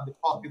burden on the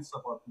pockets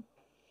of our people.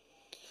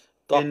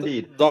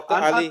 Indeed. Dr.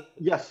 Ali?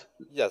 Yes.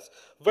 Yes.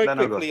 Very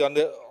Leonard, quickly, on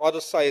the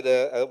other side,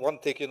 I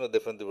want to take you in a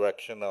different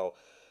direction now.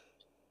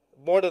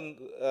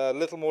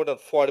 Little more than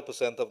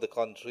 40% of the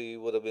country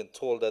would have been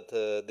told that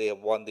they have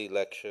won the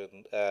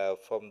election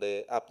from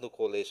the APNU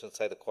coalition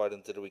side,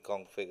 according to the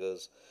recount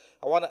figures.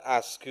 I want to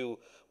ask you,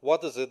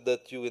 what is it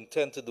that you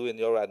intend to do in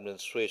your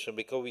administration,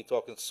 because we're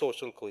talking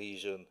social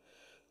cohesion,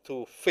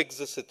 to fix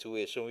the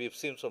situation? We've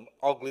seen some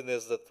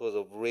ugliness that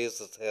was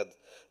raised its head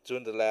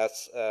during the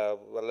last,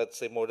 let's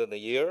say more than a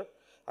year,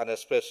 and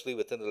especially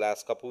within the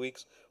last couple of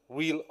weeks,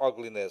 real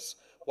ugliness.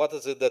 What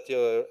is it that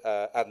your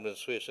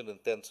administration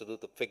intends to do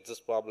to fix this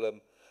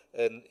problem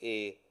in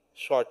a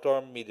short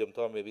term, medium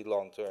term, maybe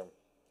long term?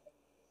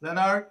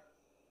 Leonard,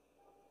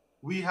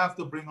 we have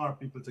to bring our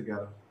people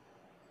together.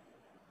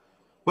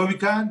 But we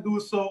can't do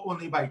so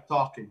only by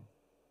talking.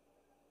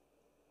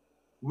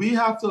 We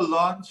have to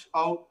launch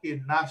out a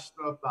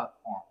national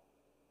platform.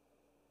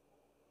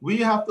 We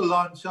have to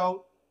launch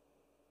out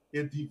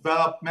a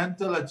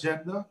developmental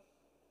agenda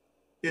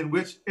in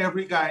which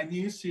every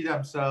Guyanese see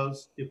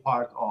themselves a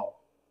part of.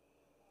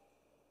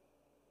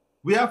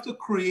 We have to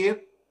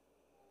create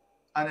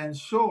and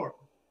ensure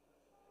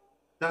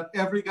that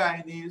every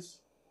Guyanese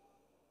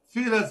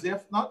feel as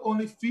if, not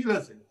only feel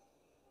as if,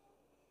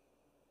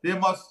 they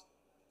must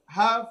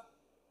have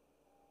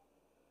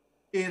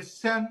a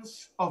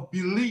sense of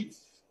belief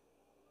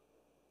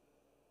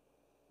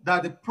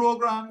that the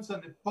programs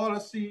and the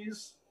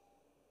policies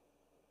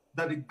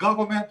that the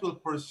government will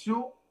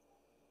pursue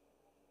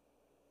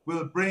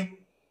will bring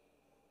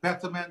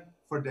betterment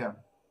for them.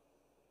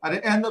 At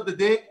the end of the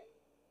day,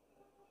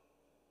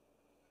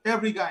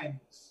 every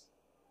Guyanese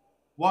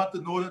want to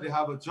know that they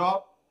have a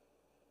job,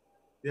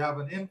 they have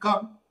an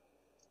income,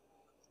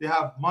 they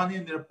have money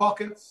in their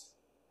pockets,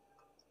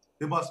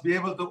 they must be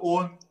able to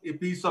own a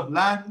piece of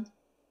land,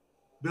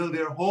 build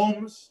their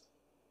homes.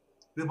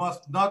 They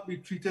must not be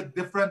treated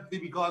differently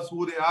because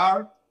who they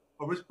are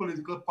or which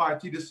political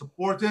party they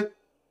supported.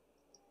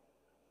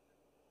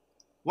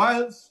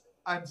 Whilst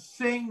I'm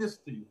saying this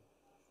to you,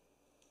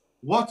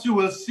 what you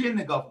will see in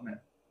the government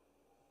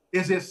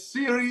is a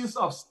series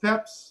of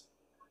steps,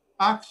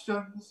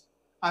 actions,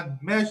 and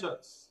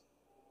measures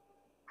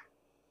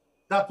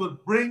that will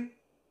bring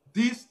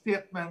these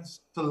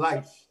statements to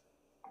life.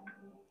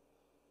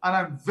 And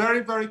I'm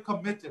very, very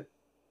committed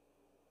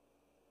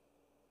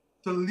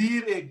to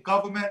lead a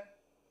government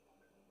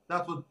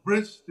that would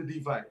bridge the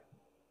divide,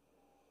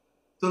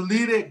 to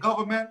lead a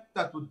government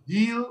that would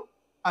heal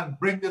and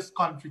bring this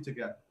country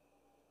together.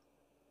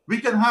 We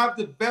can have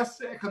the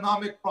best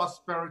economic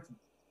prosperity,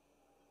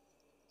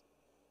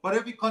 but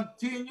if we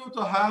continue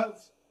to have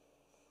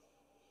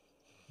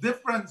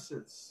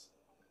differences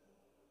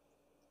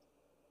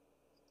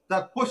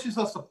that pushes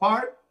us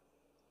apart,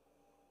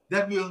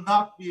 then we will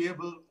not be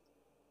able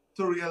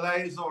to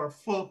realize our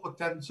full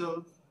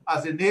potential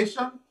as a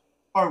nation,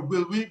 or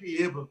will we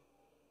be able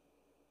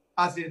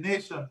as a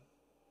nation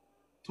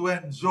to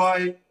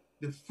enjoy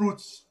the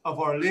fruits of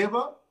our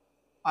labor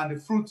and the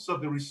fruits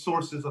of the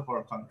resources of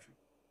our country.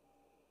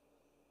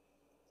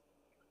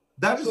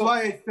 That is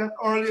why I said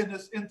early in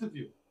this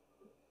interview,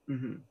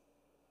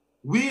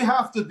 we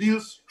have to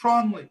deal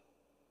strongly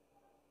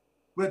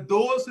with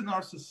those in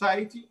our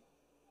society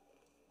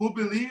who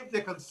believe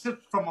they can sit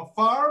from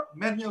afar,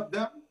 many of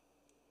them,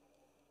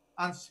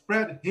 and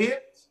spread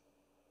hate,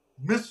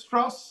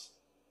 mistrust,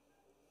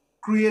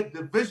 create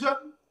division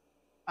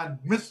and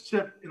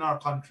mischief in our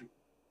country.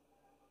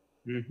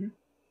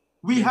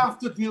 We have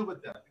to deal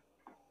with that.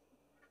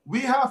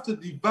 We have to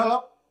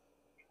develop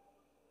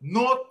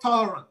no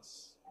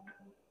tolerance.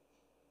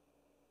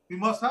 We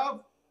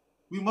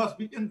must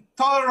be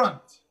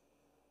intolerant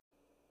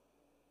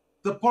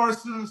to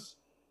persons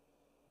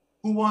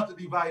who want to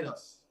divide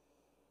us.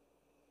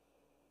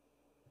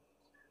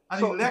 An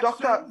So, election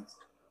Doctor,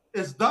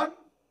 is done.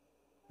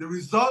 The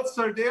results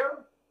are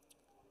there.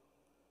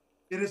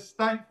 It is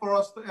time for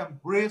us to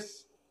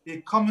embrace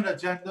a common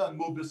agenda and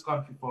move this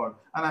country forward.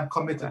 And I'm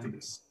committed to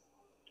this.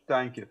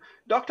 Thank you.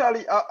 Dr.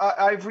 Ali,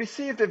 I've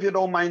received, if you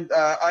don't mind,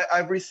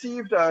 I've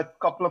received a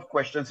couple of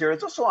questions here. I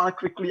just want to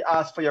quickly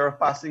ask for your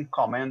passing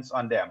comments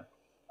on them.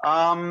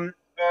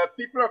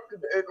 people are,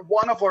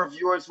 one of our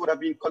viewers would have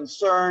been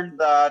concerned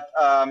that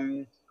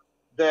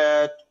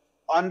that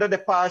under the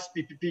past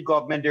PPP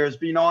government, there's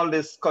been all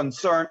this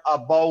concern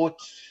about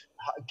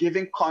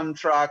giving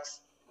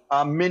contracts,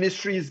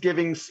 ministries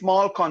giving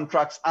small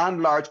contracts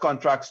and large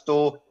contracts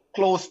to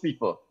close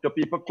people, to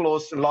people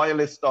close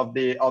loyalists of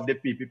the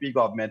PPP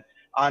government,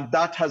 and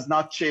that has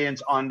not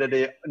changed under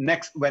the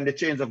next when the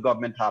change of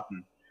government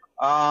happened.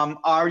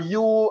 Are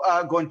you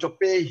going to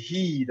pay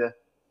heed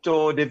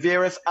to the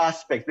various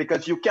aspects?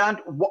 Because you can't,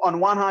 on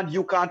one hand,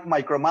 you can't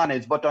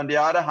micromanage, but on the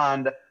other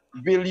hand,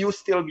 will you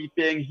still be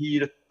paying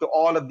heed to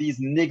all of these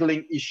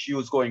niggling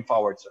issues going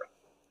forward, sir?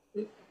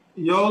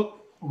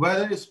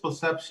 Whether it's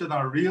perception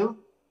or real,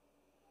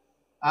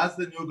 as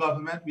the new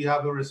government, we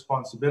have a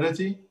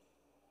responsibility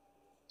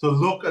to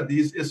look at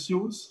these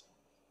issues,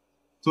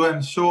 to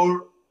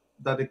ensure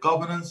that the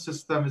governance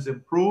system is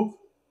improved,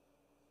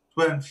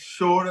 to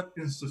ensure that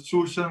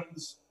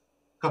institutions'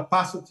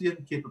 capacity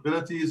and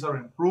capabilities are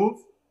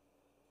improved,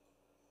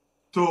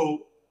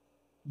 to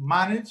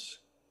manage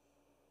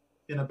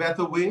in a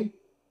better way,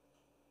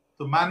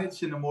 to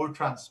manage in a more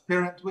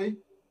transparent way,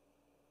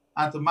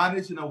 and to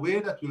manage in a way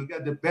that will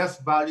get the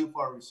best value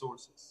for our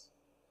resources.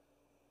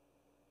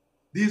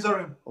 These are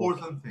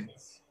important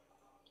things.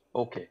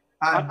 Okay.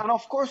 And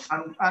of course,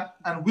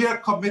 and we are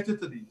committed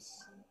to these.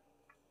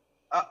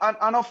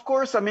 And of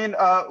course, I mean,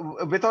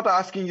 without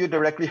asking you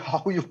directly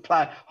how you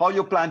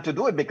plan to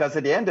do it, because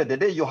at the end of the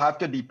day, you have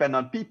to depend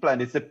on people,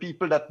 and it's the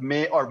people that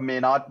may or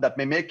may not, that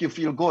may make you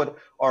feel good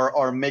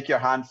or make your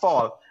hand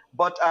fall.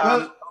 But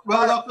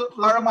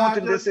paramount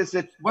in this is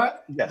it. Well,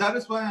 yes. That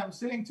is why I'm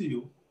saying to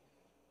you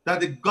that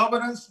the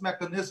governance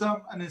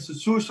mechanism and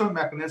institutional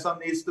mechanism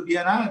needs to be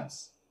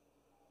enhanced.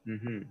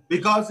 Mm-hmm.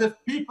 Because if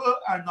people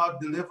are not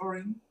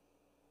delivering,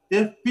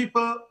 if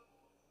people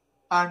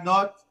are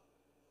not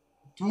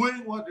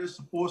doing what they're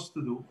supposed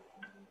to do,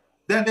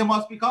 then there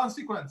must be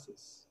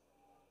consequences.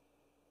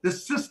 The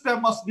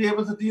system must be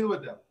able to deal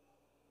with them.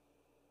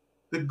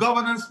 The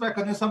governance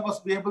mechanism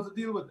must be able to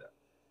deal with them.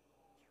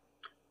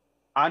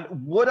 And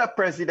would a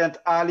President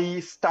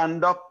Ali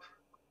stand up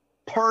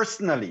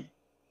personally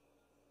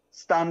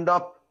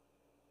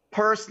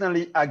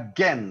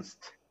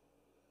against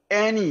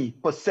any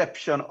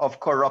perception of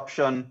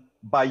corruption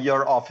by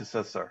your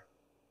officers, sir?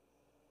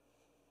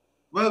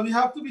 Well, we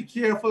have to be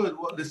careful with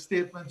what the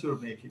statement you're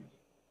making.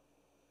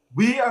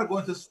 We are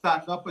going to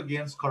stand up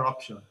against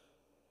corruption.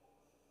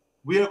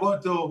 We are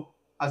going to,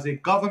 as a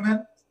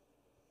government,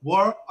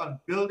 work on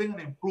building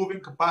and improving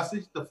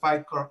capacity to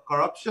fight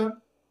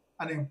corruption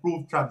and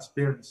improve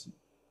transparency.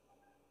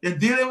 In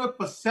dealing with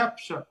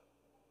perception,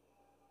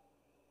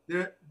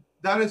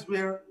 that is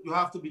where you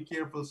have to be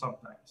careful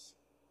sometimes.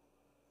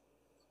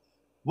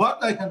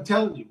 What I can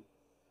tell you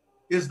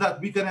is that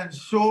we can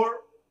ensure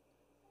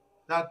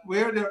that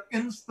where there are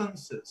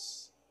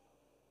instances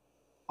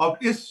of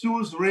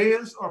issues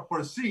raised or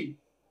perceived,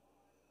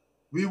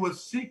 we will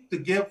seek to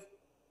give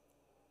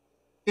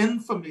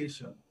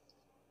information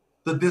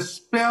to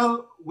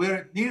dispel where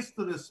it needs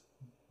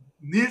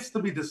to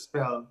be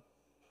dispelled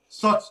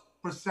such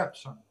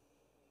perception.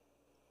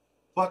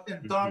 But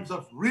in terms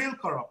of real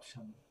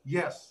corruption,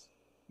 yes,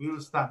 we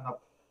will stand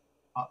up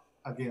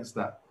against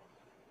that.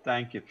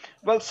 Thank you.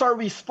 Well, sir,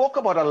 we spoke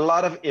about a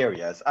lot of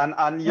areas,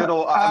 and you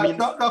know, I mean,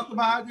 Dr.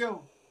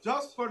 Mahadeo,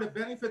 just for the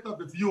benefit of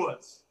the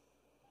viewers,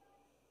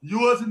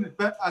 you as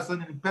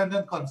an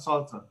independent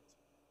consultant,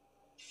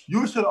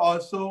 you should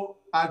also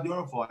add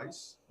your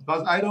voice,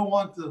 because I don't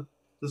want to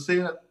say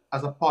that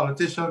as a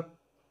politician,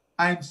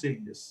 I'm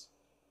saying this.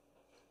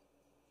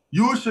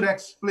 You should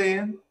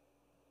explain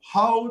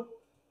how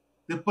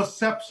the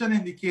perception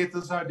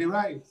indicators are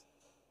derived.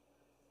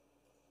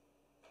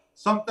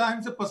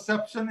 Sometimes the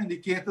perception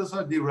indicators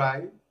are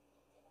derived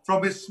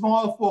from a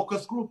small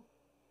focus group.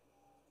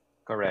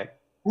 Correct.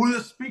 Who you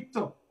speak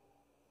to.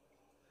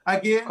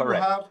 Again,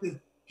 correct. You have the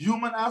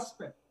human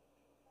aspect.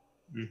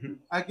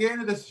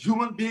 Again, it is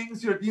human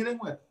beings you're dealing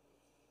with.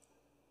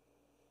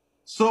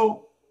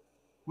 So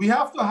we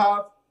have to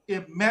have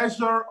a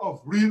measure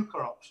of real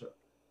corruption.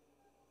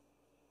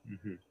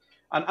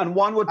 And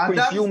one would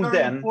presume that is very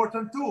then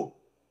important too.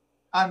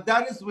 And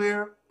that is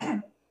where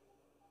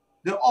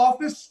the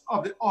office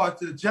of the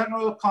Auditor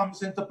General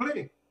comes into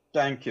play.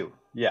 Thank you.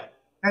 Yeah.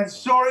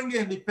 Ensuring the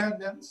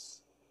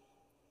independence,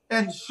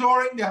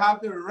 ensuring they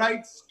have the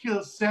right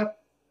skill set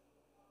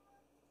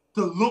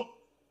to look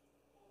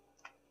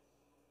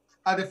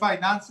at the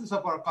finances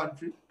of our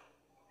country,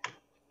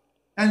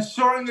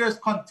 ensuring there's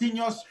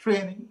continuous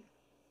training,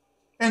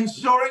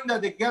 ensuring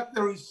that they get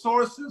the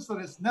resources that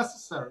is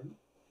necessary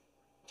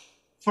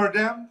for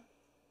them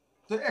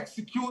to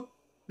execute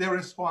their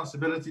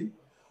responsibility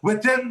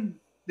within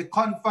the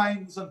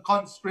confines and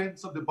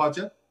constraints of the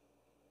budget.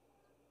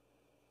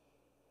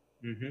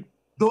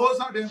 Those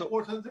are the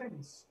important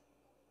things.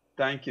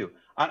 Thank you.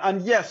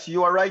 And yes,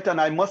 you are right. And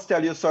I must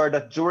tell you, sir,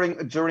 that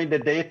during the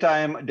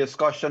daytime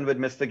discussion with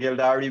Mr.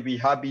 Gildarie, we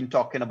have been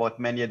talking about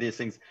many of these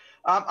things.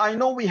 I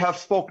know we have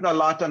spoken a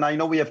lot, and I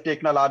know we have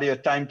taken a lot of your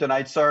time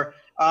tonight, sir.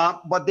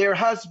 But there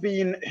has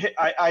been,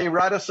 I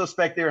rather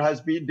suspect there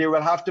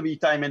will have to be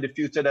time in the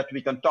future that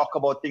we can talk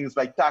about things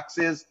like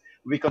taxes,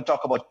 we can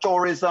talk about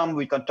tourism,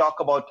 we can talk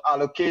about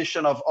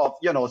allocation of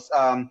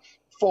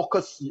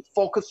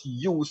focus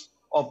use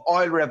of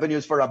oil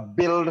revenues for a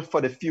build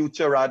for the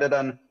future rather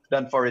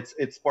than for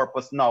its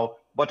purpose now.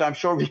 But I'm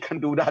sure we can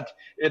do that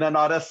in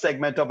another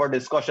segment of our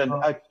discussion.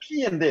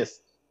 Key in this,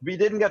 we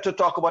didn't get to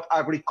talk about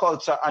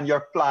agriculture and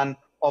your plan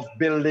of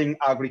building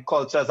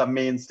agriculture as a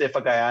mainstay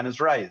for Guyana's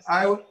rise.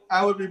 I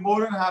would be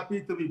more than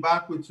happy to be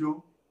back with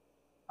you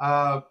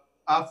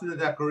after the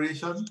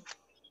declaration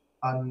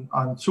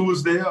on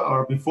Tuesday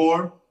or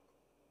before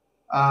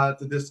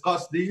to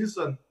discuss these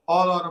and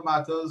all other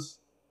matters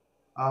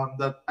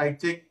that I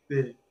think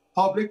the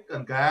public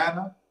and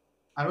Guyana,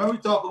 and when we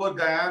talk about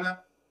Guyana,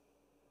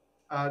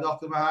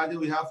 Dr. Mahadeo,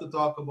 we have to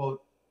talk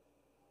about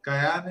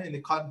Guyana in the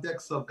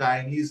context of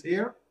Guyanese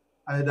here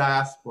and the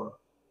diaspora.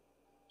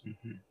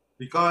 Mm-hmm.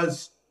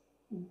 Because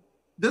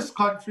this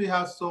country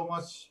has so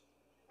much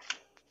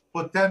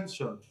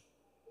potential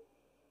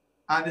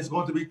and is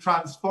going to be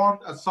transformed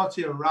at such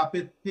a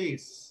rapid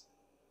pace.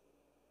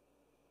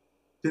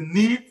 The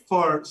need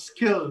for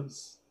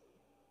skills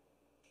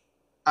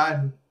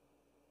and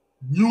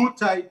new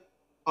type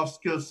of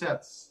skill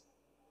sets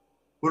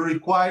will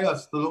require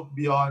us to look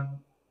beyond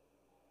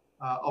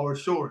our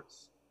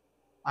shores.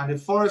 And the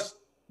first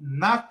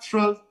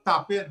natural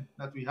tap-in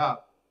that we have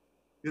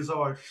is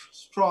our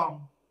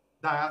strong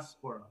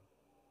diaspora.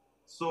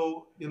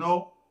 So,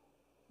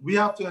 we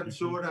have to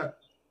ensure that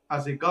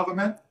as a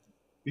government,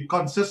 we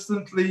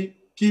consistently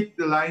keep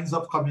the lines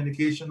of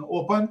communication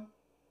open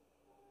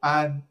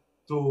and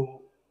to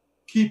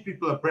keep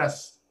people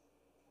abreast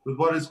with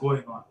what is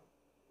going on.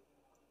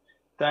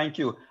 Thank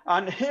you.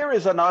 And here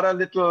is another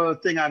little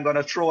thing I'm going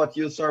to throw at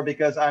you, sir,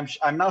 because I'm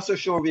not so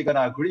sure we're going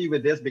to agree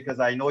with this because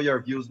I know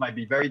your views might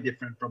be very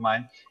different from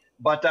mine.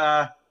 But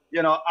I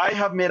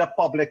have made a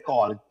public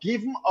call.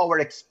 Given our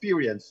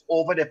experience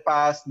over the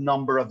past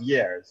number of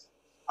years,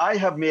 I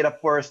have made a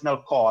personal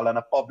call and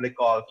a public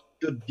call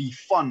to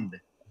defund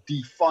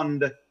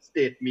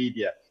state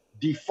media,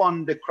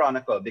 defund the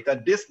Chronicle, because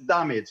this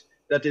damage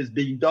that is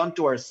being done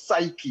to our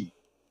psyche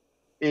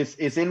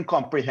is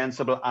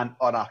incomprehensible and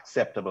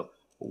unacceptable.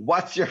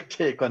 What's your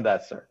take on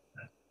that, sir?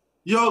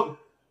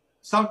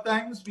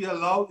 Sometimes we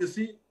allow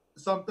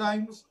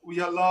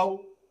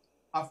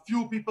a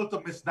few people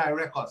to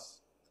misdirect us.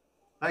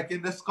 Like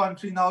in this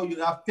country now,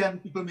 you have 10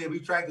 people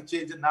maybe trying to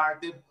change the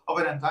narrative of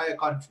an entire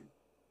country.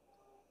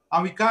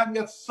 And we can't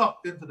get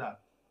sucked into that.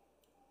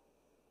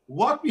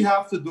 What we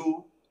have to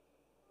do,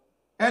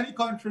 any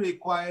country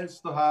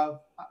requires to have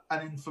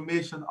an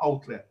information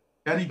outlet,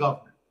 any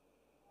government.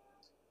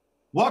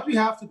 What we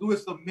have to do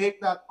is to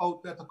make that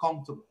outlet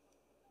accountable,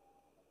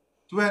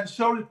 to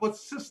ensure we put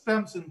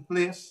systems in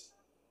place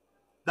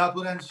that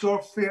would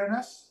ensure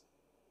fairness,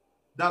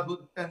 that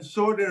would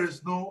ensure there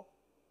is no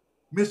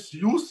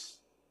misuse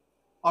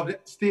of the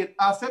state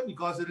asset,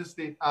 because it is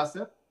state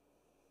asset,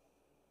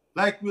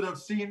 like we would have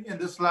seen in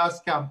this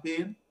last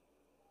campaign.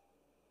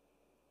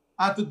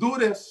 And to do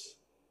this,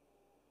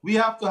 we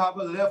have to have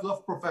a level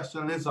of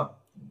professionalism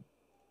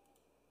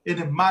in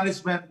the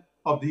management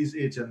of these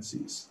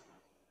agencies.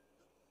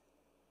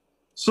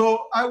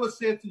 So I would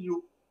say to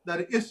you that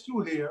the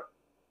issue here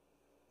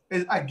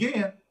is,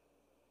 again,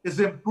 is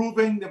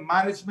improving the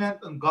management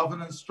and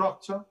governance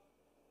structure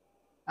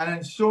and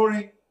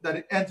ensuring that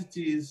the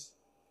entities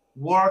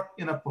work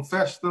in a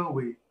professional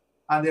way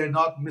and they're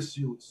not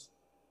misused.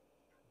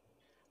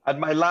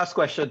 And my last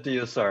question to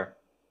you, sir.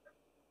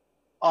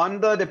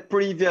 Under the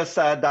previous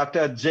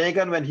Dr.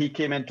 Jagan, when he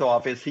came into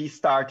office, he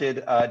started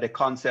the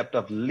concept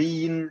of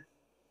lean,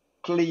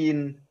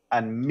 clean,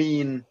 and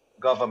mean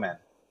government.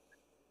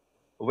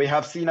 We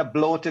have seen a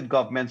bloated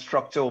government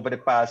structure over the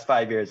past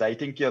 5 years. I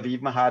think you have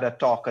even had a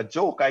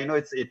joke. I know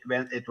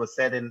it was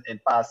said in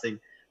passing,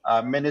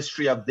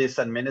 ministry of this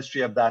and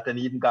ministry of that, and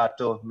even got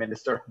to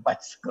minister of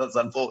bicycles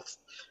and votes.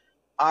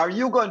 Are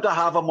you going to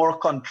have a more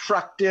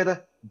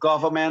contracted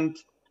government,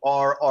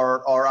 or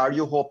are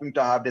you hoping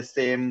to have the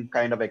same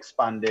kind of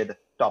expanded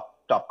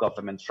top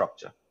government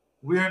structure?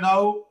 We are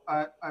now,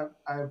 I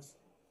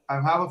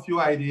have a few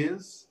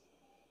ideas.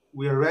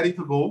 We are ready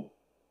to go.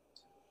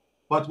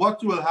 But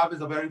what you will have is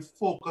a very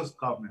focused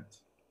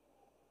government.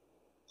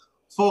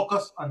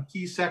 Focus on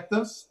key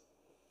sectors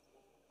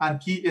and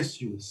key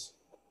issues.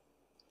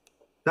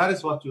 That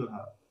is what you'll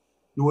have.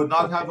 You will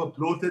not have a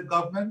bloated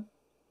government,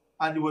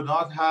 and you will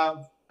not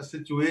have a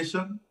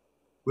situation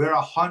where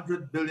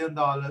 $100 billion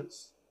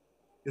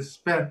is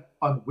spent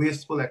on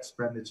wasteful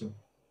expenditure.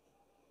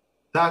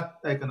 That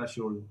I can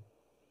assure you.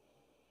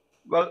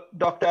 Well,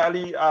 Dr.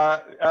 Ali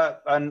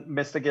and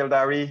Mr.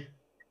 Gildarie,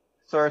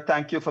 sir,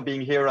 thank you for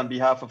being here on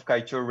behalf of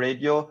Kaieteur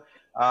Radio.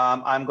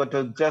 I'm going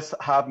to just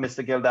have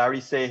Mr.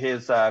 Gildarie say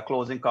his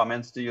closing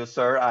comments to you,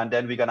 sir, and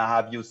then we're going to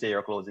have you say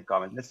your closing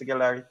comments. Mr.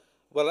 Gildarie.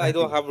 Well, I Thank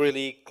don't you. have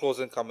really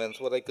closing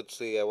comments. What I could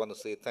say, I want to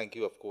say thank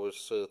you, of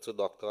course, to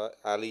Dr.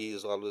 Ali.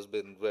 He's always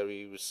been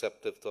very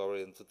receptive to our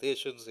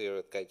invitations here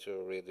at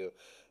Kaiser Radio.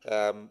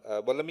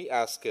 But let me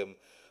ask him,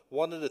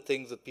 one of the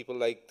things that people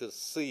like to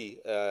see,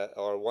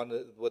 or what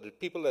the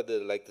people that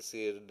they like to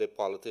see are the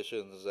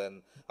politicians.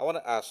 And I want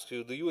to ask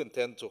you, do you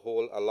intend to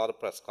hold a lot of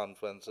press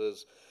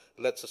conferences?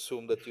 Let's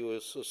assume that you are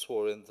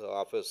sworn into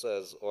office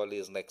as early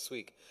as next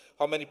week.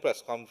 How many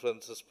press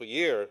conferences per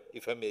year,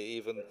 if I may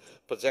even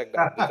project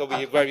that? Because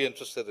we're very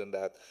interested in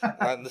that.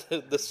 And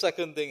the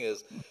second thing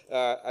is,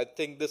 I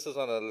think this is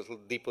on a little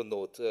deeper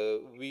note.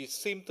 We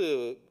seem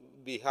to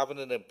be having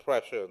an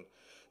impression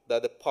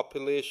that the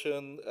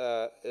population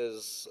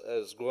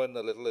is growing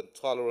a little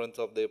intolerant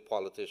of their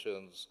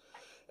politicians.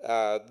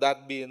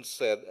 That being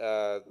said,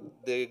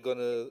 they're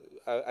gonna.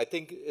 I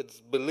think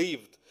it's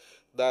believed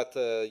that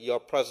your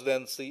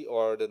presidency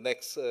or the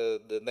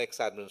next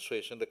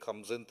administration that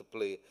comes into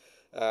play,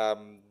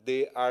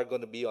 they are going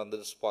to be under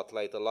the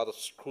spotlight, a lot of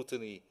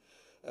scrutiny,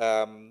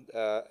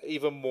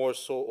 even more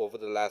so over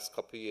the last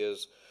couple of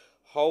years.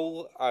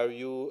 How are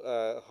you?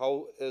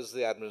 How is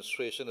the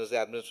administration? Is the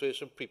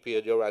administration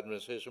prepared? Your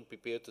administration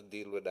prepared to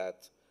deal with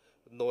that,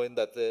 knowing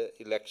that the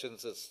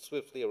elections is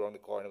swiftly around the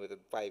corner within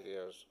 5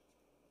 years?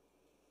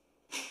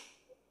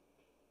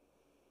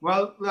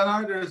 Well,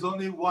 Leonard, there is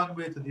only one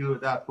way to deal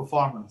with that: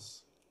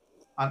 performance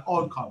and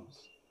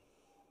outcomes.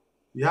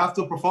 You have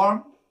to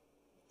perform,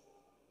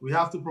 we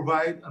have to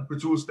provide and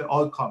produce the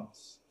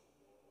outcomes.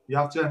 You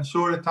have to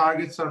ensure the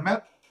targets are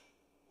met,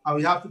 and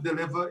we have to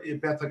deliver a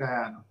better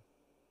Guyana.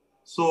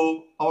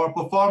 So our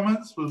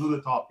performance will do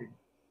the talking.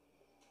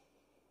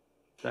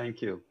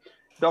 Thank you.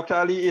 Dr.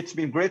 Ali, it's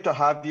been great to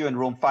have you in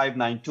room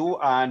 592.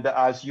 And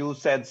as you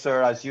said,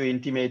 sir, as you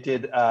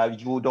intimated,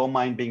 you don't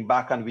mind being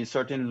back, and we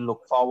certainly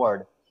look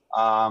forward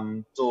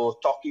to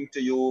talking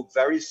to you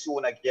very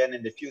soon again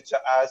in the future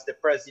as the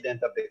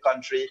president of the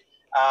country.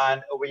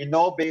 And we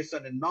know, based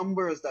on the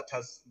numbers that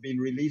has been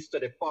released to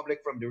the public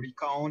from the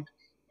recount,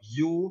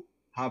 you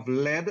have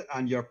led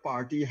and your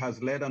party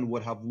has led and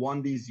would have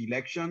won these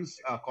elections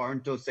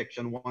according to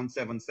section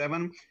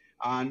 177.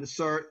 And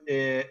sir,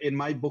 in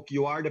my book,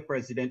 you are the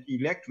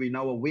president-elect. We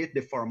now await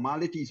the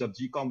formalities of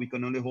GCOM. We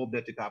can only hope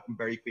that it happens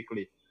very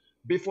quickly.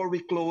 Before we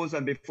close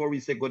and before we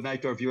say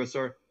goodnight to our viewers,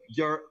 sir,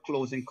 your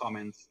closing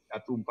comments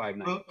at room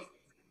 59. Well,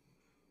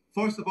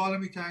 first of all, let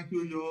me thank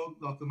you,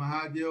 Yog, Dr.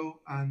 Mahadeo,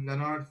 and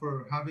Leonard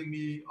for having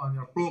me on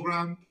your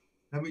program.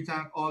 Let me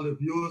thank all the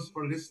viewers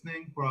for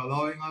listening, for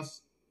allowing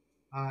us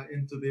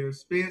into their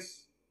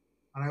space.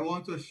 And I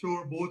want to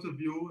assure both of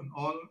you and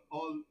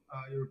all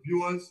your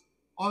viewers,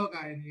 all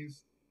Guyanese,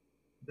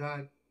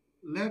 that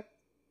let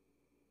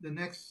the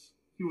next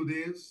few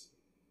days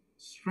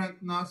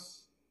strengthen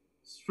us,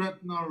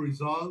 strengthen our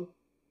resolve,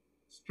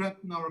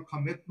 strengthen our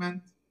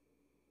commitment,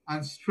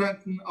 and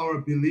strengthen our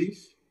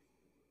belief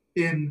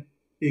in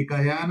a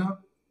Guyana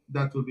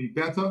that will be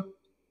better,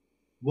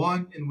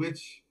 one in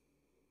which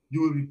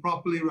you will be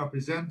properly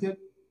represented,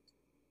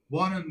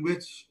 one in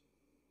which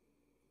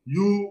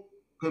you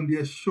can be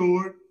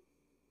assured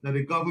that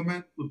the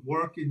government would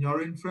work in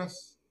your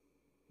interests,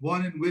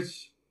 one in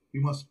which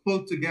we must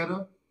pull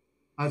together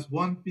as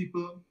one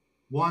people,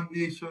 one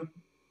nation,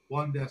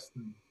 one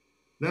destiny.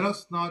 Let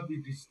us not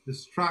be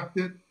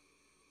distracted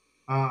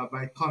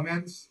by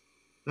comments.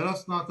 Let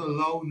us not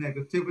allow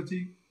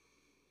negativity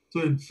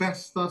to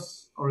infest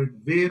us or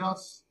invade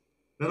us.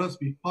 Let us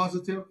be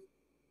positive,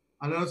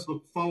 and let us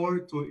look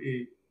forward to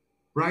a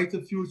brighter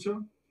future,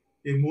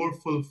 a more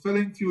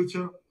fulfilling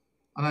future,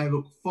 and I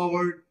look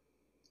forward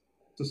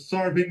to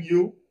serving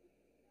you,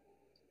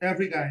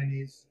 every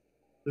Guyanese,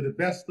 to the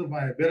best of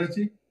my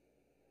ability.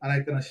 And I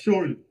can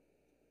assure you,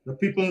 the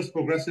People's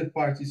Progressive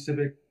Party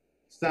Civic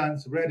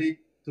stands ready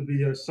to be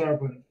your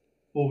servant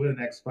over the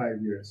next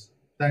 5 years.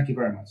 Thank you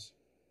very much.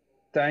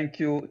 Thank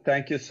you.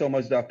 Thank you so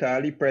much, Dr.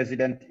 Ali,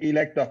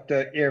 President-elect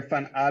Dr.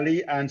 Irfaan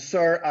Ali. And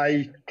sir,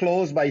 I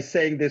close by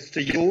saying this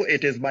to you.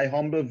 It is my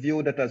humble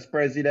view that as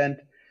president,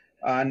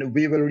 and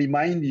we will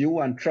remind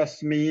you, and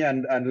trust me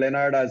and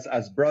Leonard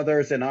as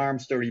brothers in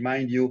arms to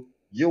remind you,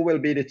 you will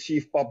be the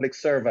chief public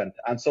servant.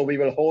 And so we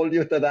will hold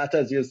you to that,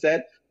 as you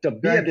said, to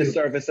be at the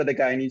service of the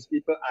Guyanese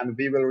people, and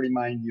we will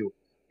remind you.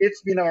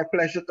 It's been our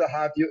pleasure to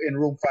have you in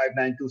room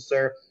 592,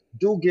 sir.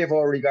 Do give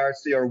our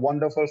regards to your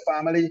wonderful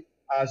family.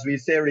 As we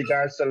say,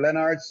 regards to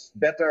Leonard's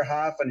better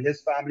half and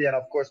his family, and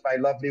of course, my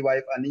lovely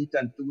wife, Anita,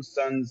 and 2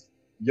 sons,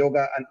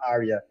 Yoga and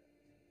Arya.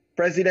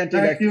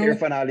 President-elect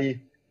Irfaan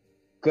Ali,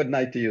 good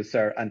night to you,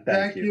 sir, and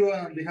thank you. Thank you.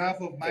 On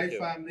behalf of my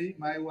family,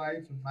 my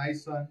wife, and my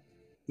son,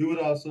 we would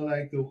also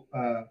like to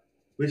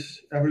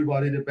wish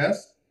everybody the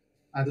best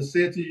and to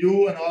say to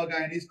you and all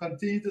Guyanese,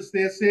 continue to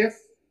stay safe.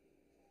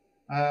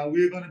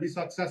 We're going to be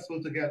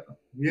successful together.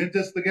 We're in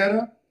this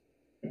together.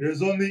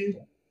 There's only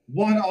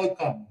one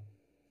outcome: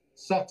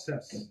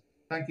 success.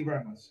 Thank you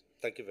very much.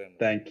 Thank you very much.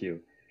 Thank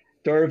you.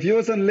 To our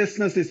viewers and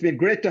listeners, it's been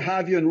great to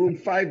have you in room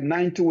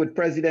 592 with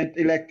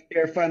President-elect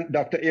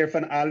Dr.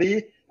 Irfaan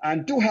Ali.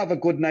 And do have a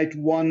good night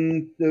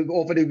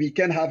over the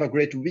weekend. Have a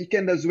great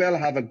weekend as well.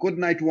 Have a good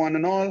night, one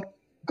and all.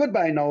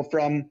 Goodbye now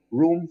from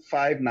room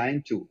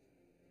 592.